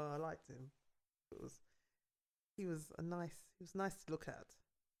did. Oh, I liked him. He was nice to look at.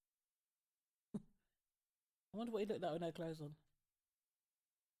 I wonder what he looked like with no clothes on.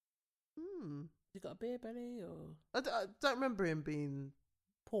 He got a beer belly or? I don't remember him being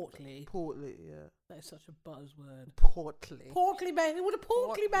portly. Portly, yeah. That is such a buzzword. Portly. Portly male. What a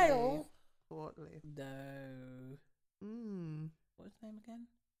portly male. Portly. No. What's his name again?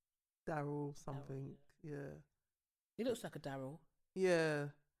 Daryl something. Darryl, yeah. He looks like a Daryl. Yeah.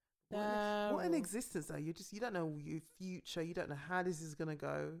 What an existence though. You don't know your future. You don't know how this is gonna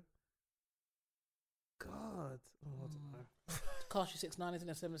go. God. Oh, I don't know. Tekashi 6ix9ine is in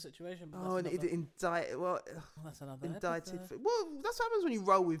a similar situation. But And it indicted. Well, that's another indicted. Well, that's what happens when you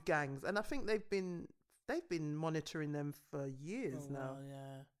roll with gangs, and I think they've been monitoring them for years now.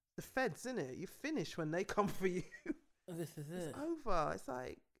 Yeah. The feds, innit? You finish when they come for you. This is it. It's over. It's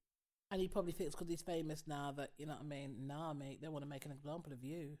like. And he probably thinks because he's famous now that, you know what I mean? Nah, mate, they want to make an example of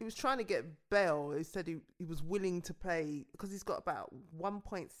you. He was trying to get bail. He said he was willing to pay, because he's got about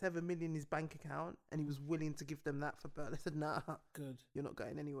 1.7 million in his bank account, and he was willing to give them that for bail. They said, nah, good, you're not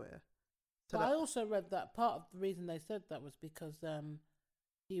going anywhere. So but I also read that part of the reason they said that was because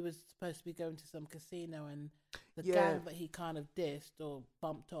he was supposed to be going to some casino, and the gang that he kind of dissed or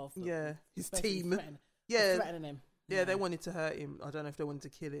bumped off. His team. Threatening him. Yeah, they wanted to hurt him. I don't know if they wanted to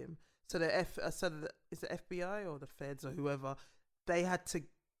kill him. So is the FBI or the feds or whoever, they had to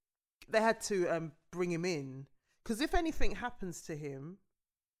bring him in, because if anything happens to him,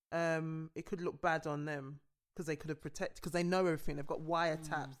 it could look bad on them, because they could have protected, because they know everything. They've got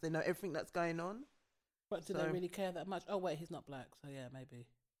wiretaps. They know everything that's going on. But do they really care that much? Oh wait, he's not black, so yeah, maybe.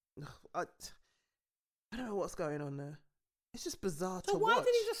 I don't know what's going on there. It's just bizarre to watch. So why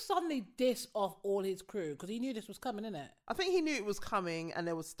did he just suddenly diss off all his crew? Because he knew this was coming, innit? I think he knew it was coming, and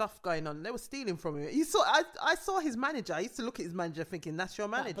there was stuff going on. They were stealing from him. I saw his manager. I used to look at his manager thinking, that's your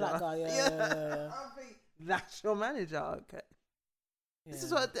manager. Black guy, yeah. I think that's your manager. Okay. Yeah. This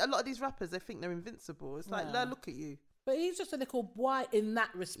is what a lot of these rappers, they think they're invincible. It's like, no, look at you. But he's just a little boy in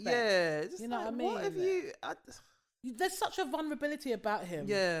that respect. Yeah. You know what I mean? What have you... There's such a vulnerability about him.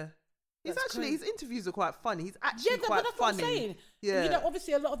 Yeah. His interviews are quite funny. He's actually quite funny. What I'm saying. Yeah. You know,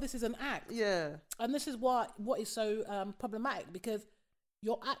 obviously a lot of this is an act. Yeah. And this is what is so problematic, because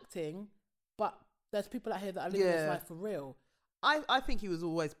you're acting, but there's people out here that are living this life for real. I think he was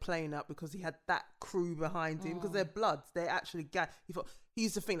always playing up because he had that crew behind him, because they're bloods. They're actually he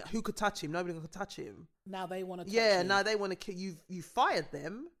used to think that who could touch him? Nobody could touch him. Now they want to touch him. Yeah, now they want to kill you. You fired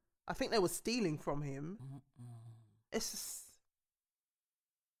them. I think they were stealing from him. It's just...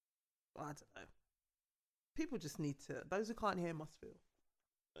 I don't know. People just need to... Those who can't hear must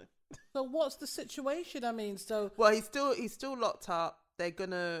feel. So what's the situation? I mean, well, he's still locked up. They're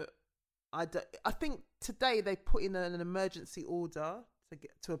gonna... I think today they put in an emergency order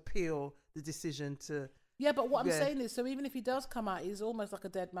to appeal the decision to... Yeah, but what I'm saying is, so even if he does come out, he's almost like a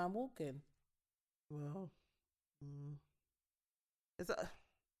dead man walking. Well...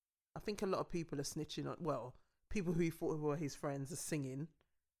 I think a lot of people are snitching on... Well, people who he thought were his friends are singing...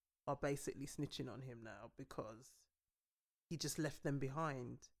 are basically snitching on him now, because he just left them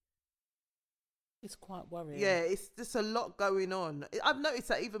behind. It's quite worrying. Yeah, it's just a lot going on. I've noticed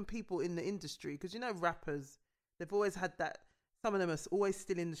that even people in the industry, because you know rappers, they've always had that. Some of them are always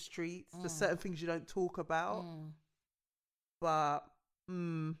still in the streets. There's certain things you don't talk about. But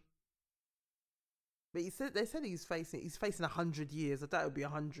they said he's facing 100 years. I doubt it would be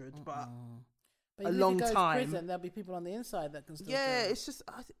 100, but a long time. Prison, there'll be people on the inside that can still. Yeah, it's just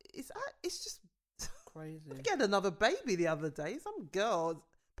crazy. I get another baby the other day. Some girls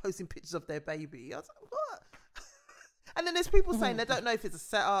posting pictures of their baby. I was like, what? And then there's people saying they don't know if it's a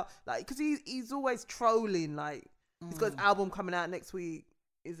setup, like, because he's always trolling. Like, he's got his album coming out next week.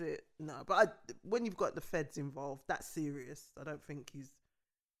 Is it? No, but when you've got the feds involved, that's serious. I don't think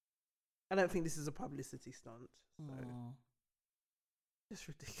this is a publicity stunt. So it's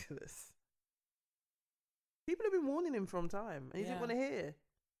ridiculous. People have been warning him from time, and he didn't want to hear.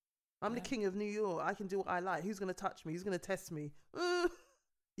 I'm the king of New York. I can do what I like. Who's going to touch me? Who's going to test me?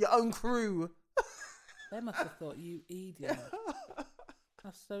 Your own crew. They must have thought, you idiot.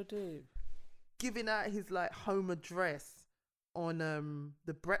 That's so deep. Giving out his like home address on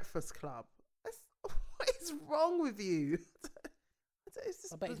the Breakfast Club. What is wrong with you?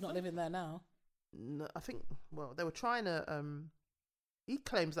 I bet he's not living there now. No, I think. Well, they were trying to. He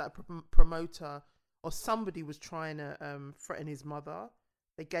claims that a promoter or somebody was trying to threaten his mother.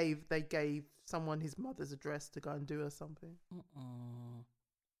 They gave someone his mother's address to go and do her something.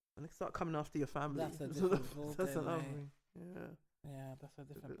 And they start coming after your family. That's a different ball That's game. another thing. Yeah, that's a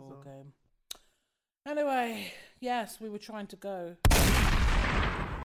different ball game. Anyway, yes, we were trying to go.